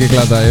 þannig að þetta er ekki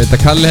glata. Ég veit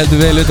að Kalli heldur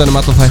vel utan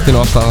allan þættinu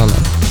og allt það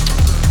þannig.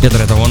 Ég ætla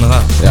rétt að vona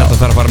það. Þetta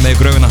þarf að fara með í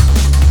gröfina.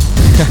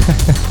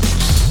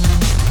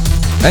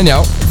 En já,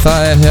 það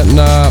er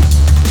hérna,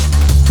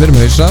 við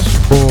erum hausar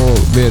og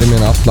við erum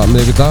hérna alla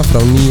miðvikudag frá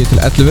 9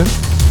 til 11.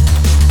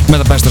 Með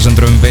það besta sem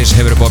Drum & Bass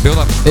hefur upp á að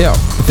bjóða. Já,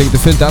 þið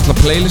getur fundið alla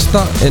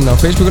playlista inn á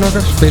Facebookinu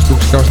okkar,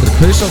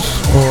 Facebook/hausar,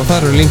 og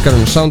þar eru linkar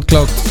um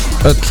SoundCloud,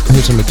 öll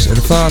hausamix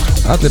eru þar,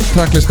 allir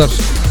tracklistar,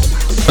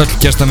 öll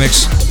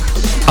gestamix,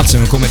 allt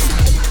sem er komið.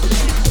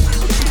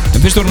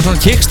 En fyrst vorum við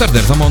að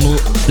Kickstarter, þá má nú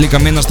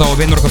líka minnast á að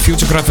vinnur okkar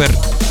Futuregrapher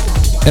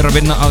er að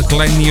vinna að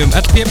glænýjum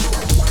LP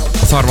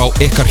og þarf á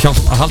ykkar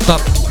hjálp að halda,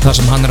 þar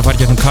sem hann er að fara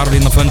gegnum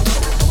Karolína Fund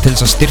til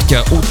þess að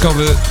styrkja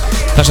útgáfu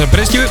þessar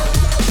breiðskífu.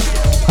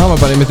 Það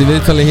var bara einmitt í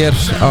viðtali hér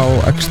á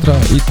Extra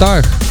í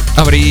dag.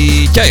 Það var í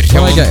gær hjá...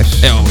 Það var í gær?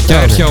 Já,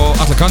 gær hjá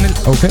Alla Kanil.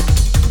 Ok.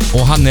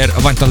 Og hann er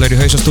væntanlegur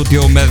í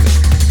hausastúdíó með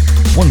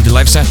vonandi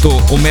live set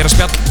og meira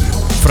spjall.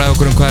 Fræði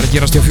okkur hvað er að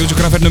gerast hjá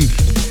Futuregraphernum.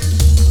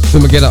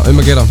 Að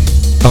gera.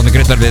 Átni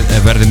Greitar við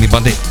verðum í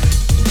bandi.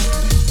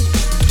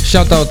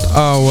 Shoutout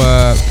á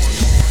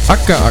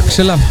Agga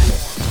Axela,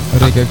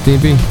 Reykjavík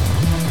DNB.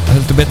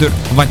 Heldur betur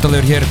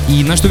væntanlegur hér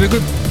í næstu viku.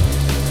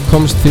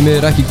 Komst því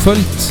miður ekki í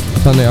kvöld,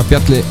 þannig að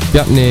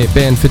Bjarni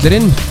Ben fyllir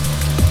inn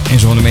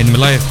eins og honum einum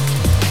með lagið.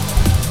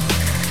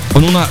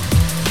 Og núna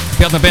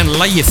Bjarni Ben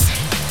lagið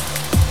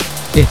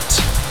It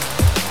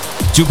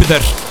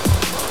Jupiter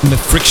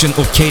með Friction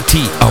og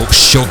KT á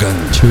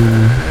Shogun.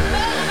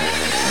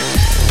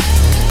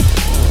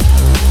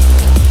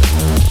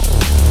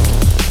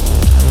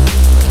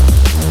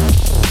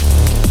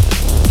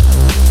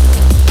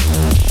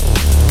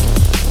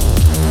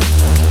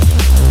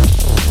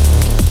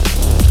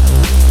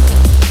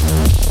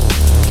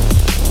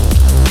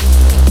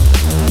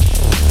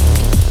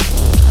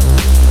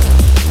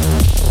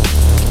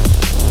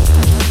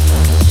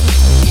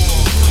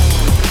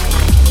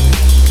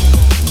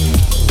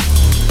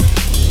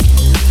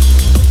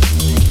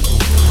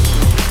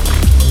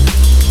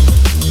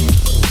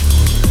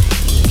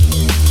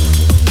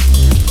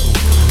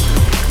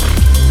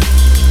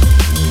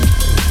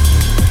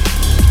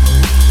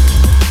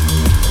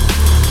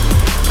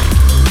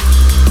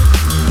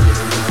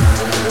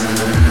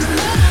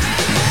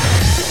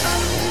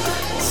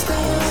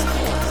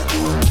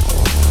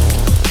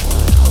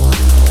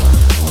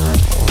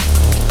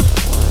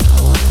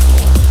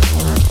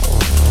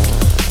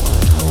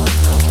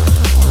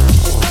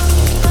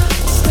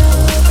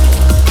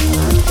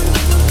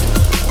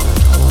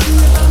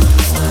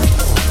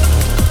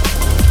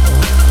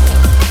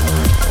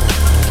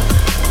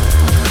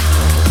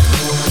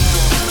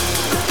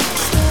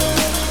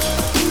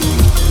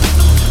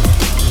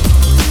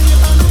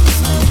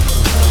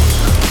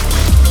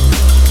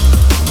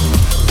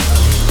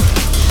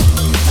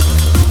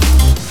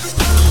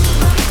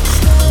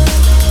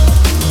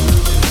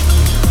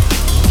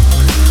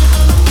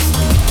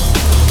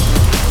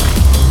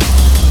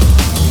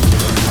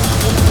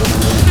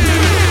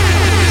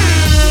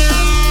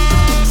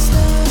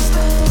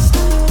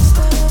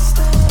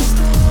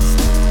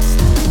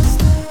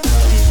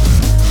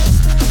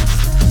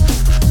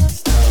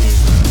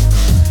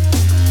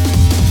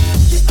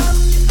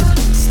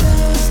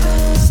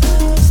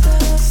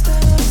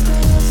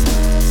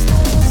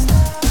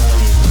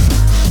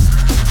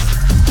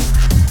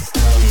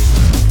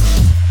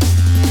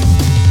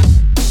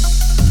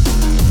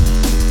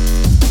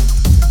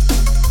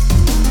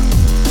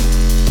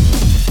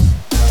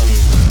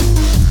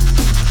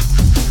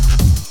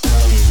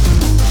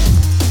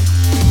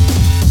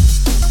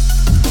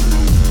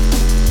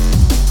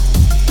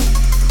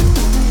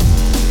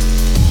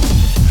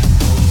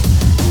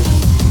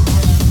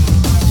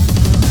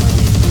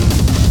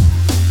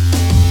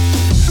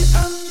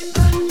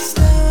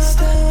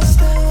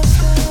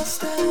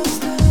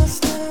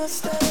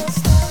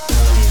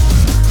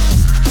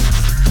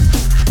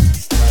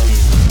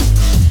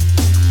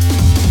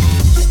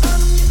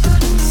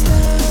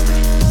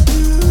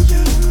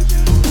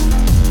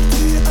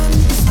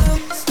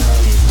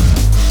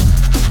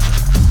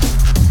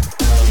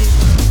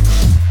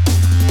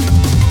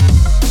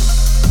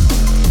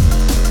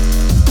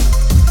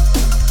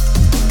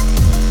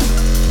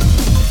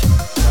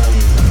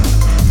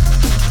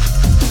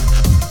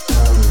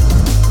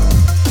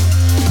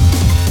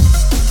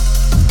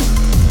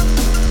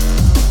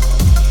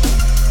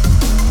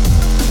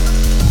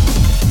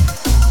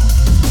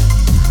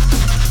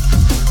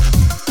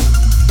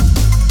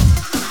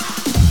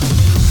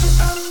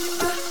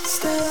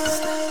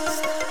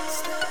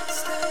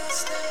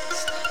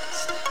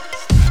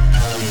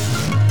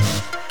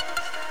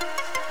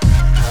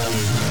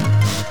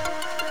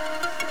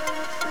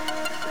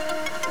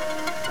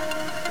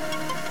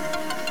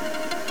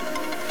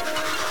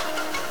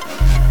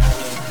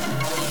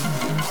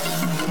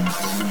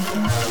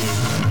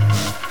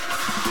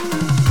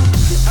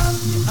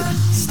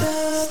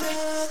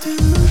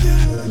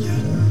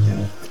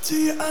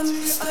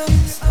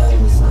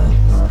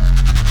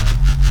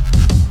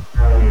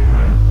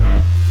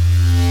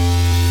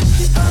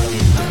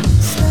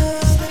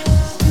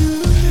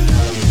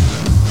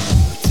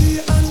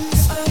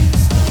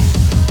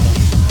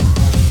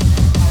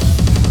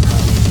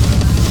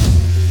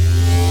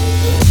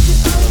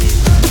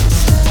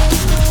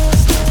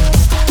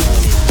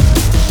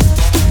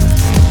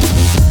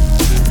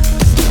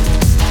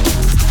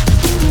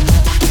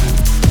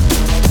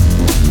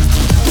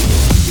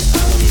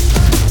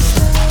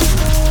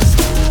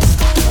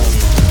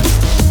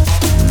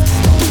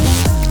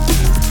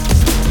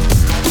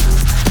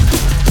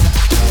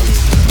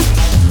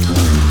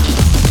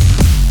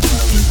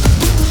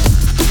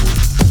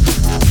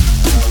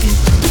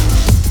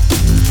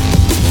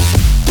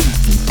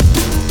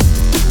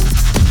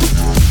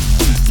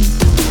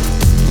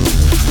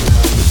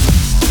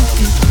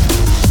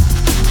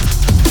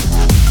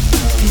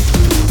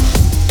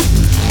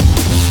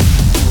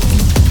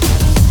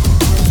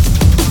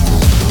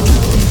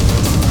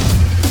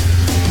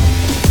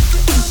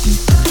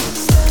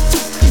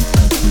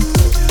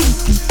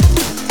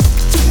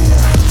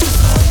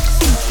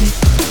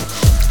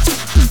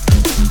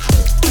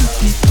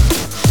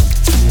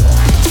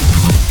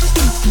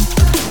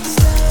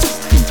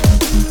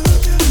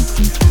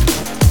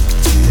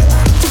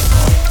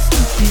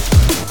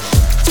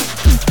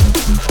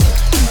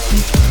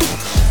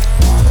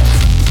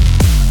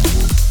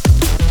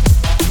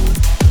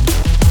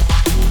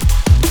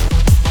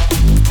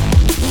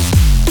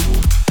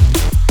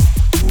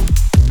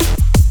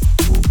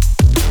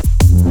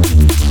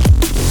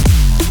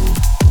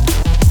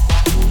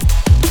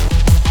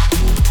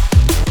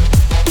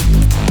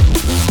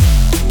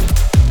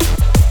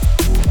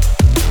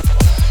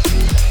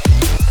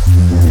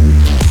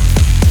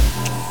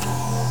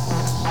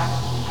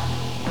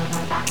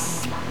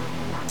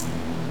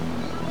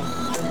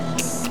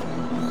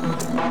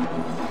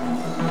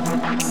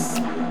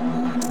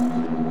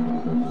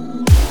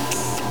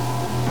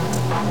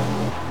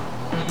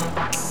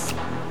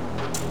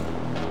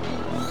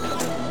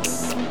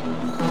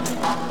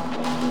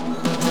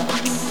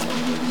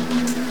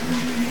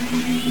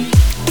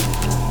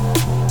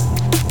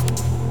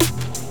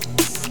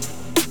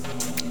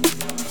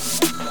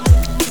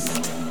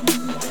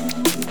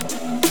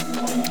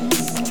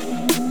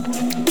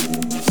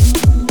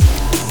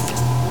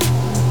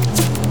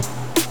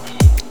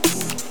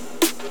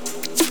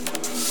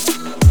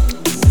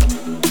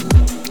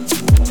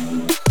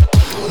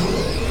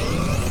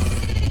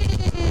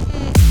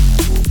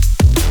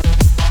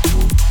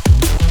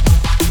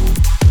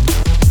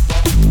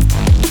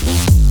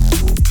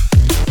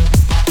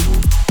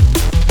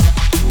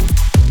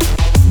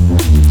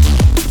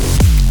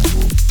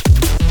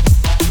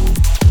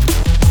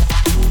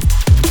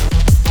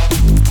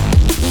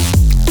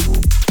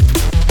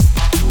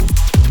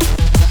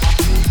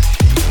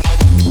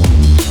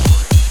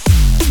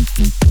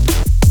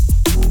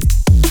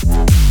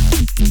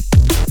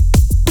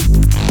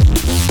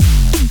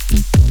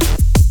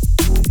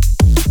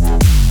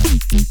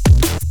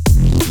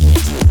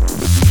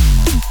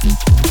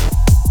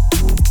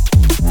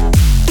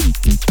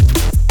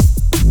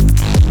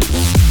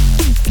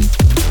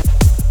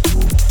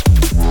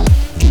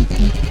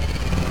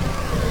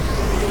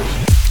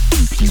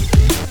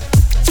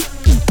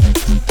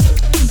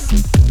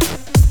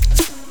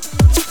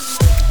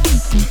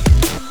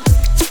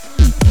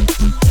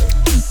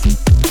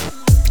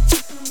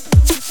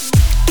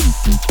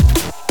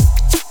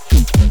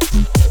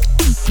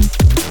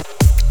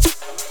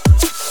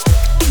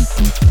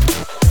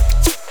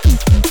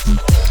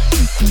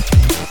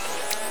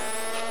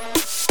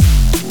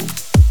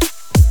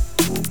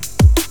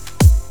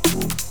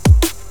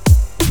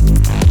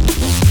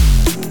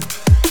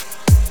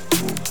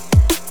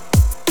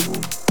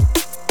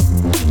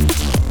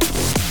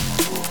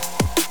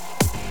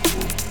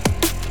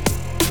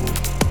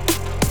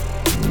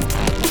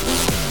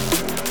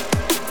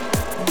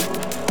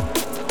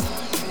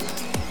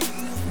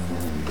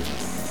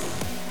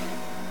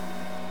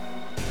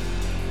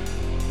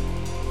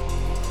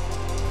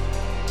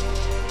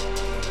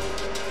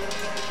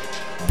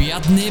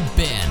 Bjarni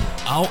Ben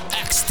á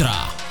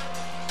Extra.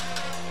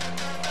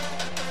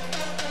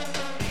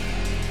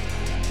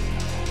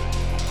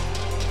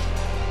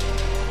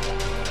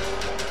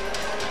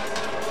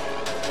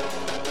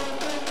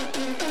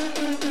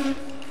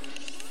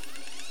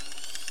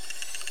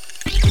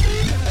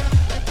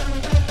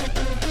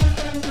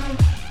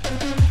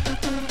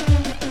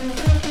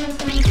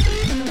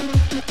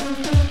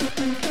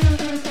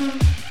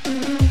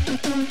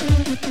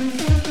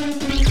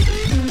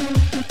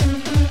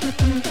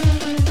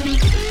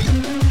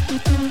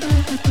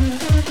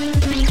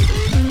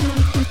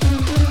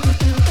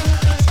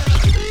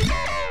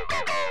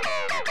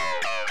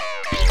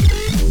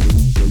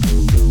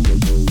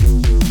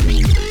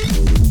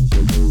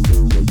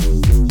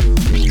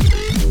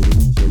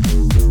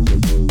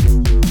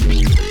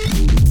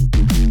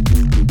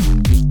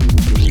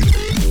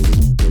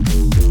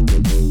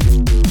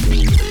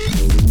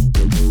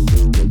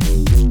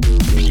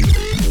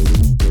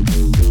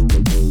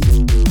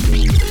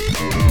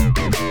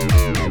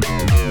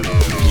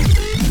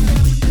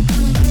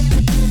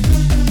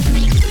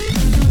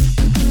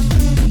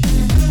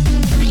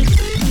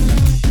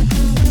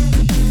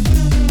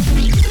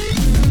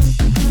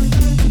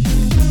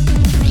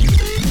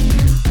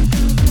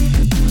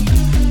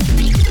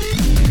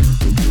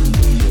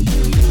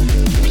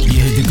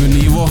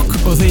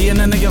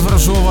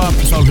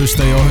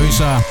 hlusta ég á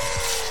hausa.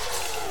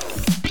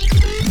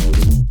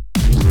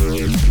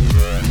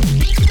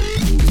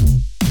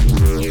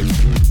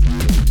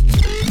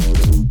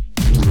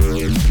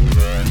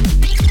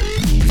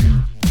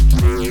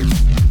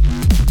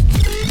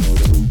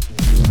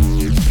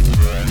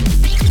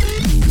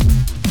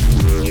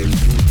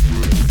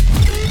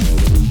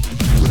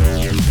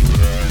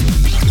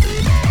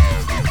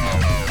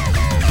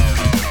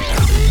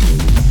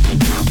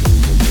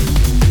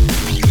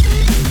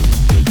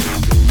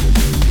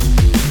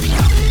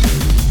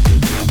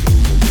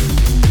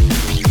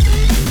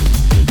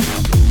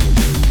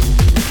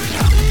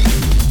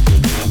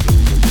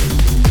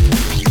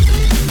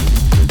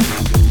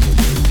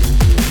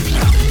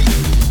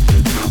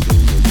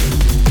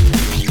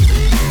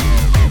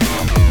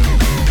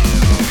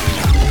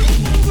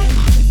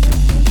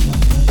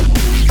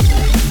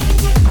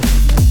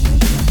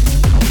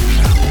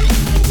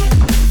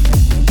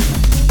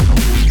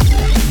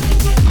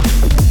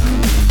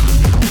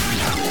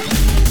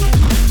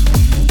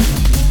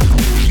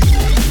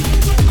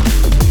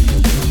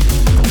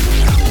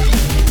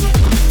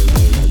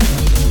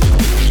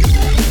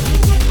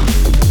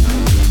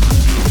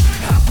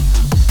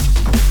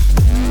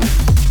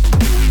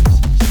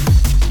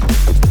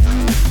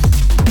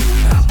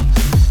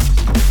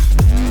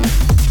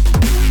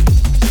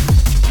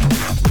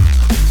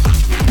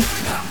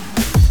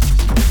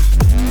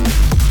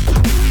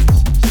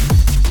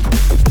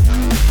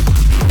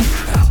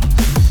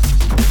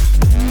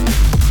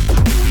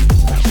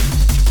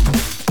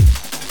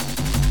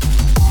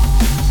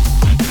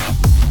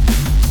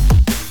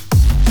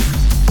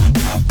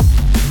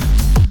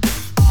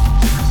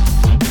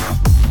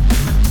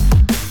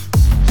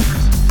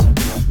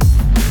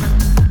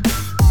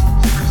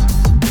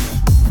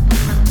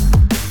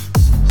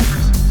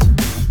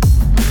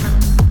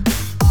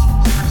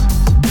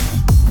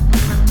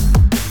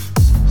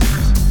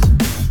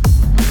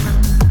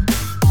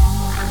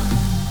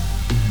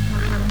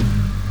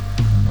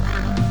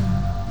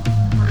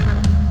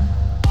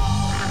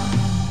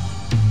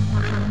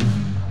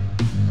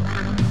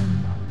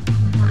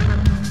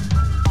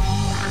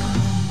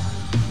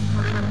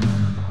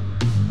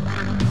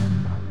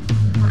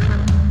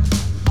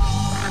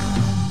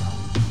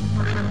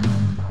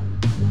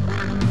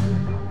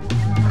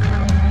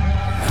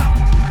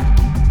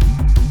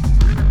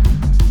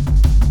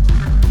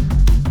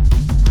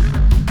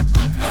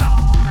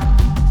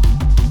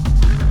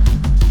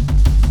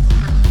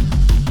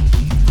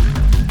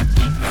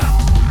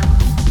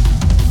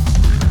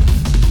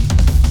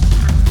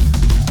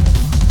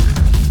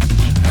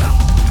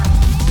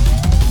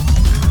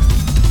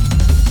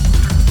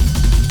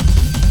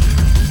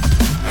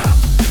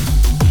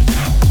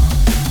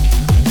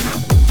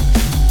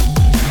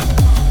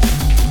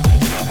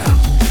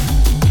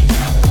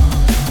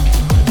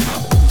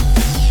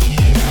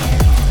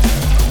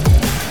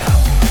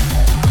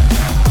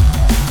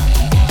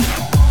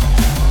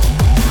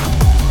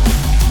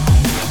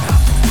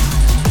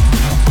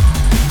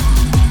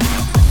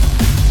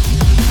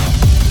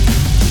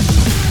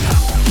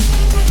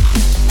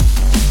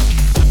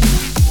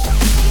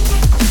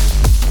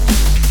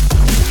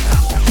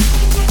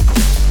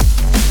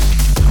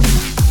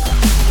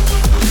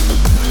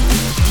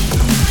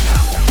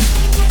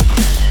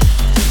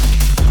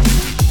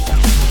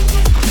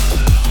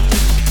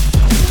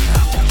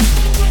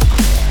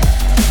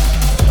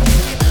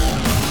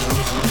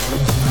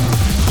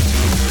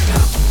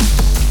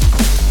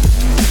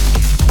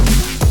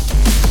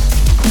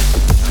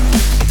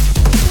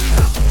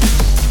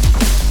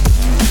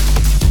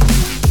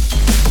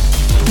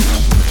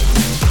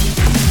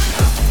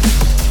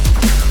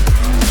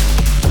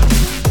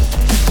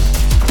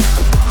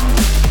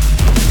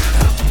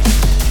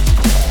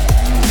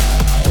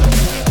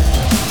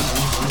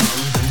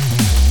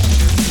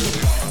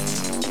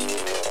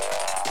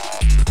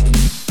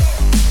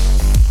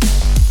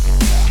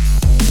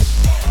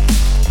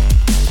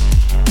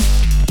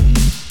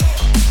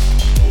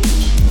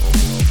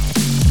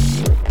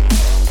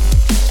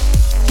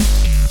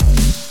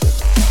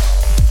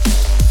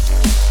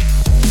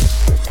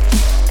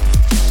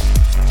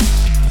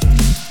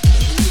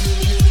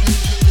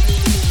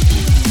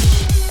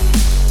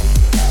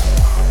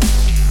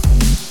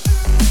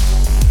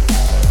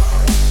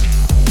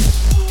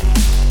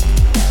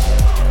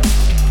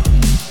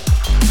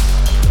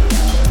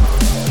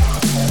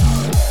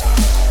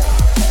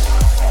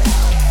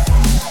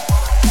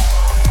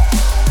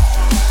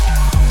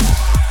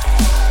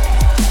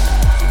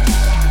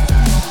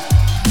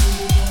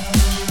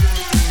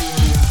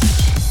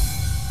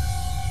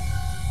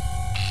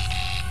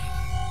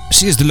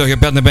 síðustu lög hjá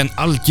Bjarni Ben,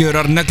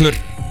 algjörar neglur.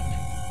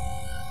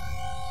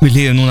 Við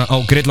hlýðum núna á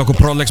Gridlock og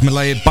Prolex með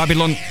lagi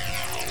Babylon.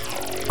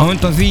 Á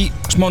undan því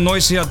smá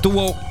Noisia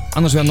Duo,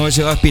 annars vegar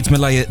Noisia Upbeats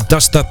með lagi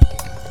Dust Up.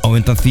 Á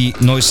undan því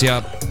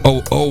Noisia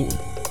O.O.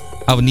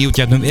 af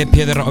nýútgefnum EP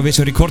þeirra á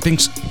Vision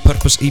Recordings,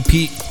 Purpose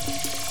EP.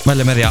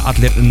 Mæli með því að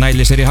allir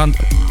næli sér í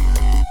hand.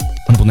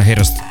 Hann er búinn að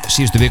heyrast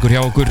síðustu vikur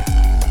hjá okkur,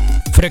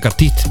 frekar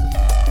títt.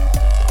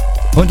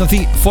 Á undan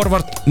því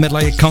Forward með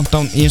lagi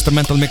Countdown í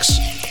Instrumental Mix.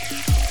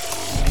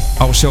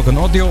 á Shogun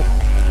Audio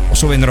og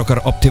svo vinnur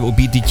okkar Optiv og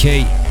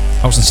BDK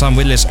ásamt Sam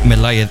Willis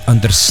með lagið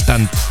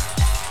Understand.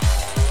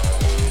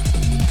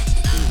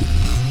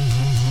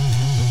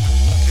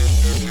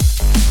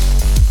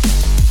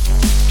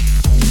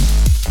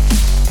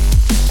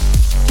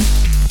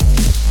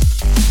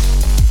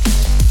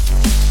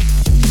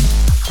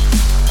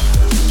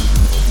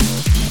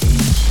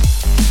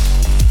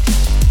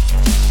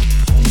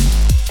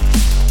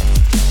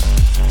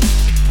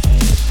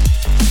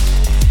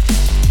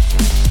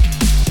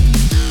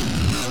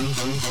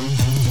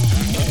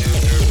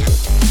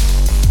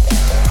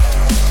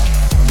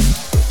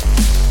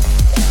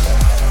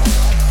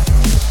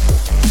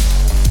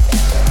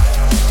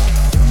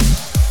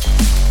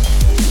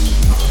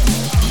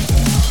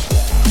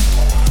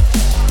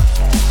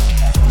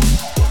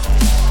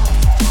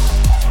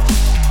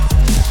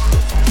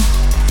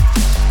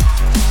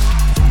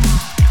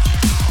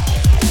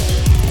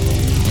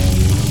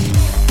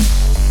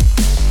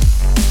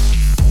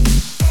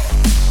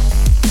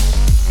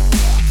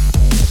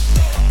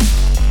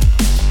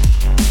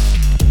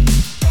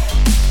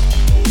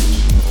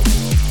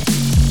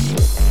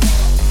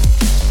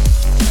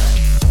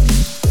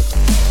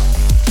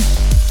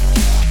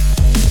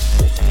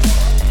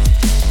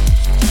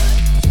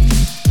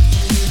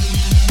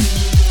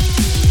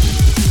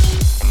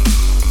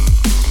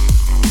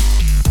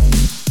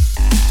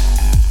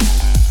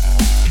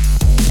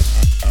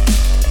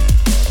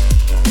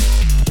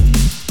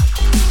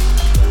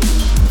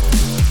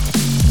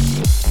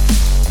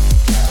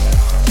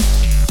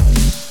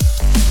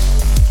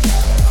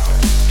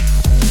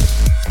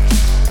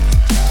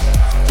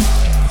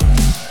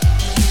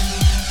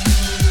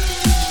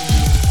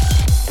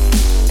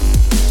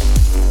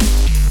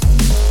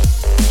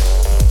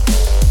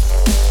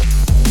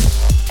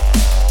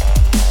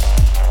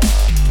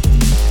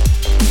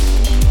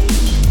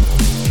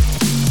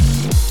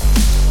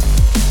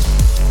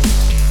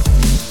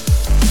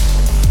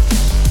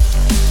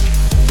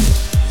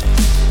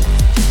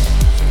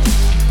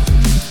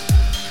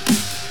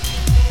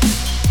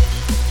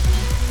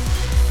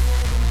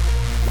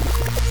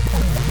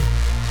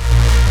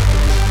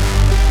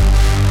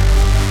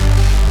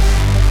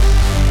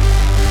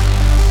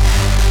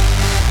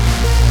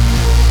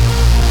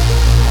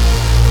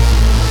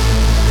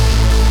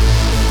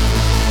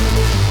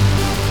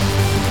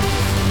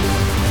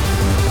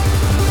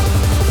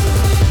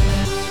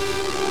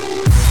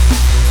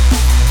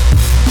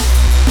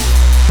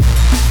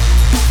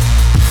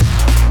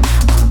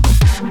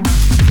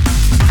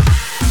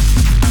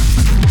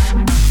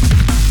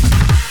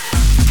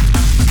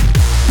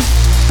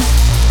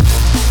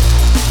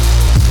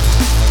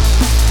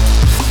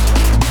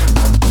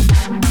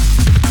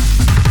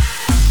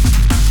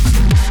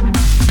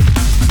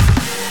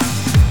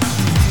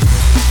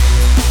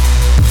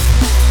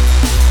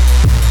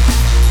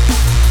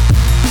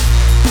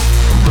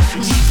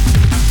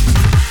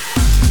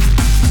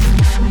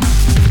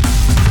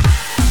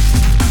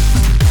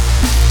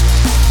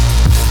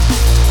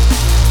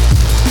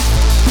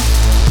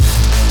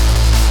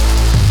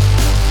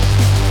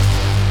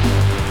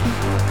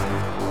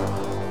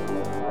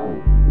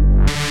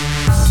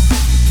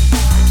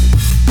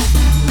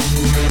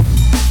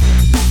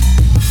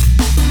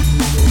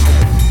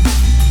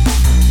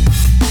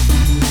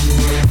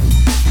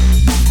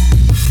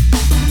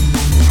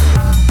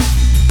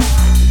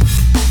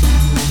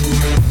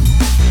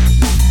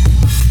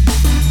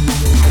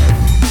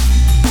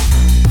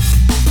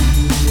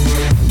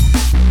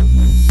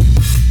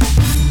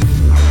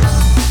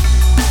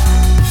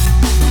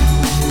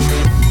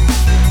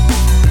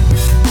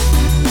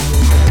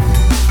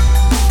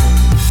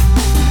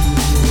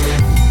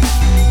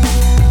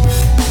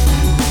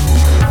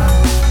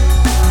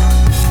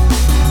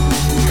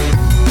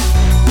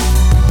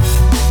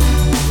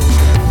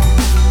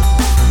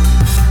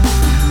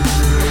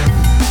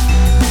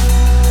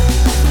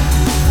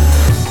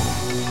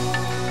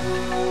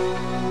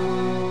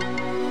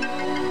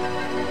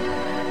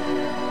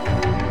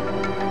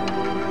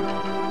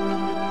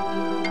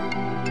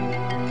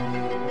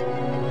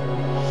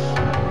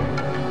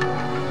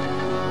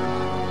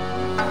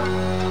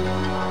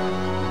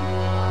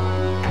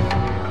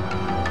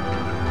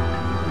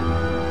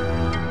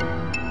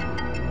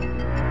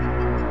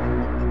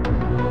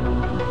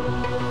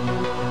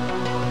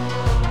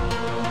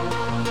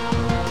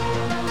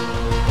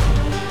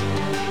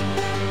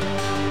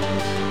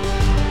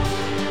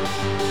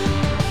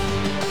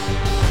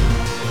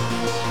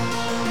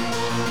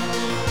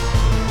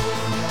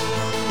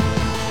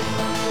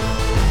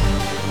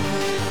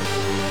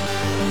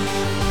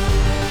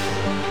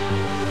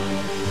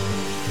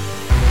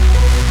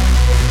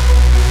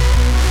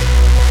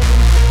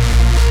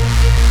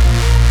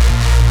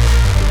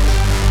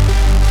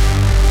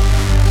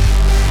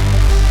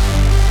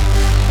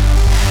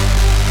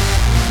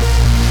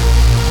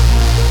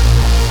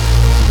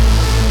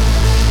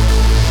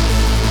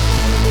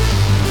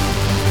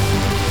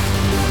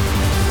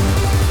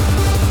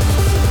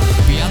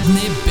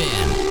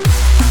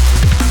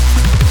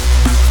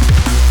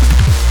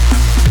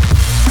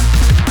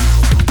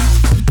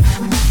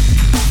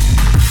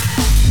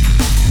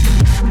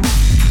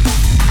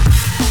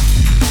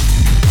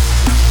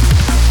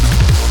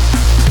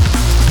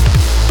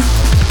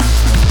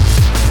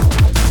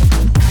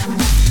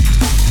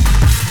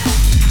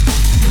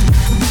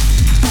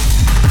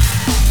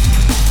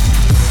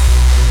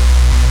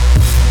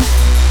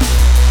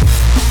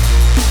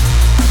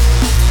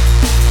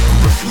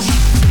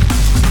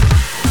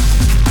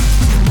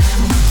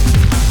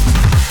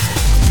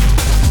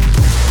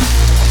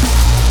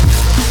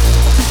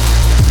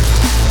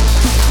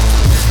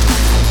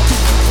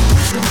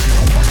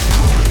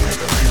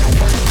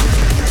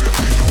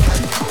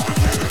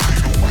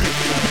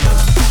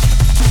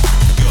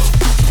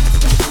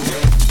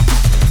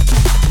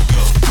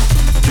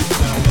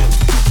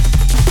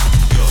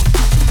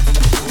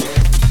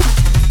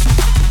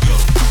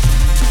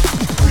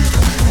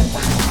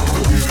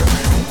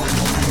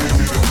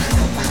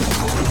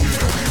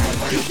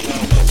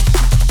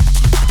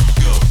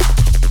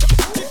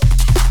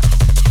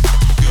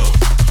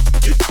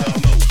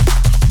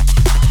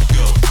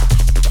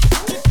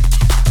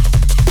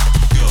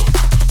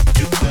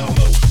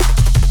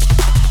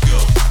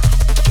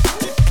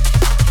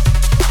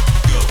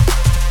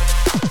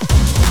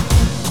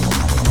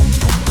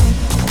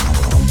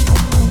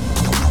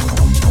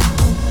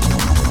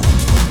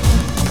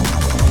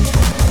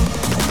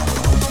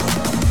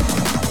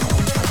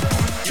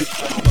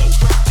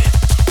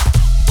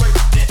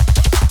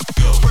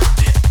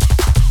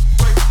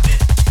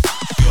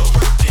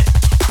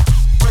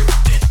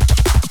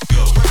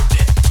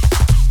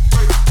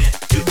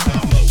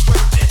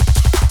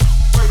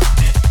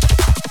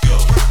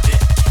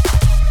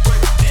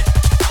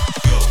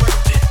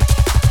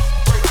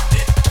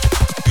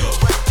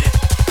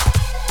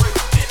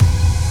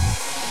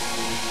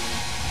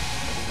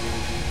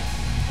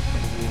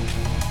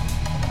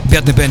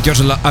 Bjarni Ben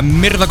gjörsamlega að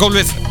myrða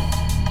gólfið.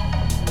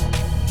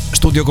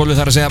 Stúdíogólfið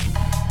þar að segja.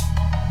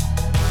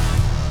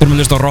 Við erum að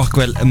hlusta á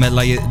Rockwell með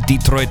lagið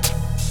Detroit.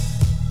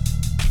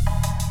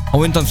 Á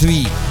undan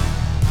því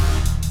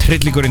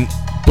trillingurinn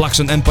Black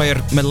Sun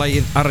Empire með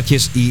lagið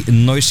Arrakis í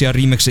Noisia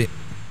remixi.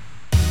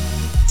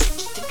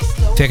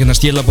 Fekk hérna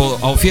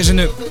skilaboð á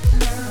fésinu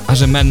þar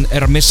sem menn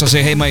er að missa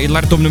sig heima í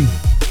lærdómnum.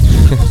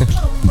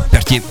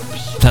 Bjarki,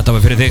 þetta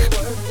var fyrir þig.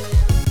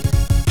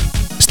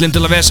 Slim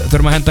til að ves,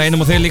 þurfum að henda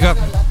einum á þig líka.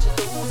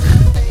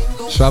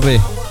 Svabi.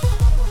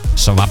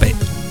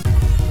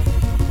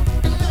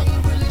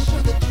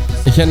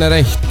 Hérna er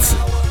eitt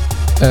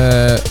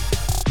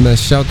með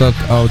shoutout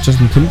á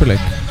Justin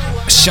Timberlake.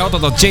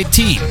 Shoutout á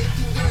JT.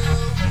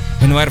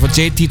 Hvernig væri að fá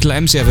JT til að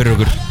MC-a fyrir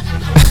okkur?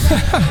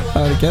 Það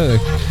væri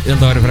geðveikt. Ég held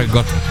að það væri frekar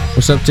gott.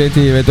 What's up JT,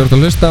 ég veit þú ert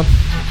að hlusta.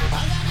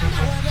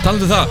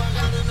 Talandi það,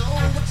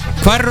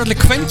 hvað eru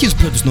allir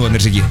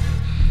kvenkinsplötusnúðarnir, Siggi?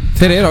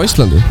 Þeir eru á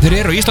Íslandi. Þeir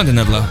eru á Íslandi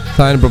nefnilega.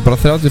 Það er bara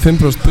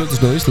 35%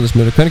 plötusnúð á Íslandi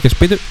sem eru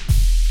kvenkins.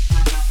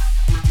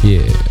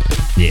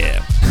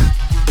 Yeah.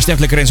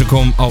 Stefnleik grein sem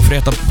kom á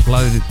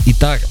fréttablaðið í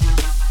dag.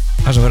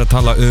 Það sem verður að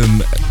tala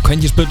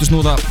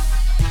kvenkinsplötusnúða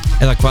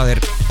eða hvað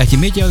er ekki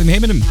mikið af þeim í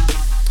heiminum.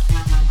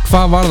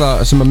 Hvað var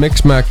það sem að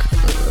Mixmag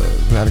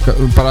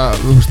bara,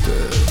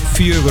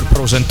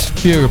 4%.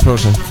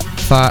 4%.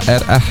 Það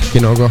er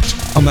ekki nóg gott.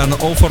 Á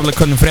meðan óformleg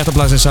könnun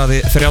fréttablaðið sem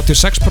sagði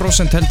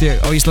 36% held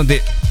ég á Íslandi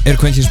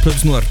eru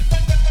kvenkinsplötusnúðar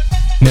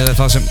með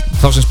þá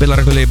sem spila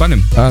reglulega í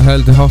bænum. Það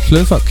heldur hátt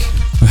hlutfall.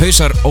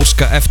 Hausar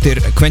óska eftir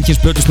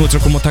kvenkinsplötusnúðar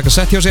sem kom að taka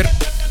sett hjá sér.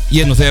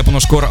 Ég er nú þegar búinn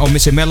að skora á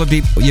Missy Melody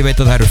og ég veit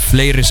að það eru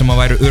fleiri sem að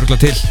væru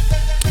örugglega til.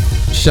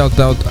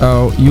 Shoutout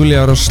á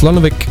Júlia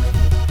Roslanovic.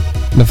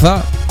 Með það,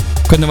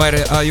 hvernig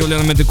væri að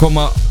Júlíana myndi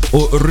koma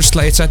og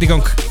rusla eitt sett í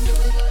gang?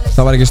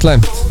 Það var ekki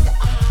slæmt.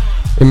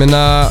 Ég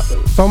meina,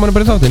 fáum hann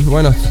bara í þáttinn,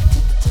 why not?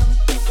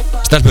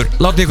 Stelpur,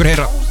 látið ykkur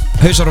heyra.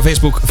 Hausar á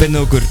Facebook,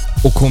 finnið okkur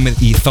og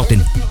komið í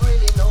þáttinn.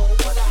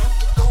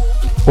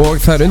 Og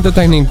það er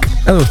undantekning,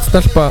 ef þú ert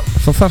stelpa,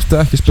 þá þarftu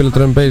ekki að spila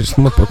drum and bass,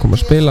 þú mátt bara koma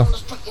að spila.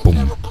 Búm.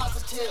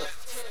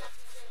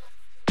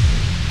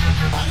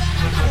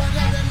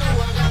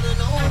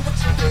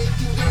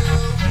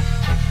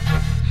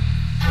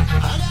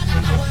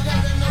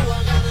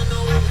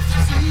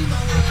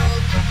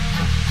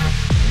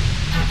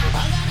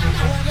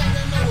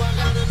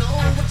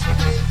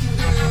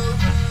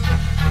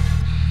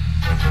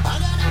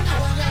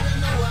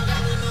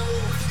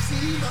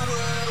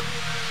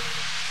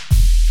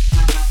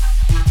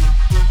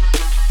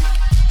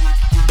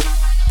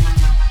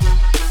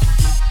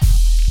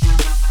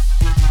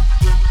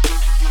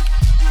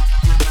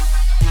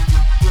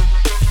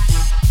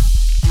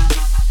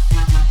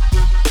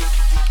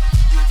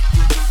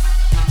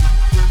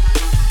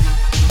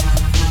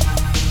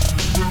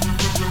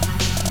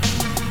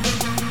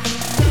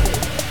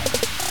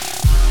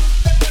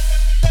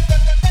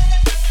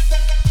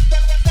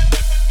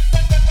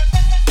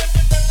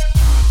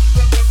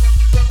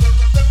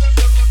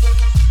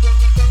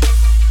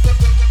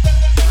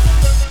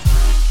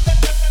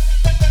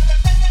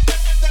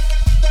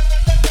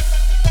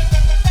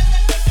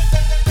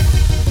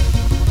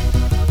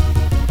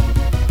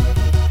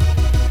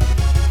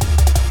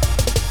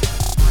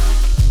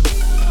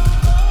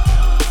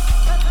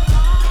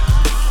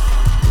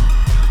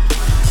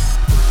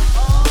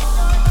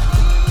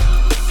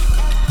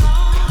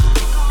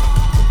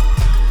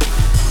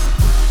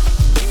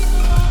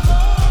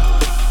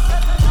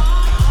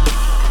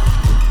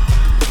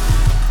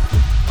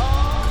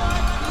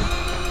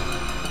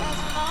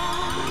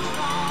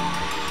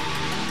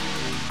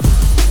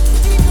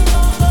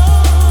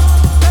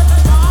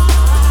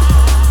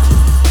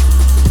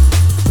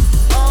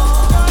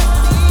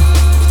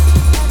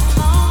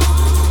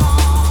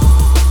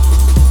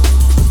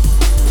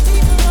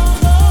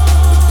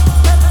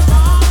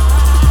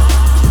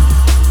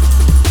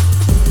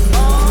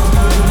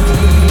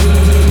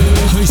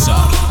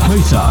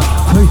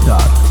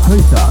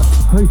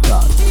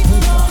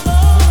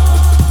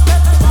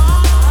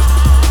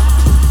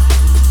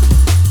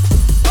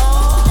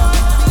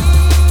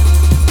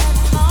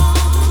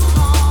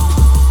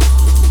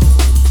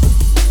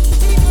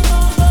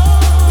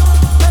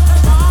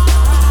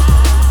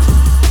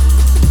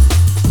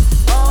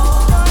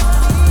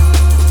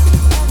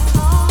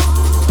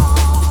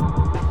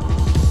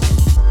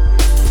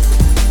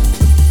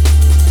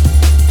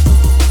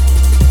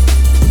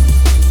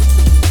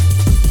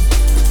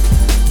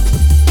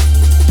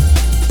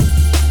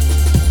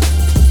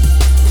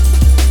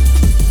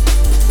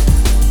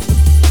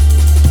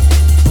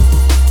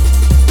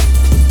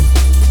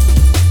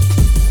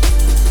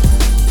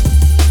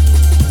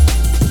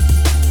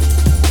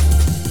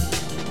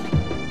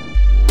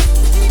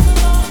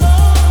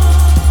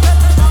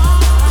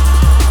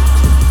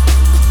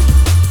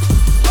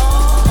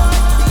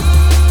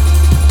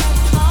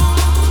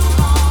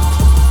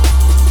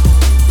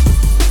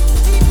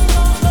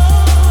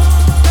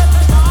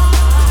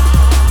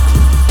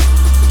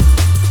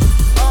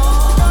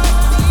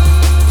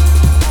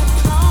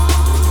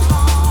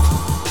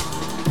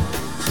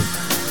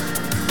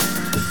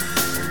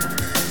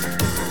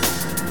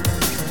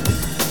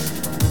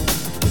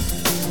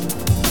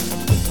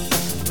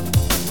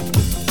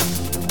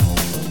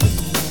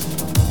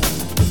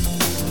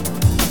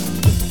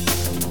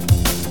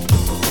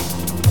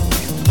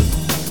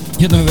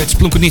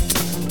 splungu nýtt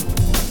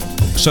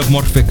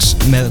Submorphix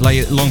með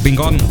lagið Long Been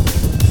Gone.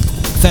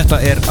 Þetta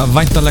er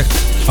væntanlegt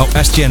á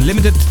SGN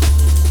Limited.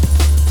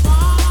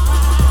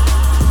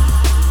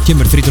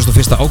 Kemur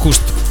 31.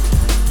 ágúst.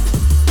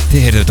 Þið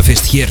heyrðu þetta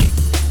fyrst hér.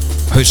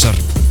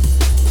 Hausar.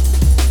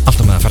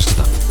 Alltaf með að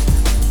ferskita.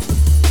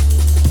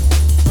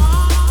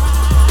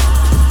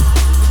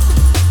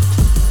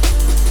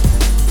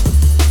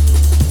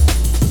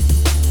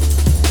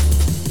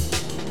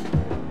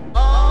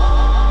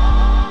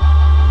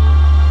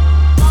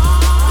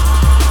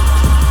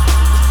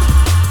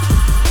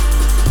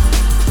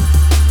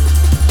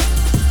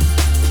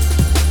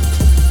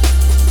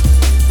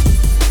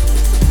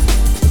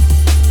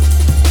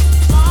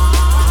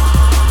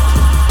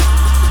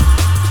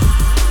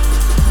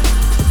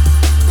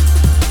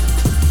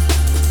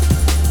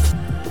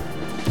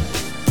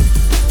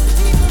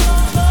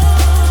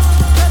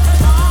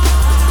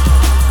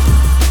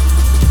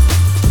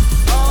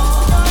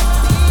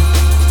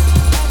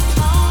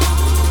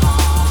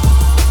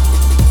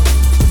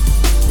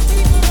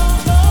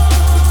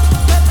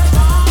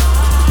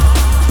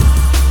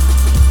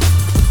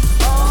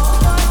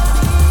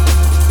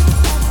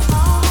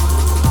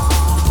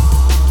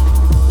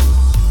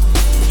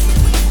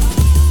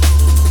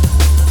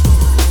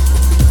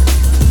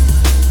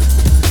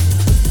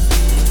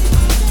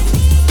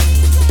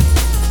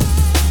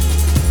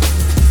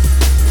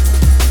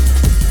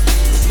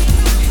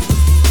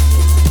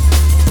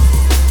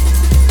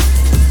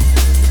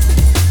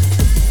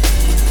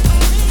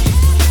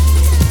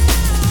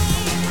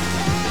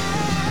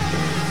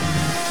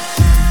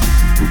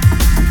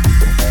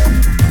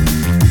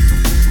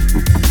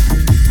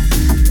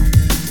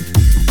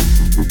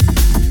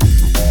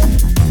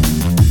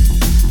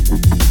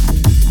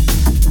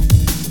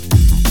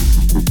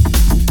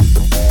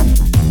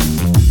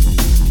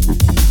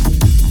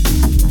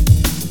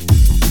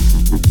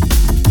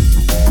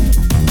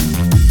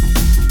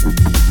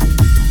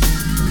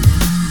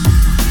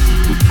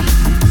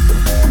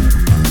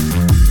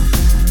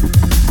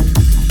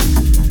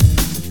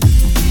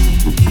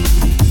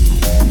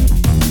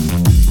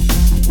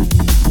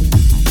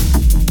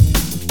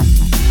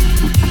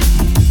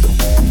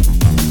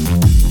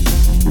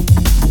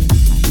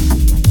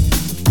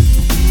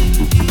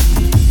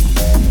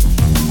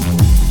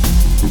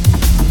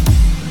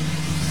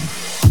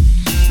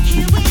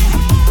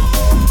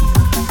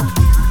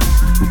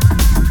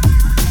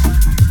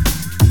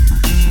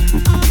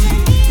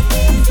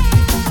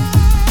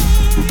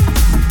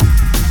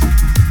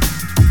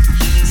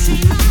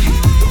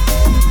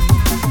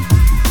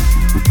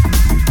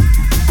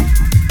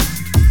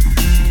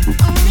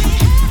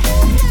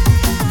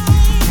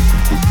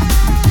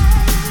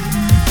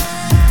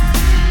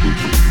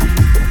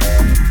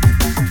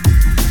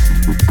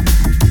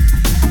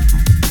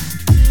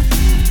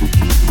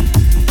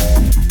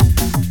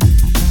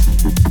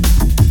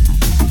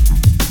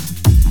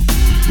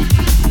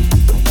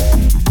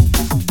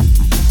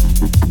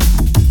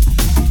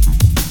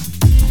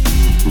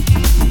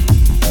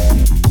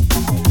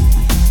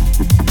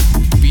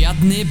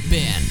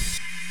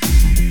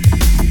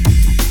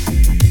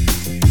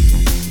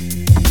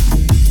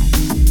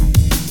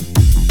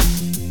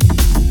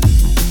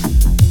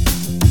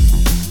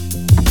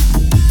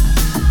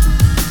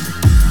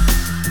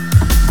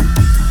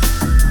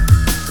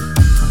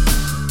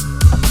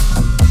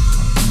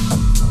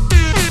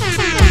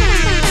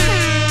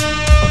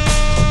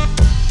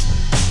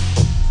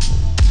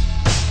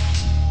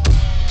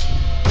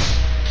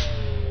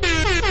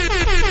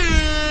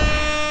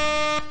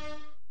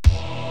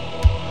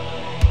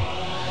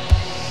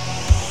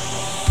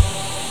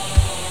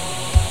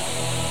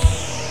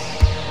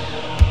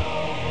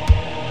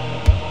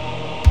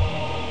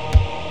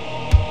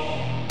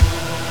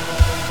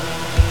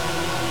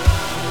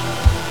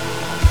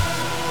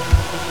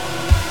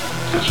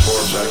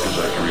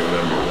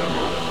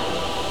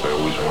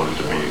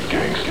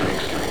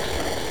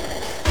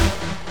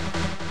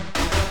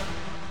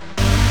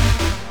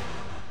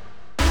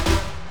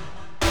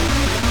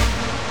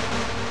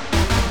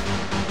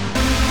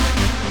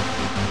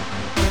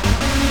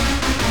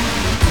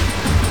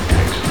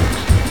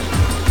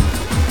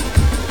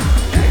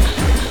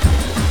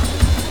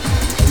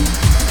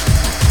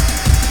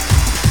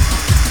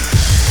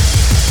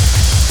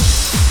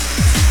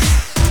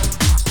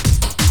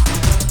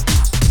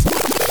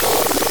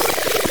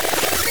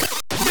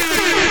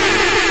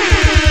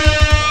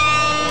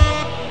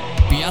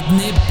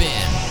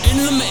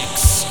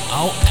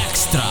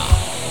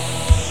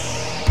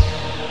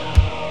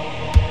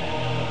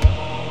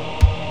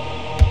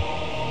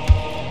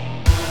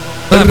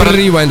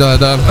 Rewind á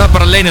þetta. Það er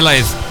bara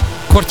leynilagið.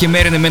 Hvorki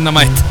meirinni minna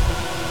mætt.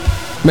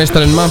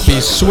 Meistarinn Mampi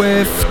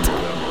Swift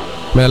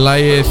með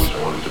lagið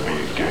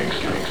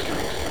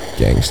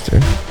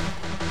Gangster.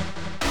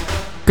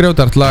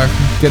 Grjótart lag,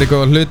 gerir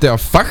góða hluti á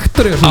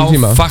Factory á þessum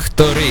tíma. Á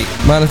Factory.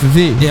 Man eftir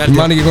því. Ég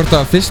man ekki hvort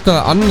að fyrsta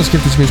eða annað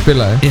skipti sem ég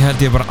spilaði. Ég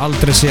held ég bara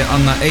aldrei sé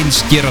annað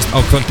eins gerast á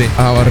kvöldi.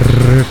 Það var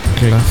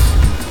rugglað.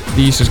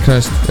 Jesus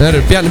Christ. Það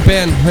eru Bjarni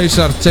Ben,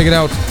 Hausar, check it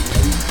out.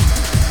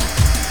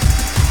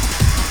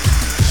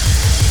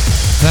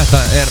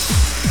 Þetta er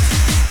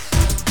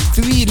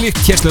því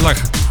líkt hérslulag.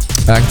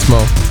 Ekkert smá.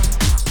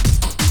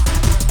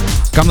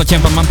 Gamla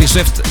kempan Mambi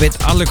Swift veit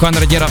alveg hvað hann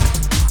er að gera.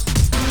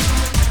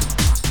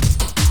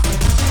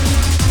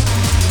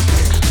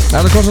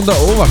 Það kom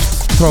svolítið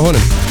óvart frá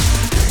honum.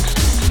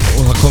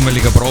 Og það kom mér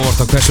líka bara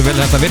óvart á hversu vel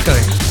þetta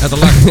virkaði, þetta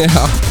lag.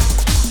 Já.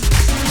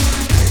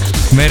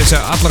 Meiri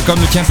segja allar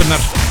gamlu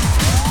kempurnar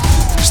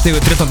stigu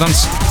drittan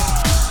dans.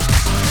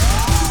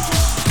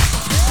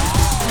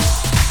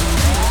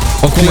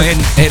 Og koma inn,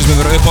 heyrðis mér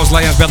vera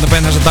uppáhaldslægi hans Bjarnar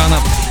Ben þessa dagana.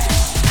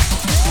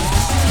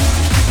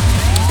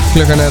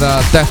 Klukkan er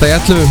að detta í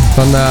 11,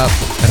 þannig að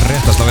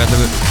réttast á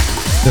 11.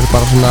 Þau eru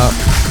bara svona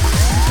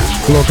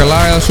loka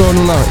lag eða svo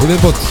núna í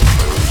viðbót.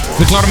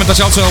 Við klárum þetta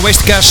sjálfsögðu á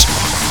Waste Gas.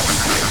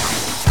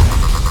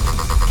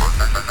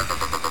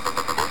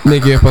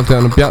 Mikið uppáhald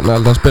þegar hann Bjarnar,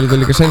 held að hann spilaði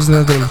þetta líka senst í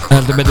þettinum.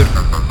 Heldur betur.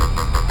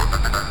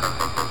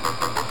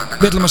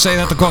 Við ætlum að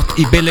segja þetta gott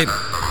í bili.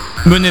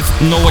 Munið,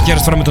 nóg að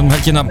gerast framöndan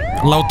helgina.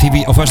 Lág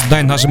TV á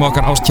föstudaginn, þar sem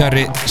okkar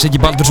ástkæri Siggi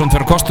Baldursson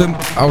fer á kostum.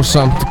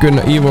 Ásamt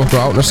Gunnar Ívótt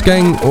og Árna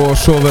Skeng, og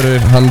svo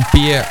verður hann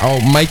B á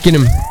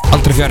mækinum.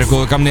 Aldrei fjari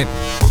góðu gamni.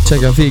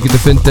 Tjekkja því,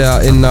 getur fundið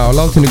það inn á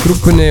Látinni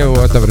grúppunni og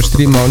þetta verður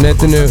stríma á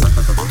netinu.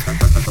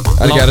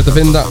 Er ekki erfitt að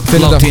finna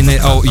þetta. Látinni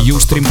á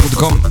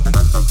ustream.com.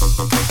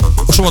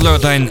 Og svo á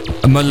laugardaginn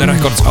Möller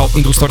Records á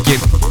Ingolstorgi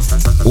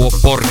og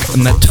Borg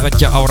með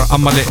 2 ára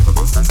ammali.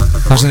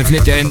 Þar sem þið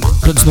flytja inn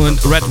plötusnúðin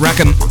Red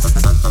Rackham.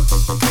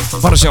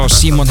 Var að sjá að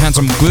Símon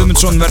Handsome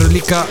Guðmundsson verður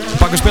líka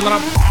bakaspilara.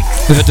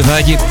 Við höfum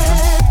það ekki.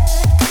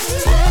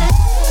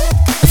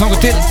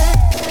 Þangað til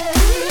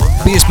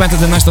bíðið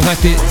spenntið til næsta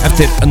þætti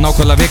eftir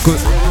nákvæmlega viku,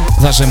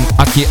 þar sem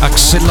Aki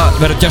Axilla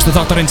verður gestur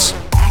þáttarins.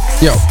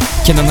 Já.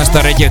 Kynna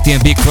næsta Reykjavík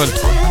DNB kvöld,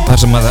 þar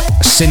sem að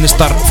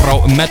Sinistar frá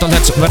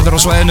Metalheads verður á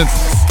svæðinu.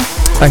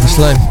 Ekki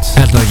slæmt.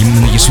 Held að ég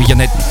mun ekki svíkja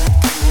neitt.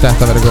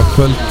 Þetta verður gott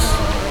kvöld.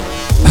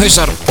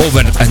 Hausar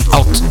over and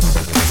out.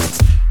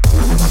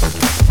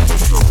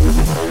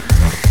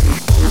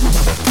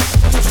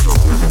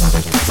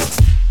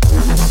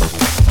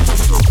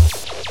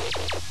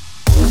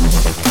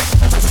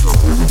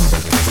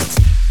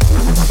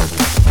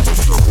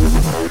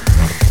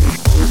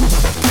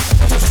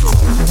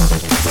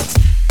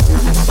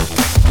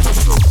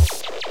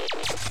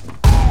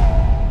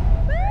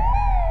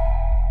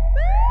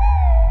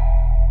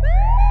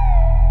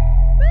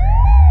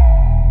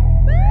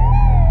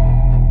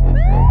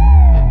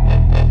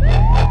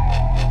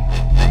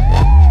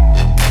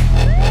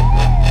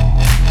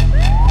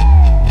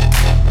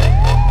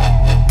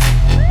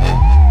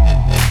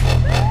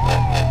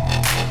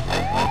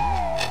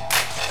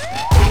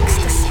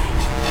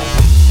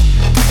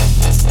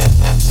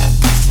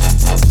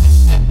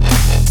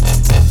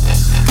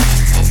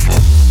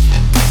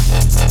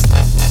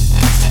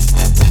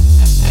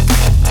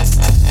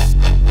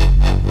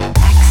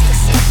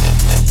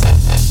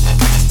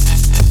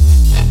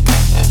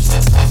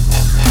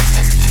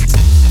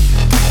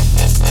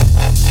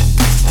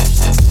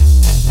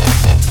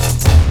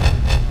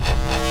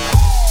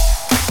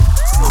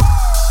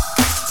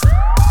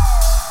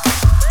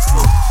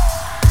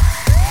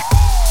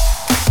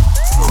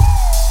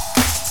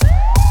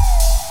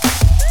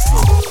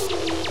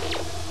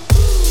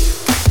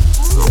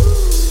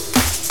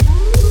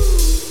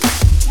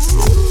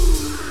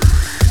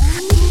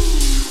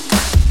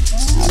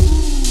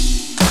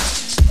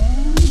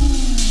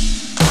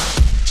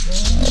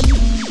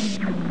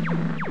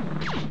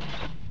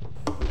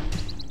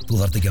 Þú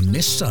þarft ekki að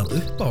missa af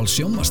uppáhalds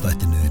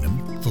sjónvarpsþættinum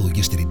þó þú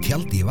gistir í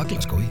tjaldi í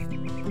Vaglaskógi.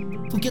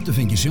 Þú getur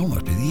fengið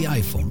sjónvarpið í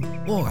iPhone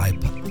og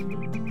iPad,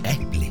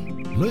 Epli,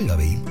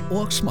 Laugavegi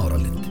og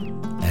Smáralind.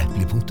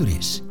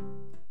 Epli.is